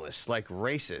meaningless, like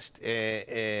racist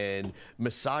and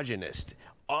misogynist.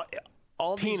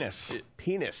 All penis.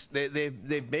 Penis.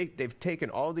 They've taken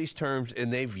all these terms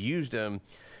and they've used them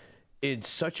in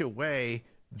such a way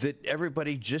that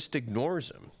everybody just ignores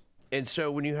them. And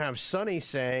so when you have Sonny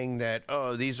saying that,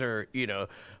 these are,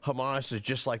 Hamas is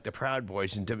just like the Proud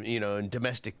Boys and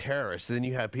domestic terrorists, then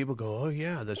you have people go, oh,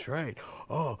 yeah, that's right.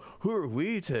 Oh, who are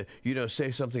we to,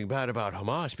 say something bad about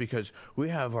Hamas because we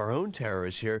have our own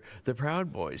terrorists here, the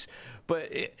Proud Boys.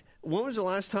 But when was the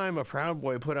last time a Proud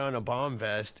Boy put on a bomb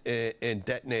vest and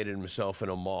detonated himself in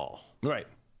a mall? Right.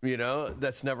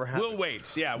 That's never happened. We'll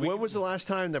wait. Yeah. When was the last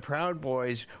time the Proud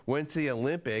Boys went to the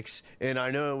Olympics? And I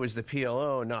know it was the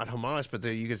PLO, not Hamas, but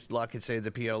you could say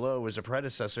the PLO was a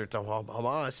predecessor to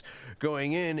Hamas,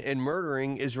 going in and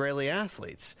murdering Israeli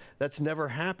athletes. That's never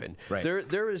happened. Right.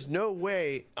 There is no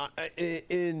way,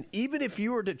 even if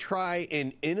you were to try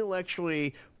and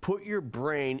intellectually put your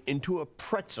brain into a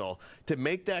pretzel to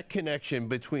make that connection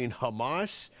between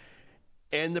Hamas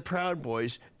and the Proud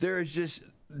Boys, there is just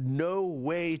no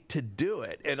way to do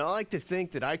it. And I like to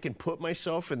think that I can put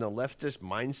myself in the leftist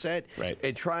mindset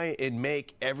and try and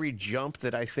make every jump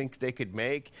that I think they could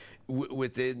make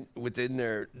within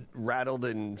their rattled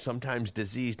and sometimes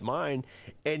diseased mind,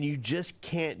 and you just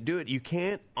can't do it. You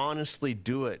can't honestly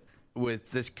do it with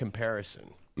this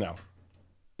comparison. No,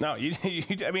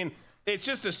 I mean, it's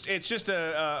just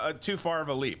a too far of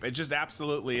a leap. It just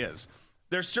absolutely is.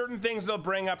 There's certain things they'll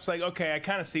bring up. It's like, okay, I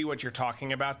kind of see what you're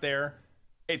talking about there.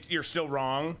 You're still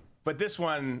wrong, but this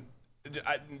one,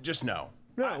 just no.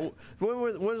 No. When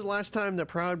was the last time the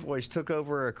Proud Boys took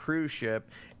over a cruise ship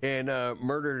and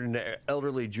murdered an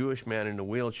elderly Jewish man in a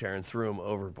wheelchair and threw him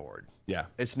overboard? Yeah.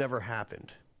 It's never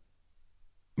happened.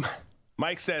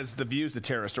 Mike says The View's a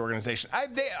terrorist organization.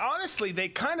 They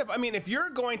kind of, I mean, if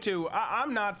you're going to,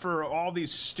 I'm not for all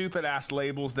these stupid-ass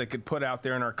labels that could put out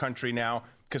there in our country now,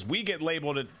 because we get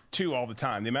labeled it too all the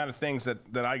time. The amount of things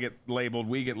that I get labeled,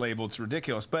 we get labeled, it's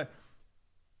ridiculous. But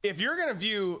if you're going to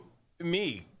view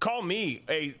me, call me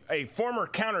a former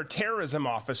counterterrorism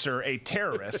officer, a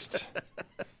terrorist.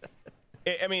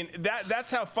 I mean,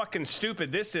 that's how fucking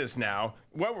stupid this is now.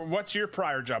 What's your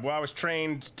prior job? Well, I was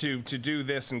trained to do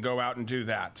this and go out and do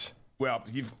that. Well,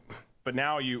 but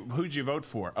now who'd you vote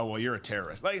for? Oh, well, you're a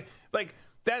terrorist. Like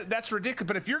that's ridiculous.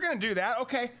 But if you're going to do that,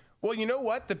 okay. Well, you know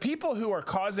what? The people who are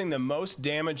causing the most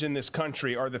damage in this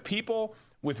country are the people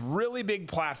with really big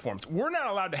platforms. We're not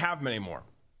allowed to have them anymore.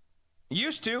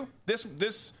 Used to.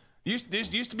 This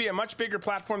used to be a much bigger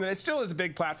platform than it still is a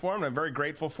big platform, and I'm very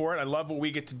grateful for it. I love what we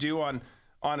get to do on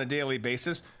a daily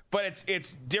basis. But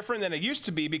it's different than it used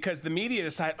to be because the media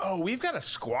decide, we've got to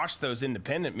squash those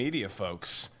independent media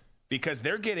folks because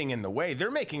they're getting in the way. They're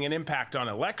making an impact on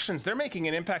elections. They're making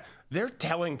an impact. They're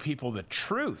telling people the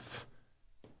truth.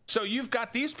 So you've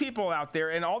got these people out there,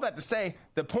 and all that to say,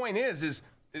 the point is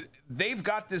they've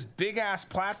got this big-ass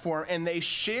platform, and they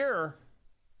share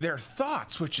their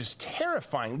thoughts, which is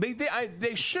terrifying.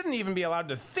 They shouldn't even be allowed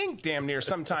to think damn near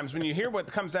sometimes when you hear what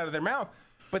comes out of their mouth.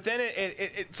 But then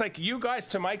it's like you guys,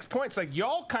 to Mike's point, it's like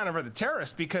y'all kind of are the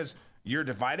terrorists because you're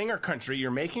dividing our country,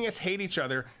 you're making us hate each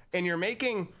other, and you're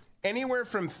making anywhere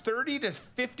from 30 to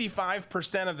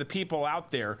 55% of the people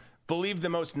out there believe the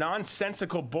most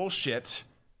nonsensical bullshit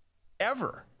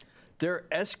ever. They're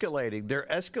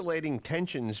escalating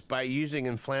tensions by using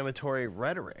inflammatory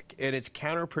rhetoric, and it's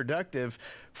counterproductive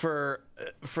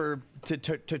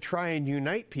to try and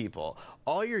unite people.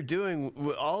 All you're doing,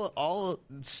 all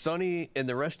Sonny and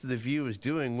the rest of the View is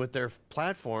doing with their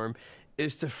platform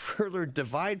is to further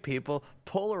divide people,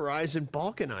 polarize and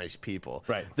balkanize people.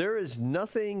 Right. There is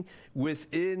nothing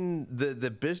within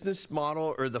the business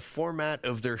model or the format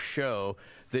of their show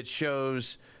that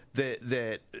shows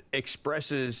that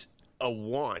expresses a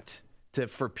want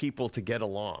for people to get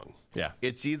along. Yeah.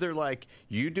 It's either like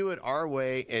you do it our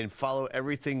way and follow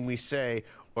everything we say,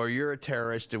 or you're a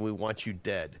terrorist and we want you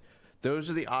dead. Those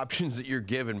are the options that you're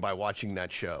given by watching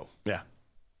that show. Yeah.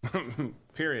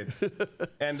 Period.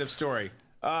 End of story.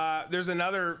 There's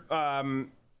another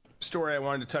story I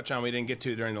wanted to touch on we didn't get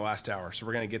to during the last hour, so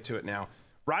we're going to get to it now.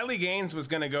 Riley Gaines was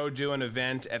going to go do an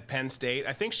event at Penn State.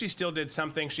 I think she still did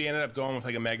something. She ended up going with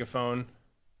like a megaphone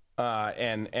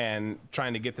and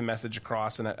trying to get the message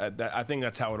across, and I think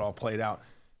that's how it all played out.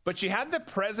 But she had the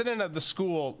president of the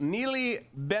school, Neeli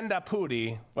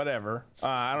Bendapudi, whatever.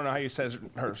 I don't know how you say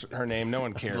her name. No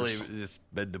one cares. I believe it's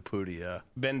Bendapudia.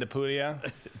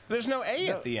 Bendapudia? There's no A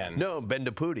at the end. No,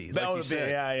 Bendapudi, like you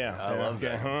said. Yeah. I love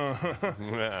that.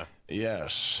 Yeah.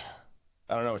 Yes.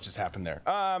 I don't know what just happened there.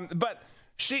 But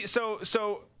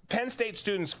so Penn State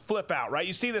students flip out, right?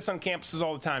 You see this on campuses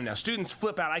all the time now. Students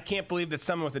flip out. I can't believe that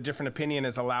someone with a different opinion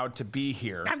is allowed to be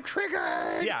here. I'm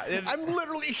triggered. Yeah. I'm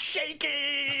literally shaking.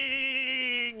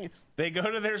 They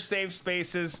go to their safe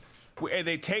spaces.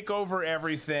 They take over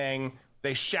everything.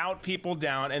 They shout people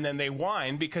down, and then they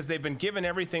whine because they've been given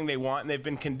everything they want, and they've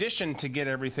been conditioned to get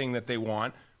everything that they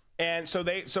want. And so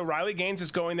Riley Gaines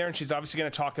is going there, and she's obviously going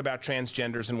to talk about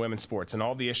transgenders and women's sports and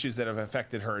all the issues that have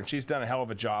affected her. And she's done a hell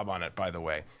of a job on it, by the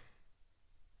way.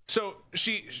 So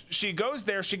she goes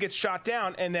there, she gets shot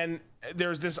down, and then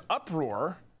there's this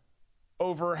uproar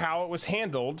over how it was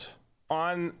handled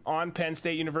on Penn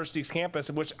State University's campus,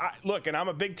 which, and I'm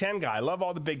a Big Ten guy. I love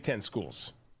all the Big Ten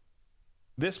schools.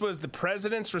 This was the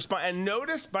president's response. And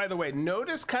notice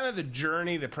kind of the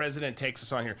journey the president takes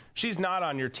us on here. She's not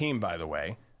on your team, by the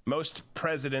way. Most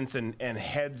presidents and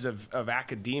heads of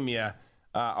academia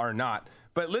are not.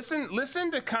 But listen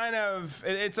to kind of,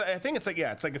 I think it's like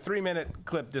a 3-minute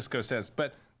clip, Disco says,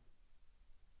 but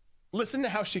listen to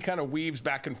how she kind of weaves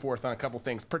back and forth on a couple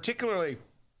things, particularly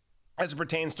as it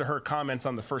pertains to her comments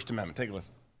on the First Amendment. Take a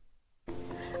listen.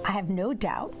 I have no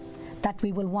doubt that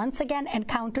we will once again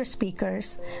encounter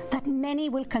speakers that many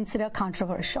will consider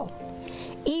controversial,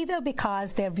 either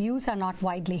because their views are not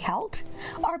widely held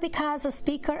or because a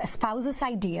speaker espouses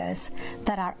ideas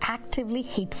that are actively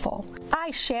hateful. I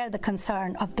share the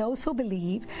concern of those who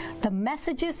believe the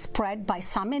messages spread by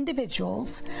some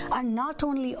individuals are not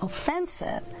only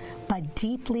offensive, but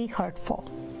deeply hurtful.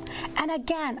 And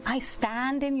again, I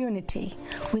stand in unity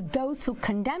with those who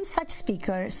condemn such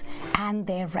speakers and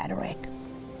their rhetoric.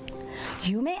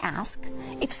 You may ask,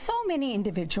 if so many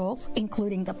individuals,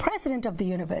 including the president of the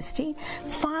university,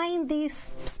 find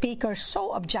these speakers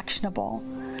so objectionable,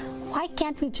 why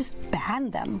can't we just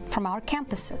ban them from our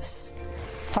campuses?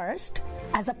 First,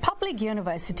 as a public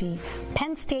university,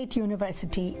 Penn State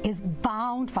University is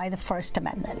bound by the First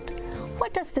Amendment.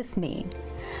 What does this mean?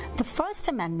 The First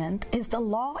Amendment is the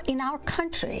law in our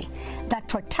country that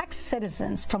protects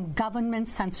citizens from government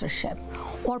censorship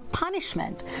or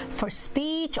punishment for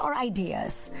speech or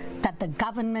ideas that the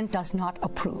government does not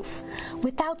approve.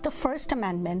 Without the First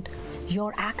Amendment,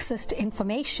 your access to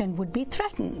information would be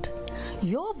threatened.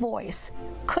 Your voice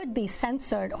could be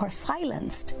censored or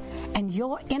silenced, and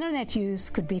your internet use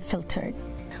could be filtered.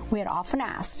 We are often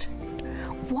asked,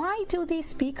 why do these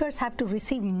speakers have to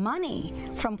receive money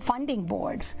from funding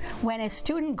boards when a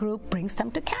student group brings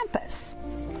them to campus?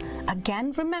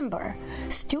 Again, remember,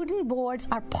 student boards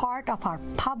are part of our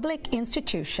public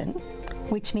institution,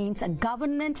 which means a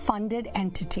government-funded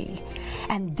entity,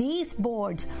 and these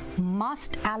boards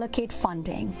must allocate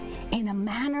funding in a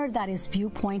manner that is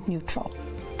viewpoint neutral.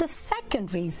 The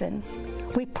second reason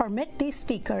we permit these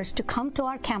speakers to come to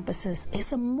our campuses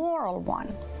is a moral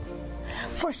one.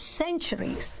 For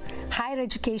centuries, higher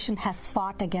education has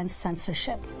fought against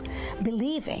censorship,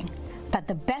 believing that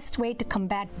the best way to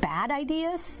combat bad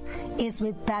ideas is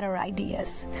with better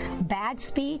ideas, bad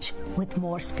speech with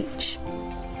more speech.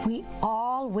 We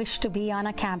all wish to be on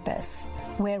a campus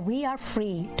where we are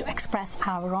free to express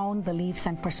our own beliefs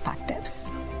and perspectives.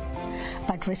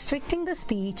 But restricting the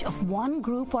speech of one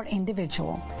group or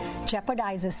individual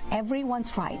jeopardizes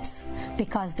everyone's rights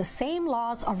because the same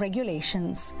laws or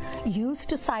regulations used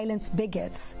to silence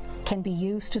bigots can be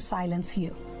used to silence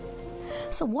you.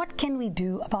 So what can we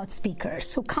do about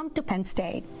speakers who come to Penn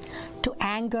State to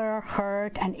anger,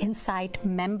 hurt, and incite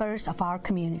members of our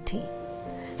community?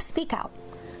 Speak out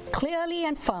clearly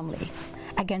and firmly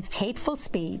against hateful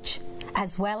speech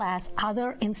as well as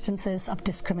other instances of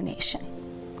discrimination.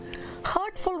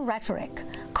 Hurtful rhetoric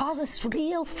causes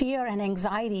real fear and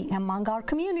anxiety among our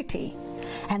community,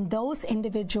 and those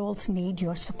individuals need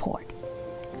your support.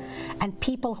 And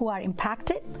people who are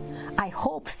impacted, I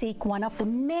hope, seek one of the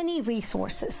many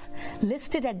resources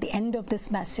listed at the end of this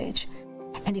message.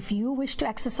 And if you wish to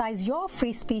exercise your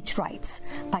free speech rights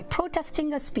by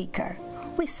protesting a speaker,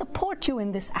 we support you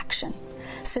in this action,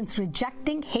 since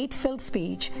rejecting hate-filled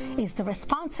speech is the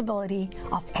responsibility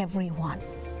of everyone.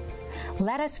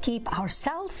 Let us keep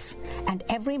ourselves and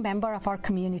every member of our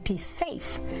community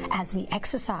safe as we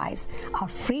exercise our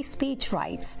free speech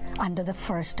rights under the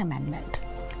First Amendment.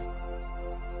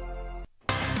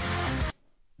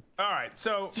 All right,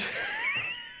 so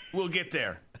we'll get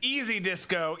there. Easy,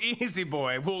 Disco, easy,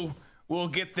 boy. We'll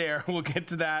get there. We'll get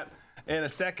to that in a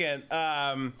second.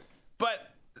 But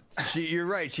you're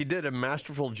right. She did a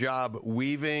masterful job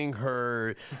weaving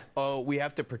her, we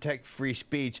have to protect free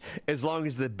speech as long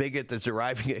as the bigot that's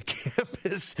arriving at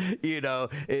campus,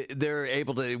 they're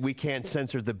able to, we can't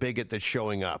censor the bigot that's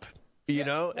showing up. You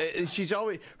know, she's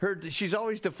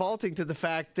always defaulting to the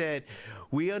fact that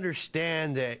we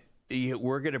understand that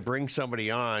we're going to bring somebody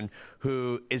on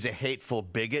who is a hateful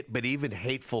bigot, but even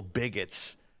hateful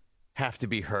bigots have to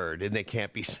be heard and they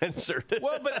can't be censored.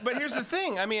 Well, but here's the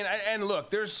thing. I mean, and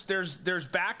look, there's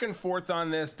back and forth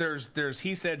on this. There's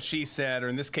he said, she said, or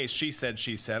in this case, she said,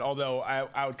 she said. Although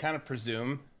I would kind of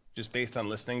presume, just based on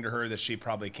listening to her, that she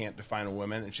probably can't define a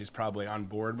woman and she's probably on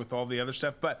board with all the other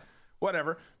stuff. But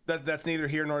whatever, that's neither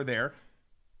here nor there.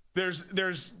 There's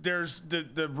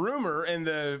the rumor and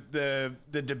the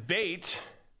debate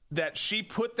that she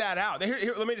put that out.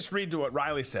 Here, let me just read to what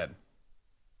Riley said.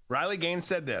 Riley Gaines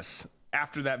said this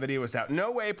after that video was out. No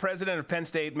way president of Penn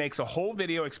State makes a whole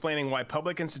video explaining why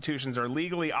public institutions are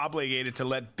legally obligated to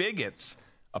let bigots,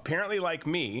 apparently like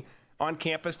me, on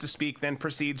campus to speak, then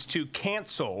proceeds to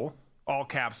cancel, all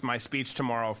caps, my speech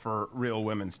tomorrow for Real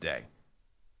Women's Day.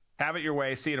 Have it your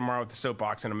way. See you tomorrow with the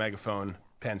soapbox and a megaphone,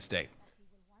 Penn State.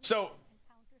 So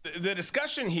the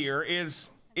discussion here is,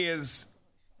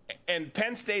 and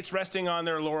Penn State's resting on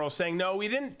their laurels saying, no, we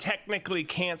didn't technically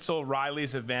cancel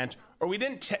Riley's event, or we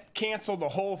didn't cancel the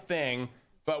whole thing,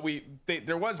 but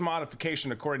there was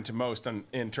modification according to most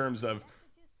in terms of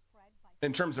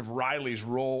Riley's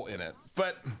role in it.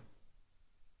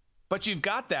 But you've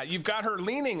got that. You've got her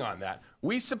leaning on that.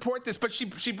 We support this, but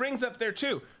she brings up there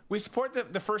too. We support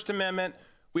the First Amendment.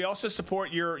 We also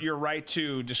support your right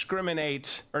to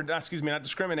discriminate, or excuse me, not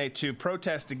discriminate, to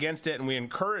protest against it, and we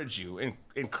encourage you.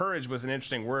 Encourage was an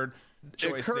interesting word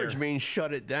choice. Encourage means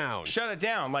shut it down. Shut it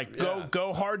down. Like,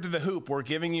 go hard to the hoop. We're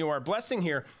giving you our blessing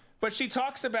here. But she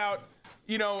talks about,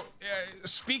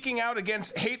 speaking out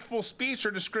against hateful speech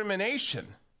or discrimination.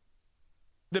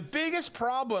 The biggest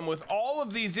problem with all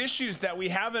of these issues that we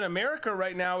have in America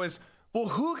right now is, well,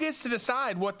 who gets to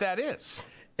decide what that is?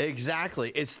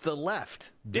 Exactly. It's the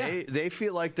left. They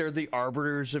feel like they're the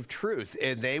arbiters of truth,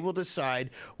 and they will decide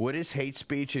what is hate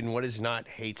speech and what is not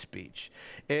hate speech.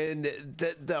 And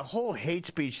the whole hate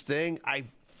speech thing, I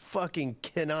fucking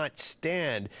cannot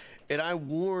stand. And I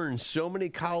warned so many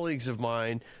colleagues of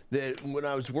mine that when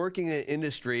I was working in an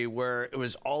industry where it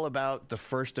was all about the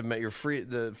First Amendment,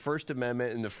 the First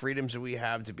Amendment and the freedoms that we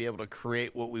have to be able to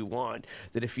create what we want,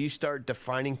 that if you start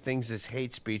defining things as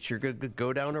hate speech, you're going to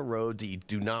go down a road that you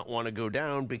do not want to go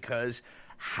down, because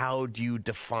how do you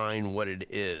define what it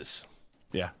is?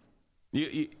 Yeah,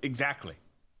 you exactly.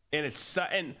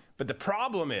 And but the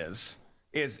problem is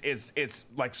it's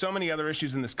like so many other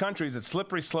issues in this country, is it's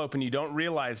slippery slope, and you don't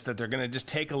realize that they're going to just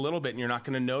take a little bit and you're not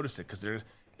going to notice it, because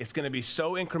it's going to be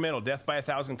so incremental, death by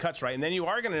 1,000 cuts, right? And then you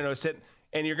are going to notice it,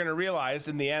 and you're going to realize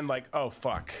in the end, like, oh,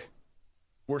 fuck,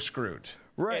 we're screwed.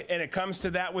 Right. And it comes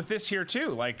to that with this here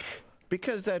too, like,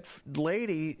 because that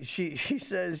lady, she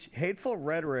says hateful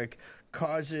rhetoric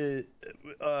causes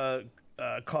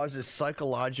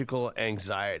psychological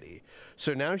anxiety.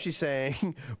 So now she's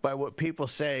saying, by what people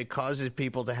say, causes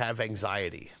people to have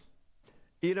anxiety.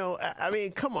 You know, I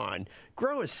mean, come on,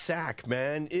 grow a sack,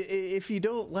 man. If you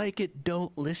don't like it,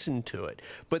 don't listen to it.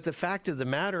 But the fact of the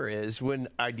matter is, when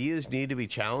ideas need to be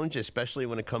challenged, especially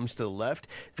when it comes to the left,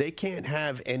 they can't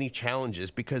have any challenges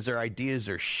because their ideas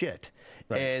are shit.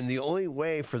 Right. And the only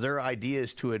way for their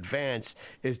ideas to advance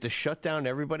is to shut down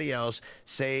everybody else,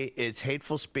 say it's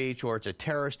hateful speech, or it's a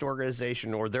terrorist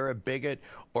organization, or they're a bigot,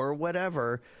 or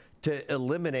whatever, to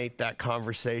eliminate that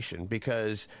conversation,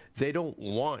 because they don't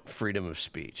want freedom of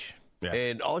speech. Yeah.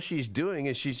 And all she's doing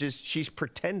is she's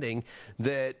pretending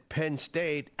that Penn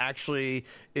State actually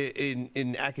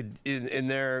in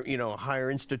their, you know,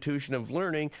 higher institution of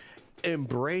learning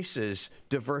embraces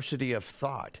diversity of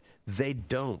thought. They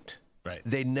don't. Right.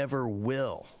 They never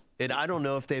will. And I don't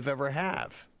know if they've ever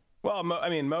have. Well, I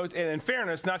mean, and in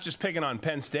fairness, not just picking on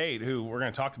Penn State, who we're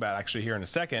going to talk about actually here in a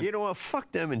second. You know what?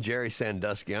 Fuck them and Jerry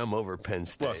Sandusky. I'm over Penn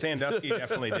State. Well, Sandusky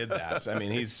definitely did that. I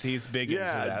mean, he's big into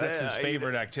that. That's his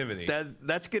favorite activity.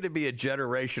 That's going to be a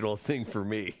generational thing for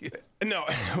me. No,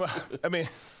 well, I mean,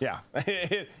 yeah,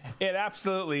 it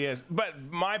absolutely is. But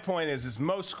my point is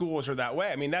most schools are that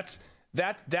way. I mean, that's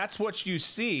what you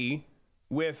see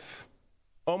with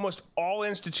almost all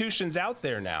institutions out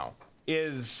there now,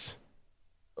 is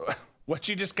what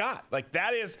you just got. Like,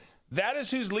 that is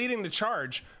who's leading the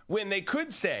charge, when they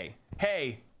could say,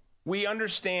 hey, we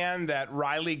understand that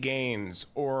Riley Gaines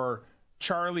or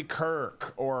Charlie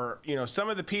Kirk or, you know, some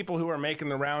of the people who are making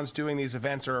the rounds doing these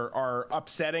events are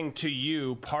upsetting to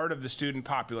you, part of the student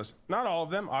populace. Not all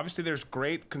of them. Obviously, there's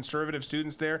great conservative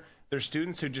students there. There's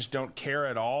students who just don't care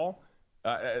at all.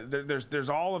 There's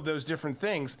all of those different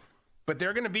things. But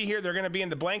they're going to be here. They're going to be in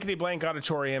the blankety blank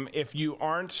auditorium. If you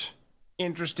aren't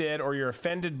interested or you're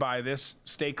offended by this,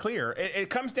 stay clear. It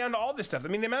comes down to all this stuff. I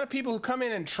mean, the amount of people who come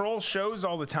in and troll shows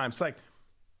all the time. It's like,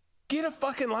 get a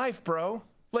fucking life, bro.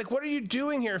 Like, what are you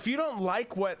doing here? If you don't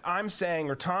like what I'm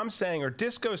saying or Tom's saying or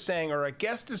Disco's saying or a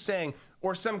guest is saying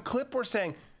or some clip we're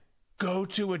saying, go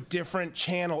to a different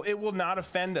channel. It will not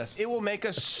offend us. It will make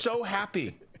us so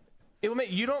happy. It will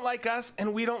make you don't like us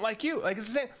and we don't like you. Like,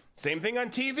 it's the same thing on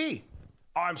TV.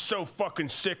 I'm so fucking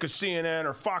sick of CNN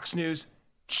or Fox News.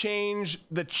 Change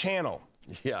the channel.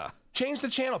 Yeah. Change the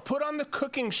channel. Put on the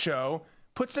cooking show.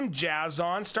 Put some jazz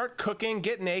on. Start cooking.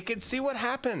 Get naked. See what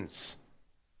happens.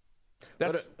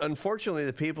 But unfortunately,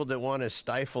 the people that want to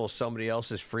stifle somebody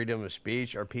else's freedom of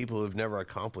speech are people who've never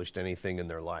accomplished anything in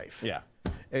their life. Yeah.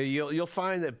 You'll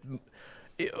find that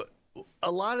a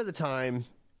lot of the time,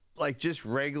 like just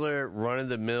regular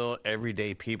run-of-the-mill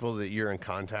everyday people that you're in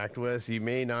contact with, you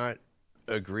may not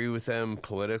agree with them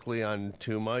politically on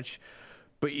too much,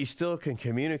 but you still can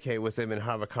communicate with them and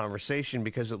have a conversation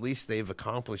because at least they've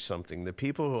accomplished something. The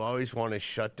people who always want to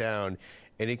shut down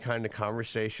any kind of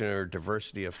conversation or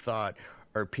diversity of thought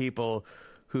are people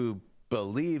who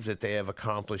believe that they have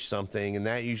accomplished something, and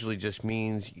that usually just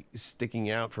means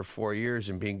sticking out for 4 years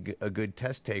and being a good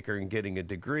test taker and getting a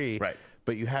degree. Right.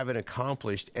 But you haven't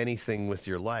accomplished anything with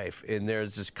your life. And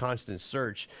there's this constant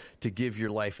search to give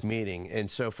your life meaning. And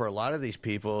so for a lot of these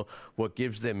people, what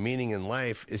gives them meaning in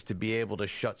life is to be able to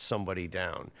shut somebody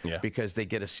down. Yeah. Because they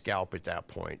get a scalp at that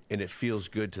point, and it feels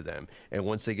good to them. And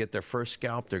once they get their first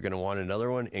scalp, they're going to want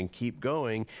another one and keep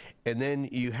going. And then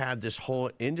you have this whole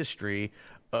industry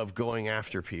of going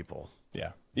after people.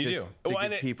 Yeah, you do. To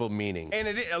give people meaning. And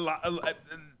it a lot.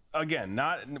 Again,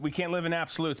 we can't live in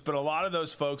absolutes, but a lot of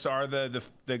those folks are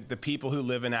the people who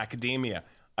live in academia.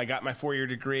 I got my 4-year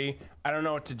degree. I don't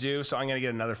know what to do, so I'm going to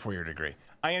get another 4-year degree.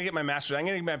 I'm going to get my master's. I'm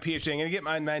going to get my PhD. I'm going to get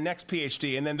my next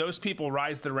PhD. And then those people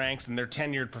rise the ranks, and they're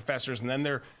tenured professors, and then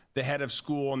they're the head of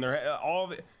school, and they're all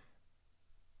of it.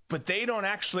 but they don't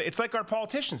actually, it's like our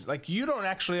politicians. Like, you don't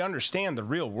actually understand the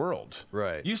real world.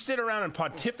 Right. You sit around and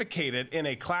pontificate it in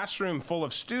a classroom full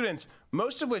of students,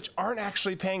 most of which aren't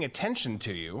actually paying attention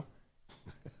to you.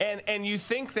 And you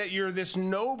think that you're this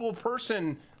noble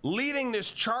person leading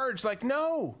this charge. Like,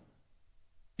 no,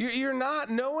 you're not.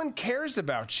 No one cares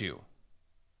about you.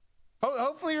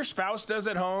 Hopefully your spouse does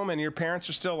at home and your parents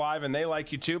are still alive and they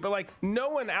like you too. But like, no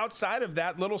one outside of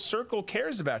that little circle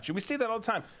cares about you. We see that all the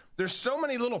time. There's so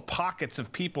many little pockets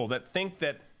of people that think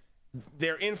that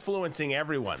they're influencing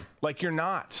everyone. Like, you're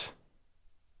not.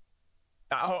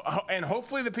 And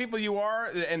hopefully the people you are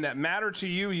and that matter to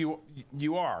you,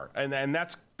 you are. And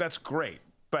that's great.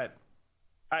 But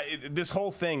this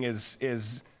whole thing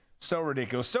is so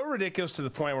ridiculous. So ridiculous to the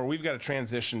point where we've got to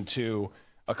transition to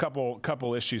a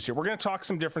couple issues here. We're going to talk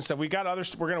some different stuff. We got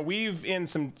others. We're going to weave in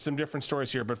some different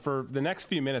stories here, but for the next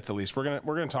few minutes at least, we're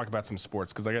going to talk about some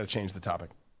sports because I got to change the topic.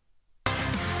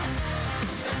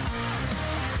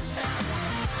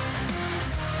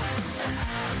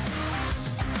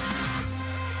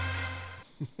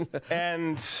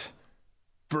 And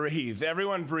breathe.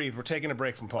 Everyone breathe. We're taking a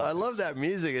break from politics. I love that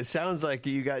music. It sounds like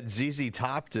you got ZZ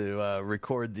Top to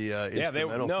record the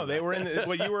instrumental. They were in.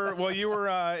 You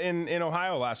were in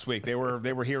Ohio last week. They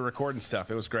were here recording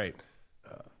stuff. It was great.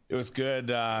 It was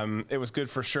good. It was good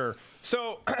for sure.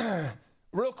 So,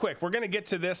 real quick, we're going to get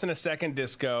to this in a second,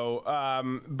 Disco.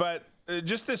 But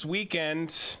just this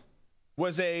weekend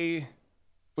was a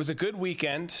good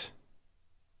weekend.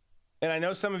 And I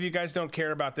know some of you guys don't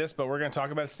care about this, but we're going to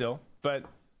talk about it still. But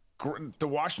the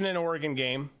Washington-Oregon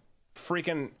game,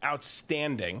 freaking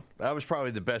outstanding. That was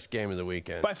probably the best game of the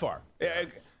weekend. By far. Yeah.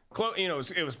 It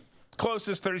was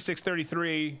closest,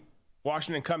 36-33.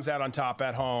 Washington comes out on top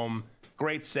at home.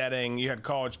 Great setting. You had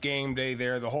College game day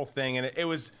there, the whole thing. And it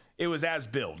was as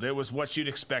billed. It was what you'd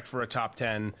expect for a top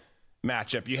 10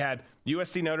 matchup. You had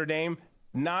USC Notre Dame,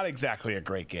 not exactly a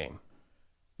great game.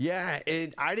 Yeah,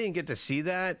 and I didn't get to see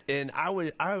that, and I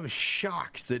was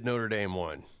shocked that Notre Dame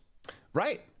won.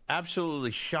 Right.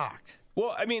 Absolutely shocked.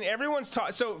 Well, I mean, everyone's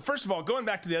talking. So, first of all, going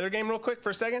back to the other game real quick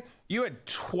for a second, you had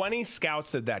 20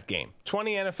 scouts at that game,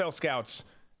 20 NFL scouts,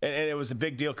 and it was a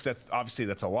big deal because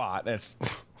that's a lot. That's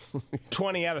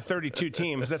 20 out of 32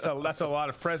 teams. That's a lot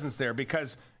of presence there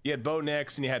because you had Bo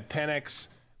Nix and you had Penix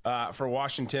for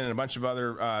Washington and a bunch of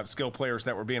other skill players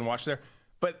that were being watched there.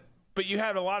 But you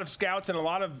had a lot of scouts and a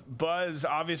lot of buzz,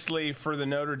 obviously, for the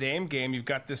Notre Dame game. You've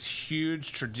got this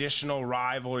huge traditional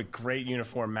rivalry, great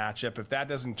uniform matchup. If that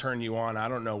doesn't turn you on, I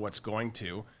don't know what's going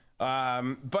to.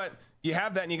 But you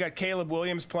have that, and you got Caleb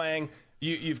Williams playing.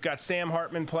 You've got Sam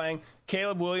Hartman playing.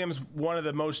 Caleb Williams, one of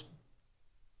the most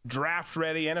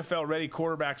draft-ready, NFL-ready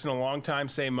quarterbacks in a long time,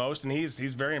 say most, and he's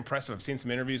very impressive. I've seen some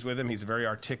interviews with him. He's a very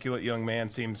articulate young man,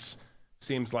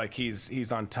 Seems like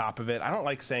he's on top of it. I don't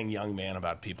like saying young man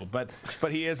about people, but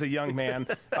he is a young man.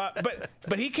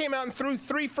 But he came out and threw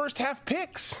 3 first-half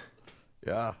picks.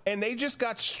 Yeah. And they just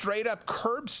got straight up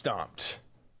curb stomped.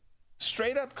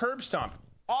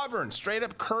 Auburn straight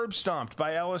up curb stomped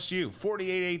by LSU,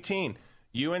 48-18.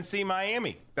 UNC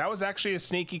Miami. That was actually a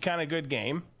sneaky kind of good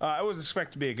game. I was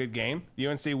expected to be a good game.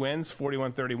 UNC wins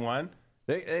 41-31.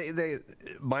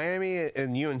 Miami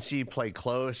and UNC play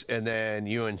close, and then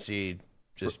UNC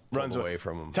just runs away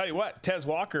from them. Tell you what, Tez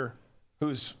Walker,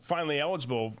 who's finally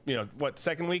eligible,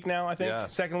 second week now, I think? Yeah.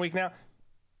 Second week now.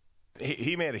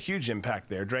 He made a huge impact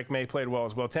there. Drake May played well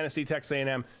as well. Tennessee, Texas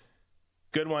A&M,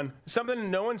 good one. Something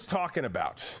no one's talking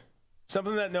about.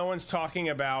 Something that no one's talking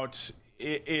about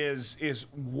is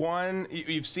one,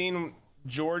 you've seen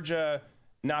Georgia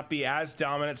not be as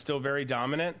dominant, still very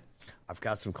dominant. I've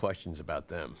got some questions about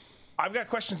them. I've got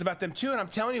questions about them too, and I'm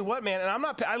telling you what, man. And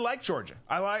I like Georgia.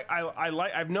 I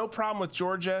have no problem with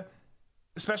Georgia,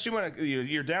 especially when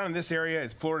you're down in this area.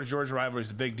 It's Florida-Georgia rivalry is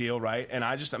a big deal, right? And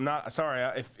I'm not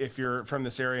sorry if you're from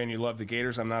this area and you love the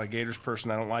Gators. I'm not a Gators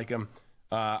person. I don't like them.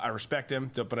 I respect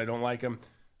them, but I don't like them.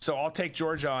 So I'll take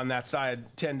Georgia on that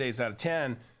side 10 days out of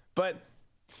 10. But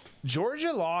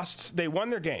Georgia lost. They won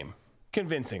their game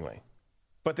convincingly.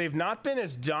 But they've not been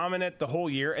as dominant the whole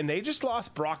year, and they just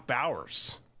lost Brock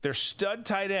Bowers, their stud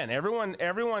tight end. Everyone,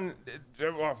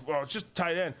 it's just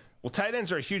tight end. Well, tight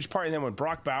ends are a huge part. And then when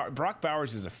Brock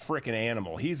Bowers is a freaking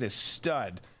animal. He's a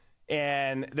stud.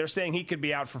 And they're saying he could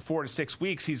be out for 4 to 6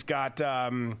 weeks. He's got,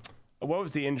 what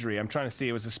was the injury? I'm trying to see.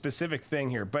 It was a specific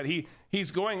thing here. But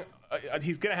he's going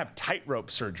to have tightrope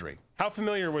surgery. How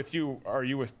familiar are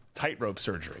you with tightrope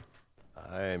surgery?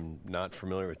 I'm not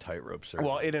familiar with tightrope surgery.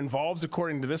 Well, it involves,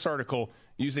 according to this article,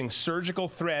 using surgical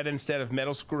thread instead of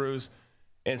metal screws.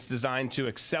 And it's designed to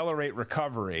accelerate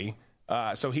recovery.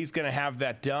 So he's going to have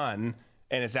that done.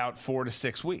 and is out 4 to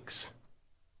 6 weeks.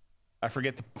 I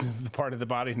forget the part of the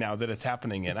body now that it's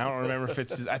happening in. I don't remember if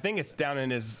it's. I think it's down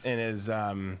in his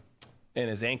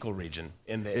ankle region.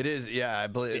 It is, yeah, I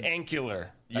believe the angular.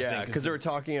 Yeah, because they were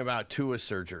talking about Tua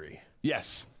surgery.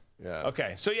 Yes. Yeah.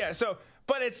 Okay.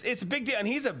 But it's a big deal, and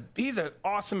he's an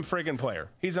awesome friggin' player.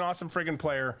 He's an awesome friggin'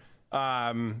 player.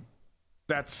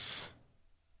 That's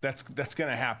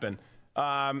gonna happen.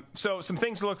 So some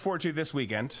things to look forward to this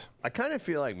weekend. I kind of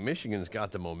feel like Michigan's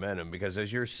got the momentum because,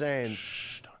 as you're saying.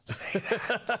 Don't say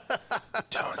that.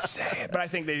 Don't say it. But I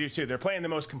think they do too. They're playing the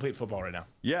most complete football right now.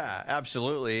 Yeah,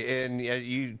 absolutely. And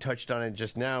you touched on it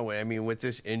just now. I mean, with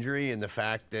this injury and the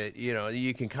fact that,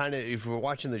 you can kind of, if we're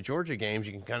watching the Georgia games,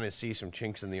 you can kind of see some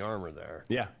chinks in the armor there.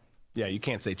 Yeah. Yeah, you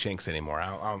can't say chinks anymore.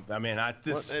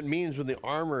 It means when the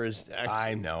armor is.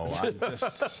 I know.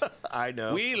 I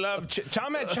know. We love.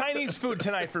 Tom had Chinese food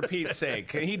tonight for Pete's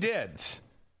sake. He did.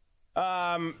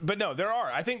 But no, there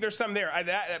are. I think there's some there.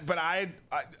 I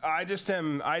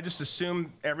just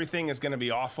assume everything is going to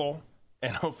be awful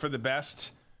and hope for the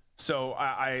best. So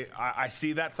I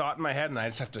see that thought in my head, and I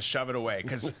just have to shove it away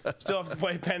because still have to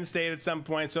play Penn State at some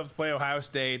point. Still have to play Ohio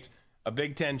State, a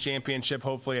Big Ten championship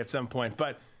hopefully at some point.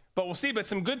 But we'll see. But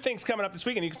some good things coming up this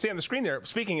weekend. You can see on the screen there.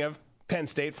 Speaking of Penn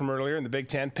State from earlier in the Big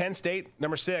Ten, Penn State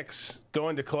number 6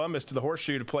 going to Columbus to the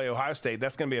Horseshoe to play Ohio State.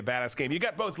 That's going to be a badass game. You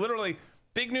got both literally.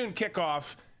 Big noon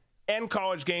kickoff and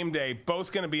college game day,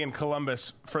 both going to be in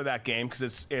Columbus for that game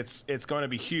because it's going to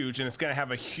be huge, and it's going to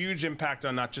have a huge impact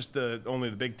on not just only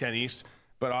the Big Ten East,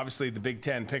 but obviously the Big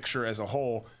Ten picture as a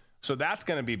whole. So that's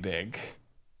going to be big.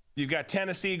 You've got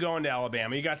Tennessee going to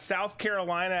Alabama. You got South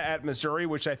Carolina at Missouri,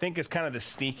 which I think is kind of the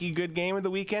sneaky good game of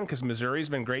the weekend because Missouri's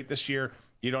been great this year.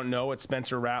 You don't know what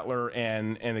Spencer Rattler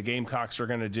and the Gamecocks are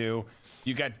going to do.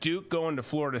 You got Duke going to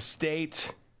Florida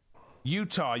State.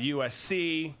 Utah,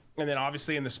 USC, and then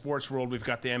obviously in the sports world, we've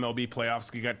got the MLB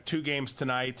playoffs. We got 2 games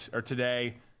tonight or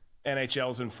today.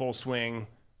 NHL's in full swing,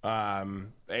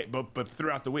 but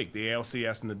throughout the week, the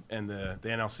ALCS and the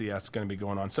NLCS is going to be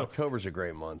going on. So October's a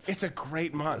great month. It's a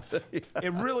great month. Yeah.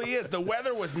 It really is. The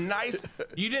weather was nice.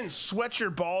 You didn't sweat your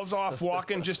balls off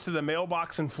walking just to the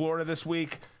mailbox in Florida this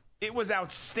week. It was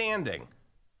outstanding.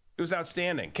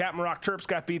 Captain Rock Terps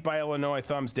got beat by Illinois.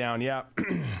 Thumbs down. Yeah.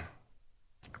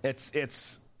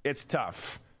 It's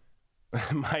tough.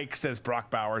 Mike says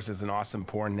Brock Bowers is an awesome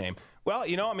porn name. Well,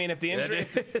 if the injury,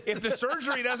 if the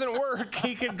surgery doesn't work,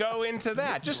 he could go into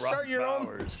that. Just start your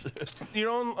own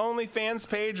OnlyFans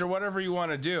page or whatever you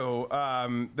want to do.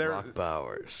 Brock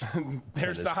Bowers.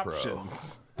 There's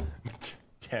options.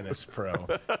 Tennis pro.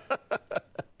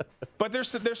 But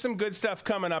there's some good stuff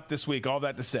coming up this week. All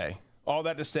that to say.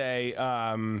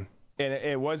 And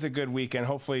it was a good weekend.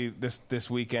 Hopefully this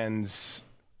weekend's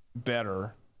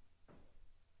better.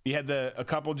 You had a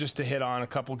couple just to hit on, a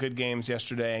couple good games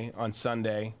yesterday on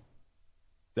Sunday.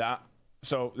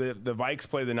 So the Vikes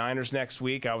play the Niners next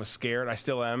week. I was scared. I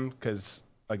still am because,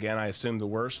 again, I assumed the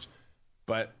worst.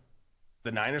 But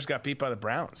the Niners got beat by the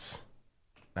Browns.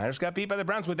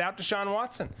 Without Deshaun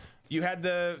Watson. You had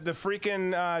the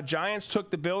freaking Giants took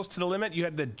the Bills to the limit. You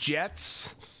had the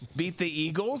Jets beat the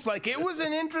Eagles. Like, it was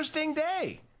an interesting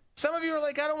day. Some of you are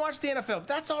like, I don't watch the NFL.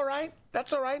 That's all right.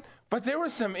 But there were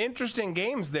some interesting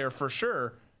games there for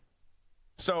sure.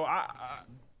 So I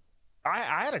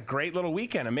had a great little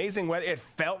weekend. Amazing weather. It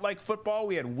felt like football.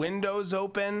 We had windows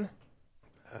open.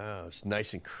 Oh, it's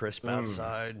nice and crisp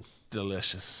outside.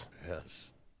 Delicious.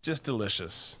 Yes. Just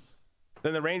delicious.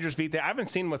 Then the Rangers beat I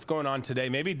haven't seen what's going on today.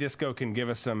 Maybe Disco can give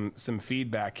us some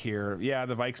feedback here. Yeah,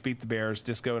 the Vikes beat the Bears.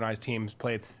 Disco and I's teams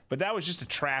played. But that was just a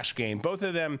trash game. Both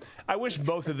of them, I wish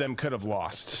both of them could have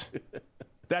lost.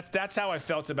 That's how I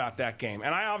felt about that game.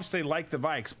 And I obviously like the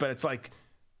Vikes, but it's like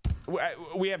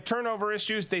we have turnover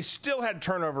issues. They still had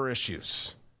turnover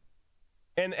issues.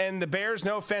 And the Bears,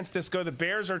 no offense, Disco, the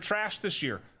Bears are trash this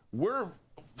year. We're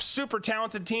super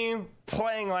talented team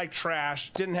playing like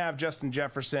trash. Didn't have Justin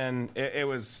Jefferson.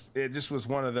 It just was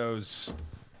one of those.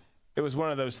 It was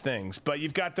one of those things. But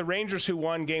you've got the Rangers who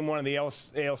won Game 1 of the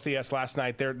ALCS last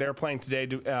night. They're playing today.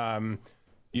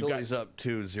 Phillies up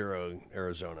 2-0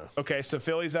 Arizona. Okay, so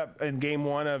Phillies up in Game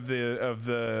 1 of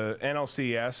the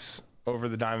NLCS over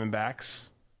the Diamondbacks.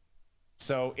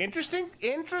 So interesting.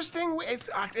 It's,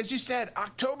 as you said,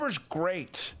 October's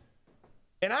great.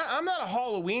 And I'm not a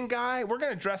Halloween guy. We're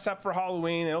going to dress up for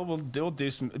Halloween. We'll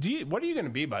do some. What are you going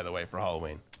to be, by the way, for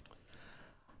Halloween?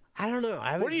 I don't know.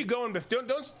 What are you going?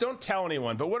 Don't tell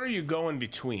anyone. But what are you going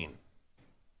between?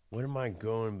 What am I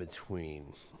going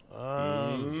between?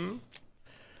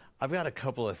 I've got a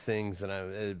couple of things that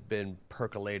I've been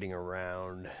percolating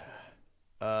around.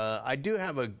 I do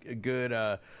have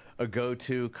a a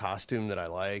go-to costume that I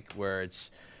like, where it's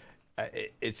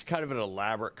kind of an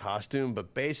elaborate costume,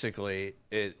 but basically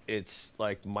it's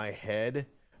like my head,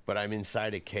 but I'm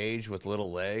inside a cage with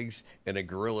little legs, and a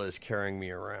gorilla is carrying me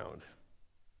around.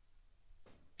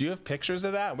 Do you have pictures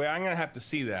of that? Well, I'm gonna have to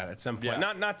see that at some point.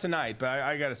 Yeah. Not tonight, but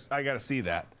I gotta see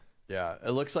that. Yeah,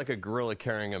 it looks like a gorilla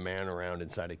carrying a man around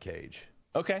inside a cage.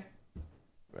 Okay.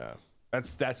 Yeah.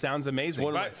 That sounds amazing.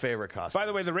 It's one of my favorite costumes. By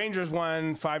the way, the Rangers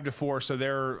won 5-4, so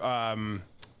they're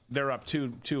up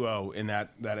 2-0 in that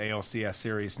ALCS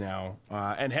series now,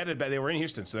 and headed back. They were in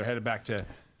Houston, so they're headed back to.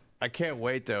 I can't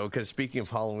wait though, because speaking of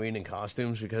Halloween and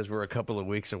costumes, because we're a couple of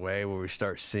weeks away where we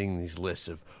start seeing these lists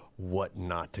of what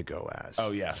not to go as.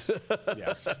 Oh yes,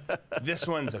 yes. This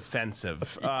one's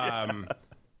offensive.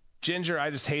 Ginger, I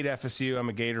just hate FSU. I'm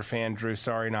a Gator fan. Drew,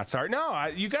 sorry, not sorry.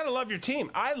 No, you got to love your team.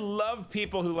 I love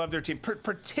people who love their team,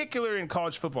 particularly in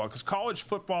college football, because college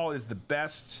football is the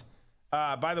best.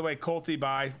 By the way,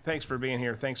 Colty, thanks for being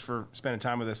here. Thanks for spending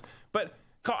time with us. But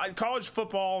college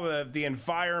football, the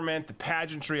environment, the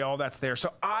pageantry, all that's there.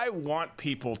 So I want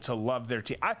people to love their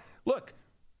team. I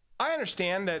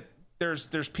understand that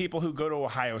there's people who go to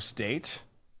Ohio State.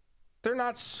 They're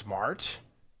not smart,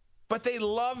 but they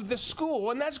love the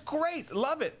school, and that's great.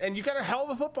 Love it. And you got a hell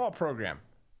of a football program.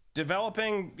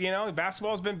 Developing,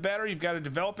 basketball has been better. You've got a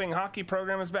developing hockey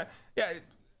program that's better. Yeah,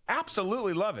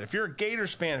 absolutely love it. If you're a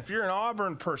Gators fan, if you're an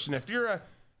Auburn person, if you're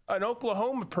an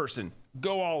Oklahoma person,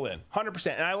 go all in,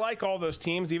 100%. And I like all those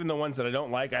teams, even the ones that I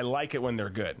don't like. I like it when they're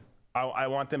good. I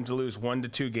want them to lose 1 to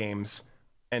 2 games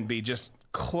and be just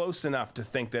close enough to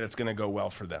think that it's going to go well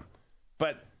for them.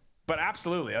 But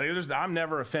absolutely, I'm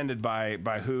never offended by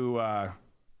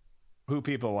who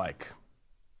people like.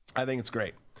 I think it's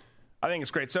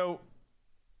great. So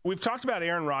we've talked about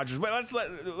Aaron Rodgers, but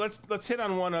let's hit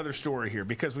on one other story here,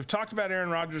 because we've talked about Aaron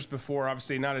Rodgers before.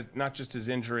 Obviously, not just his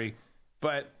injury,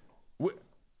 but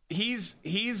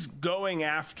he's going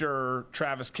after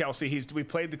Travis Kelce. We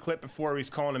played the clip before. He's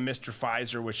calling him Mr.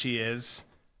 Pfizer, which he is.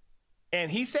 And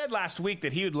he said last week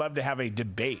that he would love to have a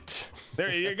debate.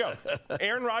 There you go.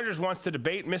 Aaron Rodgers wants to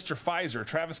debate Mr. Pfizer.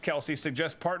 Travis Kelce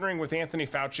suggests partnering with Anthony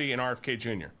Fauci and RFK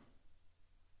Jr.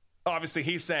 Obviously,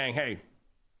 he's saying, hey,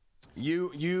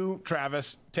 you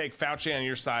Travis, take Fauci on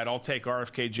your side. I'll take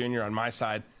RFK Jr. on my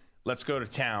side. Let's go to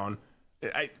town.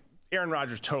 Aaron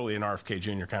Rodgers, totally an RFK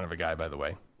Jr. kind of a guy, by the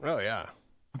way. Oh, yeah.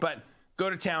 But go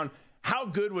to town. How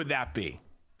good would that be?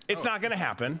 It's not going to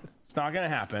happen. It's not going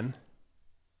to happen.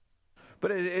 But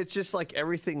it's just like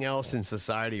everything else in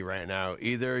society right now.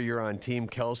 Either you're on Team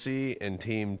Kelce and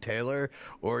Team Taylor,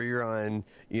 or you're on,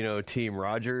 Team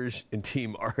Rodgers and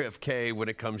Team RFK when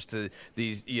it comes to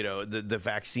these, the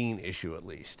vaccine issue, at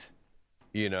least,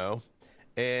 And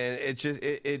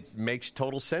it makes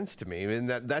total sense to me. I mean,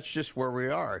 that's just where we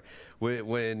are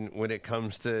when it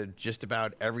comes to just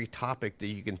about every topic that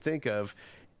you can think of.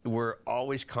 We're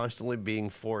always constantly being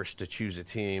forced to choose a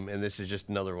team, and this is just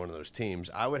another one of those teams.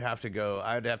 I'd have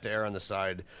to err on the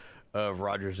side of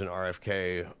Rodgers and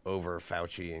RFK over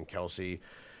Fauci and Kelce.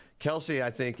 Kelce, I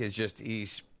think,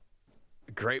 he's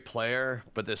a great player,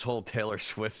 but this whole Taylor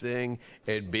Swift thing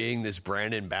and being this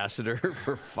brand ambassador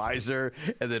for Pfizer,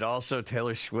 and then also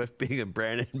Taylor Swift being a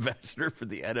brand ambassador for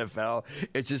the NFL,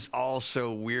 it's just all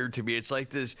so weird to me. It's like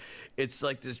this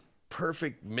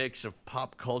perfect mix of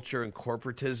pop culture and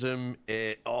corporatism,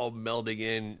 it all melding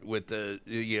in with the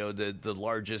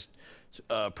largest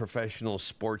professional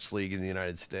sports league in the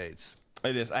United States.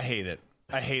 It is. I hate it.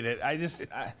 I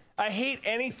hate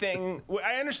anything.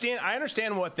 I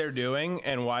understand what they're doing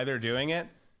and why they're doing it,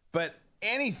 but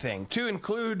anything to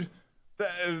include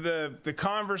the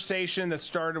conversation that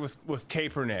started with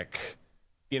Kaepernick,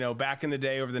 back in the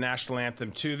day over the national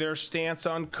anthem, to their stance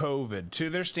on COVID, to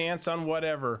their stance on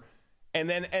whatever. And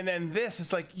then this,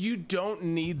 it's like, you don't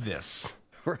need this.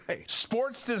 Right.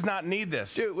 Sports does not need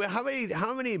this. Dude, how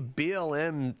many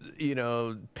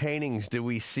BLM, paintings do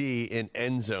we see in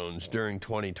end zones during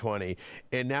 2020?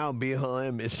 And now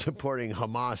BLM is supporting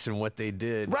Hamas and what they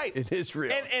did in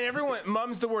Israel. And everyone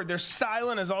mum's the word. They're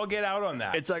silent as all get out on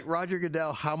that. It's like, Roger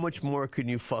Goodell, how much more can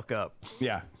you fuck up?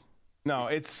 Yeah. No,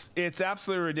 it's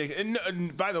absolutely ridiculous.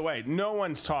 And by the way, no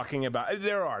one's talking about.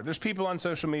 There's people on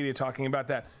social media talking about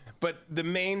that, but the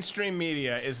mainstream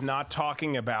media is not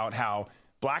talking about how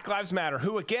Black Lives Matter,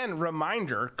 who, again,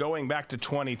 reminder, going back to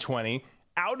 2020,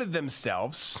 outed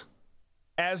themselves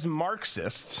as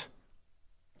Marxists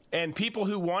and people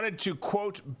who wanted to,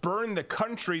 quote, burn the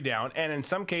country down, and in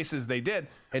some cases they did.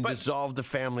 And dissolve the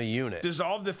family unit.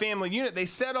 Dissolve the family unit. They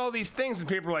said all these things, and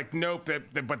people were like, nope,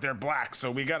 but they're black, so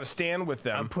we got to stand with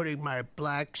them. I'm putting my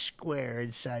black square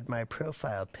inside my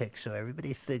profile pic so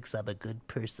everybody thinks I'm a good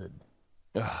person.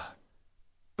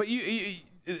 But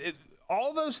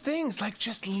all those things, like,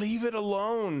 just leave it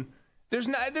alone. There's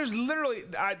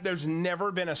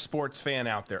never been a sports fan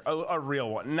out there, a real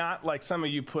one, not like some of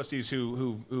you pussies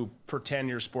who pretend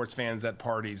you're sports fans at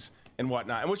parties and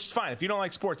whatnot, and which is fine. If you don't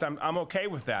like sports, I'm okay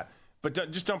with that. But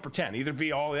just don't pretend. Either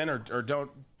be all in or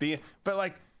don't be. But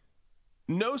like,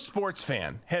 no sports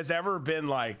fan has ever been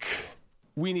like,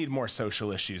 we need more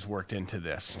social issues worked into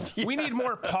this. Yeah. We need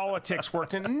more politics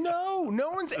worked in. No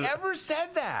one's ever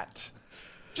said that.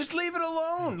 Just leave it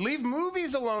alone. Leave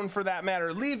movies alone, for that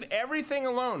matter. Leave everything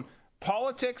alone.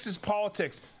 Politics is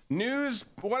politics. News,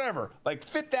 whatever. Like,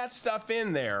 fit that stuff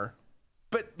in there.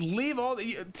 But leave all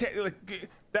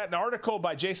that article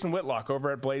by Jason Whitlock over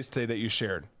at Blaze today that you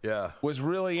shared. Yeah, was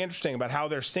really interesting about how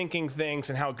they're sinking things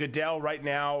and how Goodell right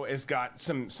now has got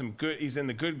some good. He's in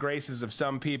the good graces of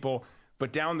some people,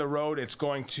 but down the road it's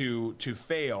going to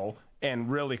fail and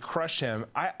really crush him.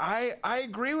 I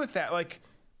agree with that. Like,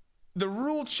 the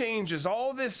rule changes,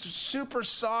 all this super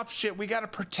soft shit. We got to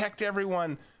protect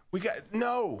everyone.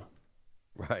 No.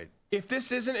 Right. If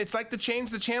this isn't, it's like the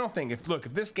change the channel thing. If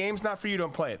this game's not for you,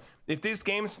 don't play it. If this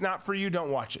game's not for you,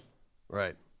 don't watch it.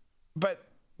 Right. But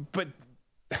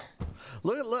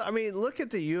look at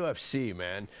the UFC,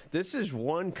 man. This is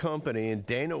one company, and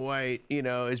Dana White,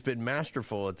 has been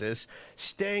masterful at this,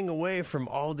 staying away from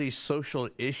all these social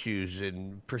issues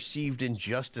and perceived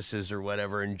injustices or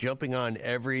whatever, and jumping on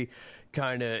every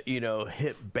kind of,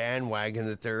 hip bandwagon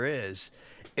that there is.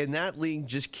 And that league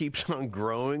just keeps on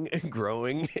growing and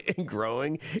growing and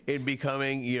growing and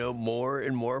becoming, more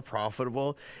and more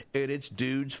profitable. And it's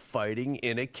dudes fighting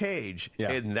in a cage. Yeah.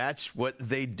 And that's what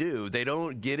they do. They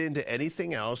don't get into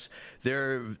anything else.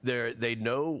 They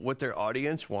know what their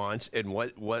audience wants and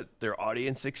what their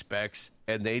audience expects.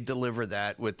 And they deliver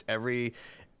that with every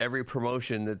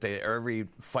promotion every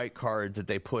fight card that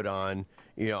they put on,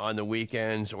 on the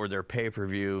weekends or their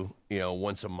pay-per-view,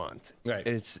 once a month. Right.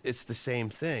 It's the same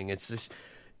thing. It's just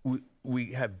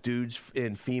we have dudes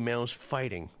and females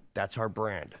fighting. That's our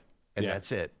brand, and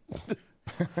that's it.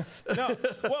 No,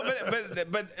 well,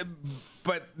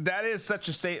 but that is such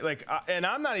a and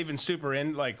I'm not even super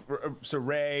in so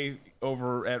Ray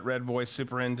over at Red Voice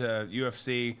super into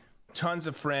UFC. Tons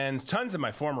of friends, tons of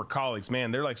my former colleagues,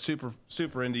 man, they're like super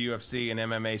into UFC and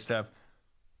MMA stuff.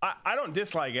 I don't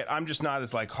dislike it. I'm just not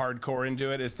as hardcore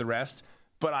into it as the rest.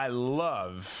 But I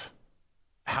love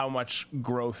how much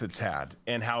growth it's had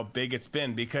and how big it's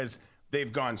been, because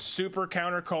they've gone super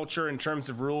counterculture in terms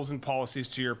of rules and policies,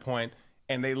 to your point.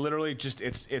 And they literally just,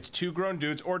 it's two grown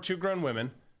dudes or two grown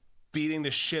women beating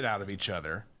the shit out of each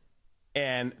other.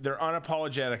 And they're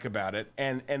unapologetic about it.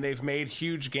 And they've made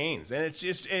huge gains. And it's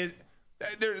just,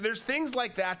 there's things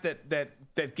like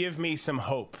that give me some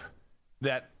hope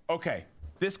that, okay,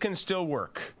 this can still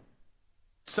work.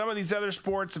 Some of these other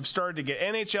sports have started to get,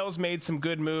 NHL's made some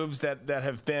good moves that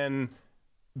have been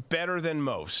better than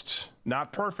most.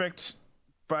 Not perfect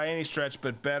by any stretch,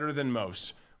 but better than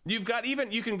most. You've got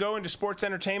you can go into sports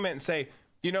entertainment and say,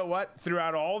 you know what?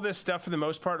 Throughout all this stuff, for the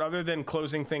most part, other than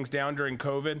closing things down during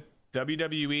COVID,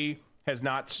 WWE has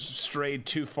not strayed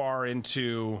too far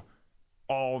into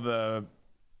all the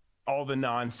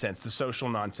nonsense, the social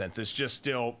nonsense. It's just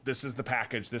still, this is the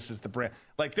package, this is the brand.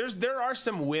 There are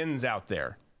some wins out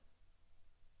there,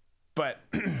 but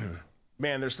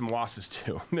man, there's some losses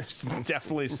too. There's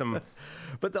definitely some.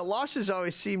 But the losses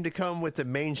always seem to come with the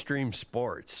mainstream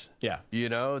sports. Yeah.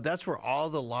 That's where all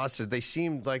the losses, they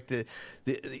seem like the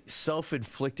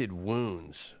self-inflicted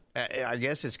wounds. I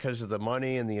guess it's because of the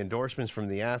money and the endorsements from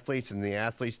the athletes, and the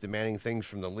athletes demanding things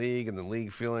from the league, and the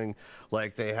league feeling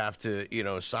like they have to,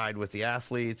 side with the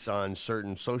athletes on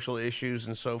certain social issues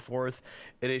and so forth.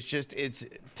 And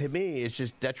to me, it's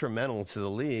just detrimental to the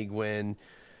league when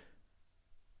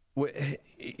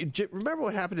remember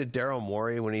what happened to Daryl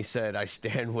Morey when he said, "I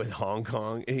stand with Hong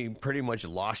Kong"? He pretty much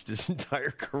lost his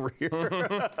entire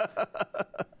career.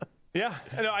 Yeah,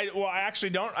 no, I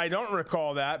actually don't. I don't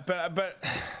recall that,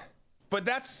 but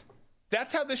that's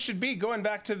how this should be. Going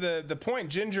back to the point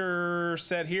Ginger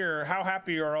said here, how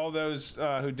happy are all those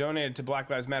who donated to Black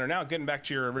Lives Matter now? Getting back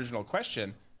to your original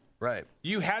question, right?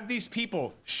 You had these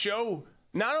people show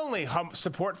not only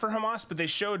support for Hamas, but they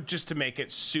showed, just to make it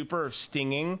super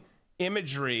stinging,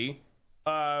 imagery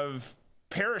of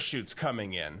parachutes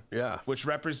coming in, yeah, which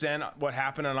represent what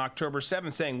happened on October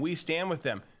 7th, saying we stand with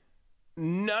them.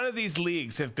 none of these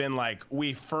leagues have been like,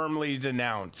 we firmly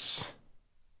denounce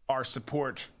our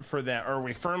support for them, or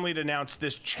we firmly denounce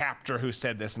this chapter who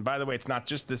said this. And by the way, it's not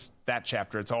just that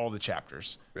chapter, it's all the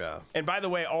chapters. Yeah. And by the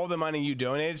way, all the money you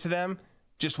donated to them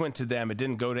just went to them. It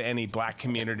didn't go to any black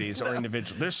communities or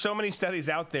individuals. There's so many studies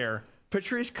out there.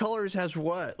 Patrice Cullors has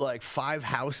what, like 5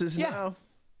 houses now?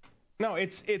 No,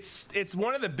 it's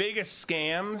one of the biggest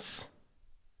scams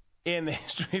in the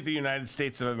history of the United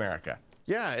States of America.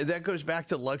 Yeah, that goes back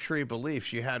to luxury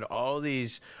beliefs. You had all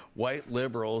these white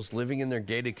liberals living in their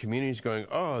gated communities going,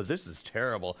 oh, this is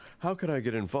terrible. How can I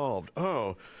get involved?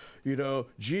 Oh,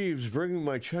 Jeeves, bring me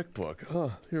my checkbook.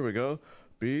 Oh, here we go.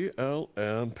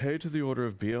 BLM, pay to the order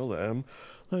of BLM.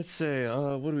 Let's say,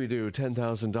 what do we do,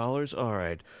 $10,000? All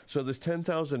right. So this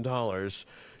 $10,000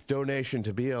 donation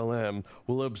to BLM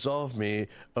will absolve me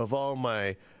of all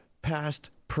my past,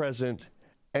 present,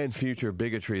 and future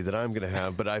bigotry that I'm going to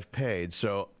have, but I've paid,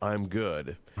 so I'm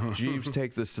good. Jeeves,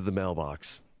 take this to the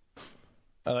mailbox.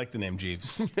 I like the name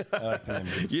Jeeves.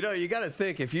 You got to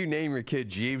think, if you name your kid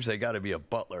Jeeves, they got to be a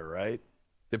butler, right?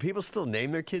 Do people still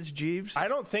name their kids Jeeves? I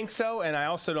don't think so, and I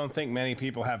also don't think many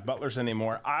people have butlers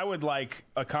anymore. I would like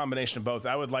a combination of both.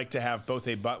 I would like to have both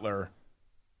a butler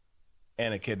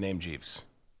and a kid named Jeeves.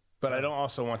 But I don't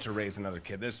also want to raise another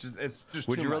kid. It's just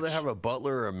Would too you much. rather have a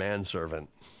butler or a manservant?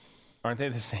 Aren't they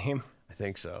the same? I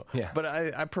think so. Yeah. But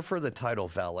I prefer the title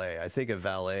valet. I think a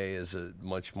valet is a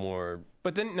much more...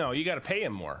 But then, no, you got to pay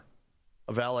him more.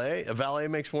 A valet? A valet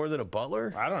makes more than a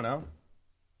butler? I don't know.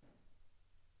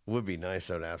 Would be nice,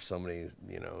 though, to have somebody,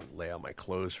 lay out my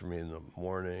clothes for me in the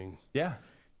morning. Yeah.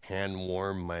 Hand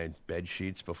warm my bed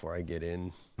sheets before I get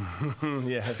in.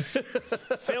 Yes.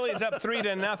 Phillies up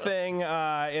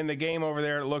 3-0 in the game over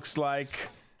there, it looks like.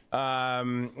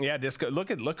 Disco.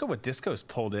 Look at what Disco's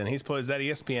pulled in. Is that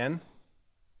ESPN?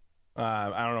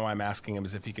 I don't know why I'm asking him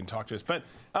as if he can talk to us, but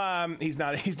he's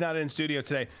not in studio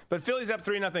today. But Phillies up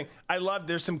 3-0. I love.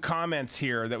 There's some comments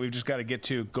here that we've just got to get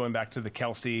to, going back to the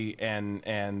Kelsey and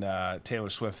Taylor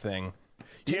Swift thing.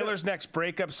 Taylor's next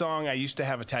breakup song, I Used to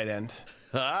Have a Tight End.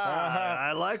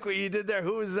 I like what you did there.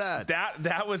 Who was that?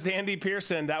 That was Andy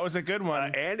Pearson. That was a good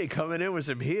one. Andy coming in with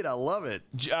some heat. I love it.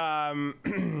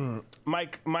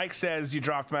 Mike says, you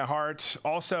dropped my heart.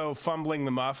 Also, Fumbling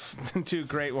the Muff. 2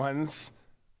 great ones.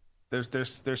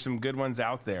 There's some good ones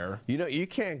out there. You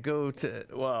can't go to,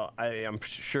 well, I'm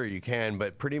sure you can,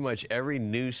 but pretty much every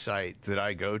news site that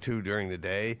I go to during the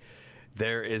day,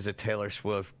 there is a Taylor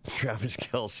Swift, Travis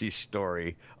Kelce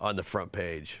story on the front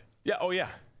page. Yeah. Oh, yeah.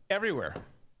 Everywhere.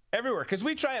 Because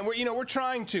we're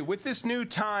trying to, with this new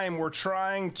time, we're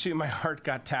trying to, my heart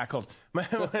got tackled.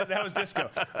 That was Disco.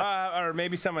 Or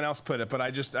maybe someone else put it, but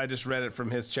I just read it from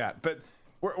his chat. But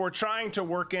we're trying to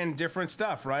work in different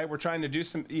stuff, right? We're trying to do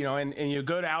some, and you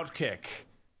go to Outkick,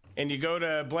 and you go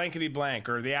to Blankety Blank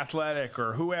or The Athletic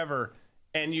or whoever,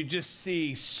 and you just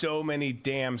see so many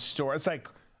damn stories. It's like,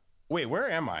 wait, where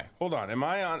am I? Hold on. Am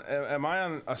I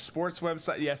on a sports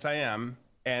website? Yes, I am.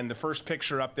 And the first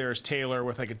picture up there is Taylor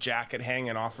with like a jacket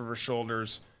hanging off of her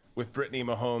shoulders with Brittany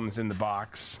Mahomes in the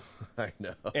box. I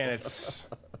know. And it's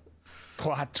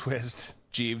plot twist.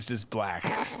 Jeeves is black,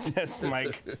 says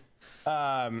Mike.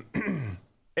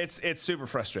 It's super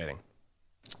frustrating.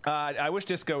 I wish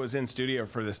Disco was in studio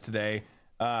for this today.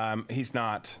 He's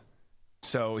not.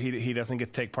 So he doesn't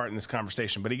get to take part in this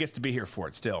conversation, but he gets to be here for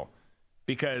it still.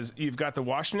 Because you've got the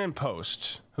Washington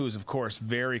Post, who's, of course,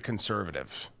 very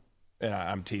conservative.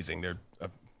 I'm teasing. They're a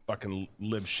fucking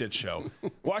lib shit show.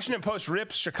 Washington Post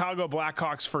rips Chicago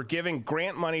Blackhawks for giving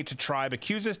grant money to tribe,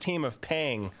 accuses team of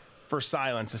paying for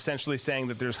silence, essentially saying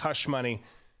that there's hush money.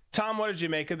 Tom, what did you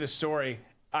make of this story?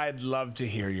 I'd love to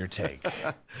hear your take.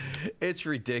 It's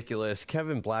ridiculous.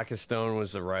 Kevin Blackistone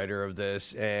was the writer of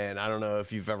this, and I don't know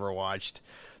if you've ever watched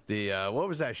the what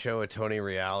was that show with Tony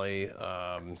Reali?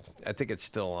 I think it's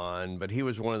still on, but he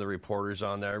was one of the reporters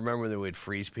on there. I remember they would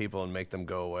freeze people and make them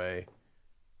go away.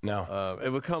 No. It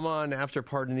would come on after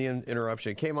Pardon the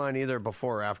Interruption. It came on either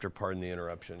before or after Pardon the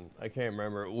Interruption. I can't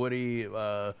remember. Woody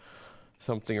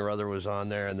something or other was on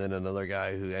there, and then another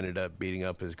guy who ended up beating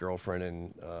up his girlfriend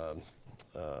in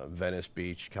Venice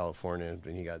Beach, California,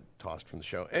 and he got tossed from the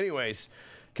show. Anyways,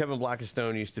 Kevin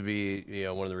Blackistone used to be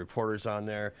one of the reporters on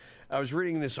there. I was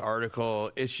reading this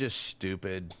article. It's just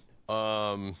stupid.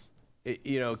 Kevin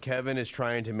is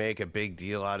trying to make a big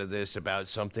deal out of this about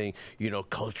something,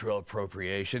 cultural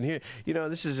appropriation.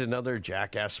 This is another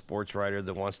jackass sports writer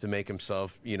that wants to make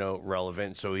himself,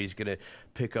 relevant. So he's going to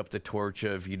pick up the torch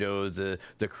of, the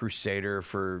crusader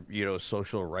for,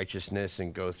 social righteousness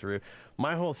and go through.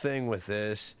 My whole thing with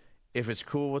this, if it's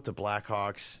cool with the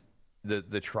Blackhawks,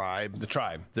 the tribe,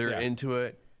 they're into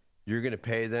it. You're going to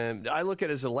pay them. I look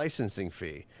at it as a licensing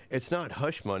fee. It's not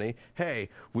hush money. Hey,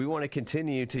 we want to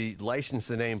continue to license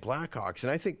the name Blackhawks.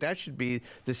 And I think that should be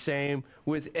the same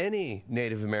with any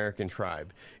Native American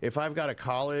tribe. If I've got a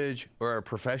college or a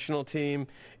professional team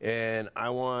and I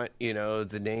want,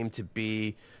 the name to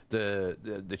be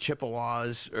the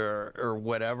Chippewas or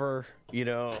whatever,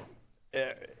 the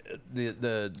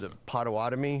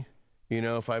Potawatomi.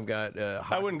 If I've got...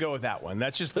 I wouldn't go with that one.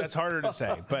 That's harder to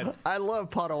say. But I love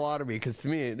Potawatomi because to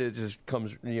me it just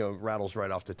comes, rattles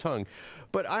right off the tongue.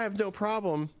 But I have no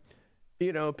problem,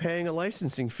 paying a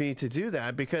licensing fee to do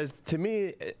that because to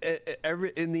me,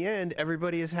 in the end,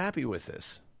 everybody is happy with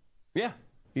this. Yeah.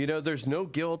 There's no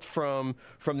guilt from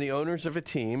the owners of a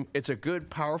team. It's a good,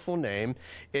 powerful name.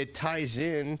 It ties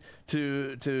in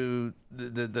to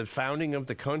the founding of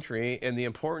the country and the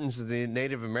importance that the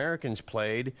Native Americans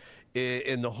played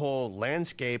in the whole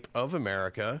landscape of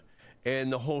America and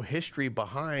the whole history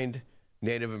behind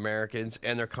Native Americans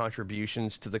and their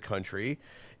contributions to the country,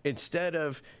 instead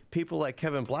of people like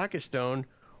Kevin Blackistone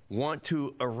want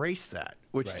to erase that,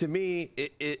 which to me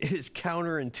it is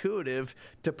counterintuitive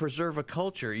to preserve a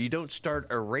culture. You don't start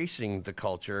erasing the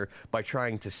culture by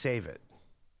trying to save it.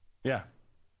 Yeah.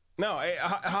 No,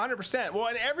 100%. Well,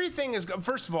 and everything is,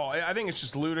 first of all, I think it's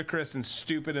just ludicrous and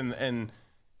stupid and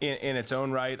in its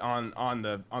own right on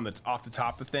the off the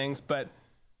top of things. But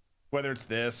whether it's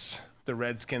this, the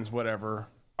Redskins, whatever,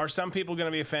 are some people going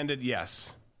to be offended?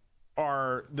 Yes.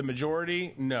 Are the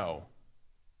majority? No.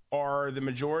 Are the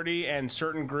majority and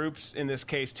certain groups in this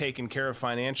case taken care of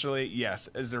financially? Yes.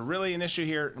 Is there really an issue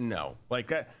here? No.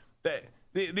 Like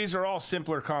these are all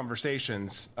simpler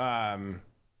conversations.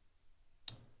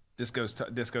 This goes to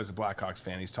Blackhawks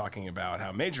fan. He's talking about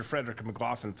how Major Frederick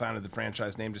McLaughlin founded the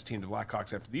franchise, named his team the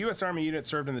Blackhawks after the U.S. Army unit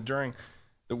served during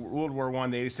the World War I,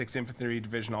 the 86th Infantry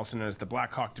Division, also known as the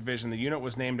Black Hawk Division. The unit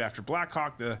was named after Black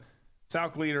Hawk, the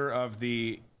Sauk leader of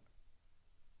the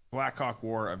Black Hawk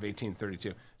War of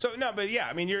 1832. So no, but yeah,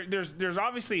 I mean, there's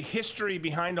obviously history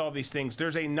behind all these things.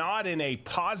 There's a nod in a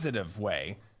positive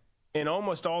way in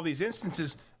almost all these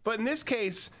instances, but in this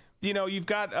case, you've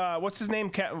got what's his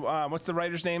name? What's the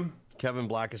writer's name? Kevin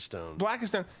Blackistone.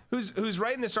 Blackistone, who's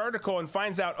writing this article and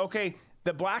finds out, okay,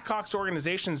 the Blackhawks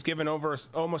organization's given over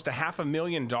almost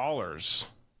 $500,000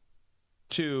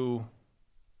 to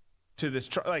this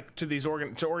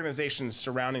to organizations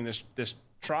surrounding this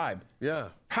tribe. Yeah.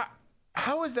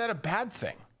 How is that a bad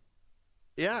thing?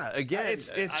 Yeah, again, it's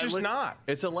just not.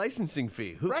 It's a licensing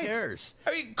fee. Who cares?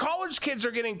 I mean, college kids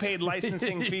are getting paid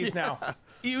licensing fees now.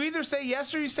 You either say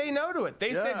yes or you say no to it.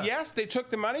 They said yes. They took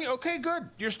the money. Okay, good.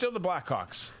 You're still the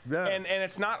Blackhawks. Yeah. And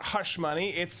it's not hush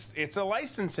money. It's a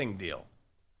licensing deal.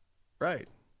 Right.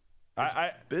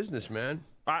 Business, man.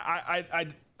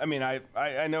 I mean,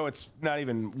 I know it's not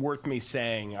even worth me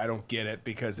saying. I don't get it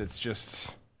because it's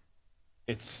just.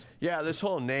 This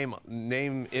whole name,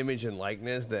 image, and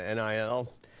likeness, the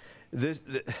NIL.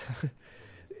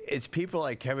 It's people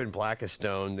like Kevin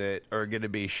Blackistone that are going to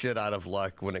be shit out of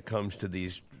luck when it comes to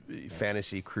these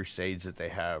fantasy crusades that they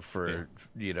have for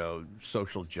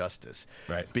social justice.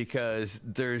 Right. Because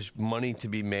there's money to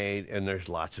be made and there's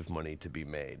lots of money to be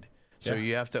made. So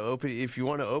you have to if you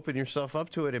want to open yourself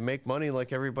up to it and make money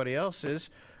like everybody else is,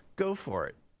 go for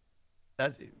it.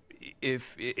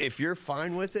 If you're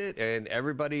fine with it and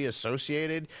everybody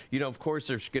associated, of course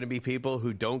there's going to be people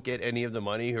who don't get any of the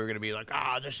money who are going to be like,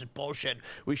 this is bullshit.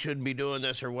 We shouldn't be doing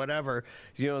this or whatever.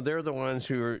 They're the ones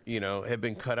who are, have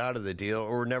been cut out of the deal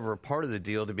or were never a part of the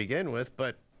deal to begin with,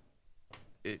 but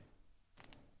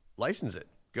license it.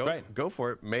 Go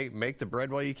for it. Make the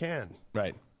bread while you can.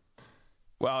 Right.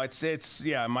 Well,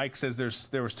 Mike says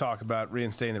there was talk about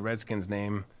reinstating the Redskins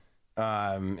name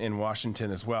in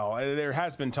Washington as well. There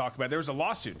has been talk about. There was a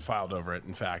lawsuit filed over it.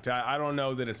 In fact, I don't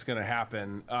know that it's going to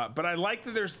happen, but I like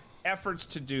that there's efforts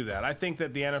to do that. I think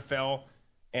that the NFL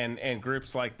and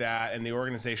groups like that and the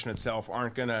organization itself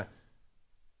aren't going to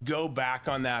go back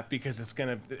on that because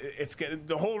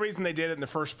the whole reason they did it in the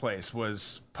first place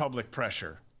was public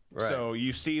pressure. Right. So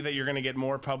you see that you're going to get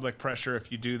more public pressure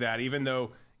if you do that, even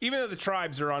though the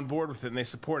tribes are on board with it and they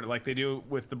support it like they do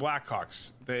with the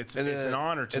Blackhawks. It's an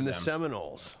honor to them. And the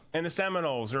Seminoles. And the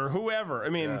Seminoles or whoever. I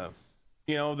mean,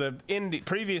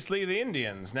 previously the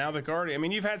Indians, now the Guardian. I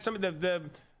mean, you've had some of the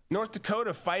North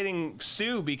Dakota Fighting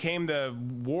Sioux became the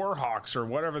War Hawks or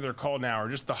whatever they're called now, or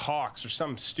just the Hawks or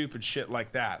some stupid shit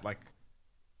like that. Like,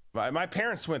 my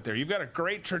parents went there. You've got a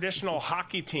great traditional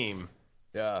hockey team.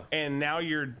 Yeah. And now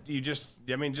you just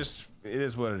it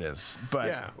is what it is. But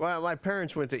yeah, well, my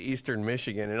parents went to Eastern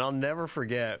Michigan, and I'll never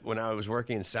forget when I was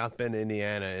working in South Bend,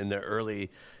 Indiana in the early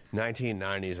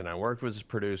 1990s, and I worked with this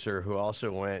producer who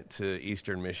also went to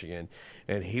Eastern Michigan,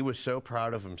 and he was so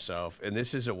proud of himself. And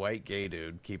this is a white gay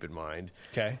dude, keep in mind.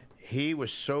 Okay. He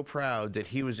was so proud that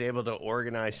he was able to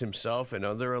organize himself and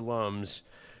other alums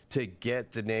to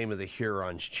get the name of the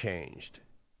Hurons changed.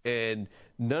 And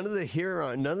none of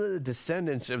the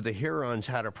descendants of the Hurons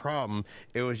had a problem.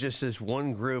 It was just this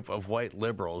one group of white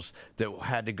liberals that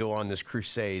had to go on this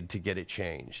crusade to get it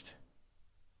changed.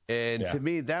 And to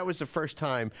me, that was the first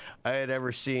time I had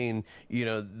ever seen,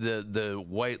 the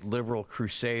white liberal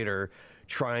crusader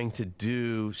trying to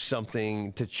do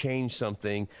something, to change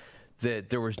something that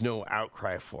there was no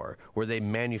outcry for, where they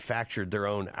manufactured their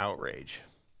own outrage.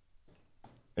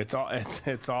 It's all,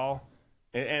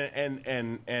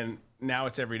 and now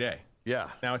it's every day. Yeah.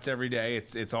 Now it's every day.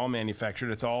 It's all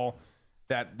manufactured. It's all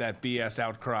that BS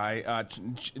outcry.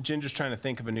 Ginger's trying to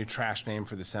think of a new trash name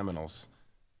for the Seminoles.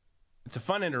 It's a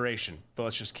fun iteration, but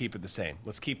let's just keep it the same.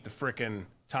 Let's keep the frickin'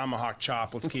 tomahawk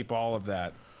chop. Let's keep all of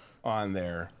that on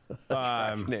there.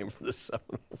 Trash name for the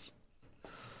Seminoles.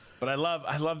 But I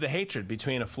love the hatred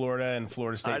between Florida and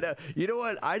Florida State. I know. You know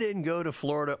what? I didn't go to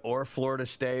Florida or Florida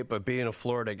State, but being a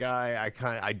Florida guy,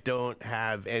 I don't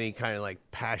have any kind of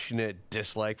passionate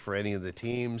dislike for any of the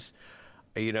teams.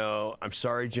 I'm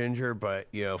sorry, Ginger, but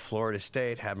Florida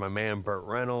State had my man Burt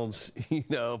Reynolds,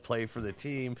 play for the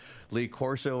team. Lee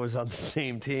Corso was on the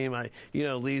same team.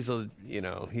 Lee's,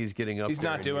 he's getting up. He's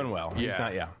there not doing well. Yeah. He's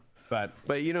not. Yeah.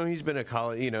 But he's been a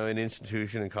college, an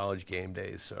institution in college game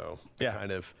days, so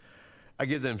I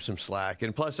give them some slack.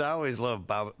 And plus, I always love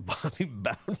Bobby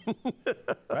Bowden.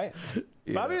 Right.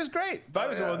 Bobby was great.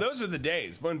 Well, those were the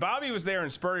days. When Bobby was there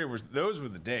and Spurrier those were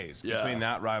the days between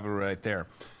that rivalry right there.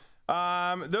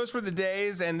 Those were the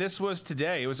days, and this was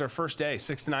today. It was our first day,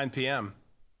 6 to 9 p.m.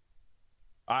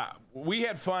 We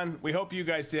had fun. We hope you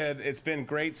guys did. It's been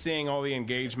great seeing all the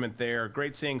engagement there.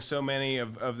 Great seeing so many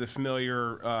of the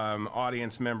familiar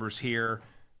audience members here.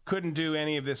 Couldn't do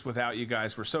any of this without you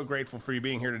guys. We're so grateful for you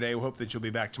being here today. We hope that you'll be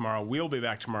back tomorrow. We'll be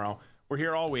back tomorrow. We're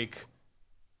here all week.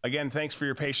 Again, thanks for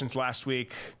your patience last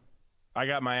week. I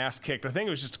got my ass kicked. I think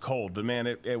it was just a cold, but man,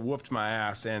 it whooped my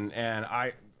ass, and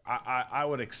I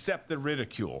would accept the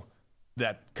ridicule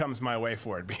that comes my way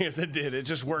for it because it did. It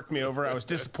just worked me over. I was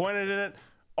disappointed in it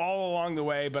all along the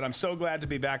way, but I'm so glad to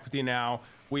be back with you now.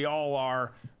 We all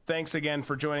are. Thanks again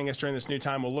for joining us during this new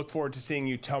time. We'll look forward to seeing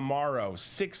you tomorrow,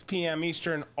 6 p.m.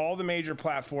 Eastern, all the major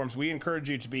platforms. We encourage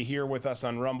you to be here with us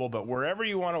on Rumble, but wherever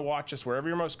you want to watch us, wherever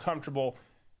you're most comfortable,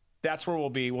 that's where we'll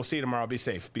be. We'll see you tomorrow. Be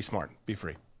safe, be smart, be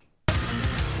free.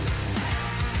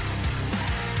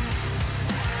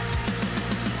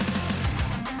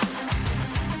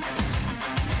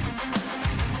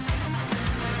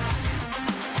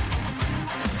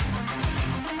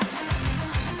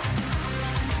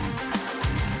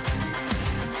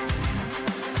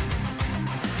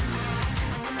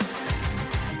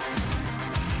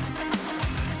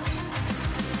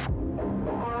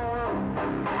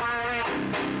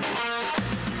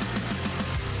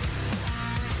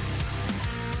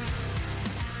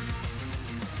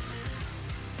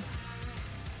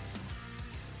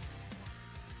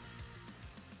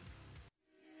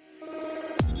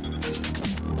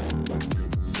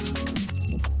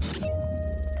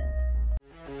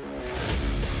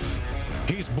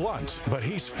 He's blunt, but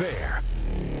he's fair.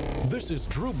 This is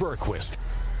Drew Berquist.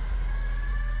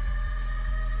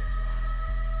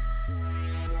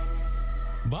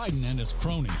 Biden and his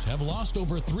cronies have lost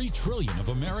over $3 trillion of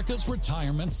America's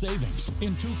retirement savings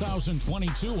in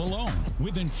 2022 alone.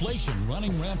 With inflation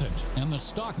running rampant and the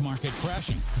stock market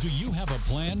crashing, do you have a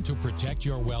plan to protect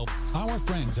your wealth? Our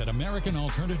friends at American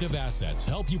Alternative Assets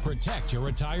help you protect your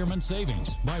retirement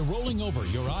savings by rolling over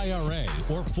your IRA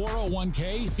or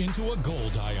 401k into a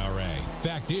gold IRA.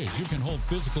 Fact is, you can hold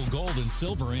physical gold and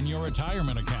silver in your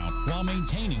retirement account while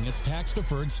maintaining its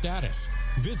tax-deferred status.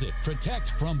 Visit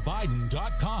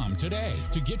protectfrombiden.com today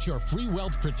to get your free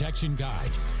wealth protection guide.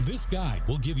 This guide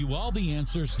will give you all the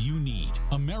answers you need.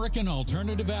 American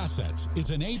Alternative Assets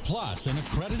is an A+ and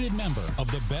accredited member of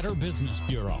the Better Business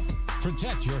Bureau.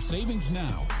 Protect your savings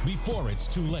now before it's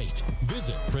too late.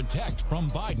 Visit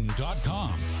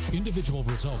protectfrombiden.com. Individual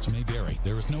results may vary.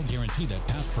 There is no guarantee that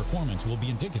past performance will be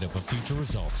indicative of future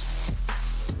results.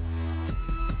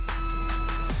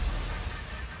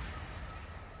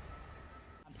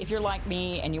 If you're like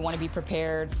me and you want to be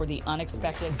prepared for the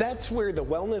unexpected. That's where the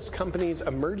Wellness Company's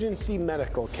emergency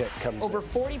medical kit comes in. Over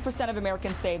 40% of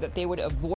Americans say that they would avoid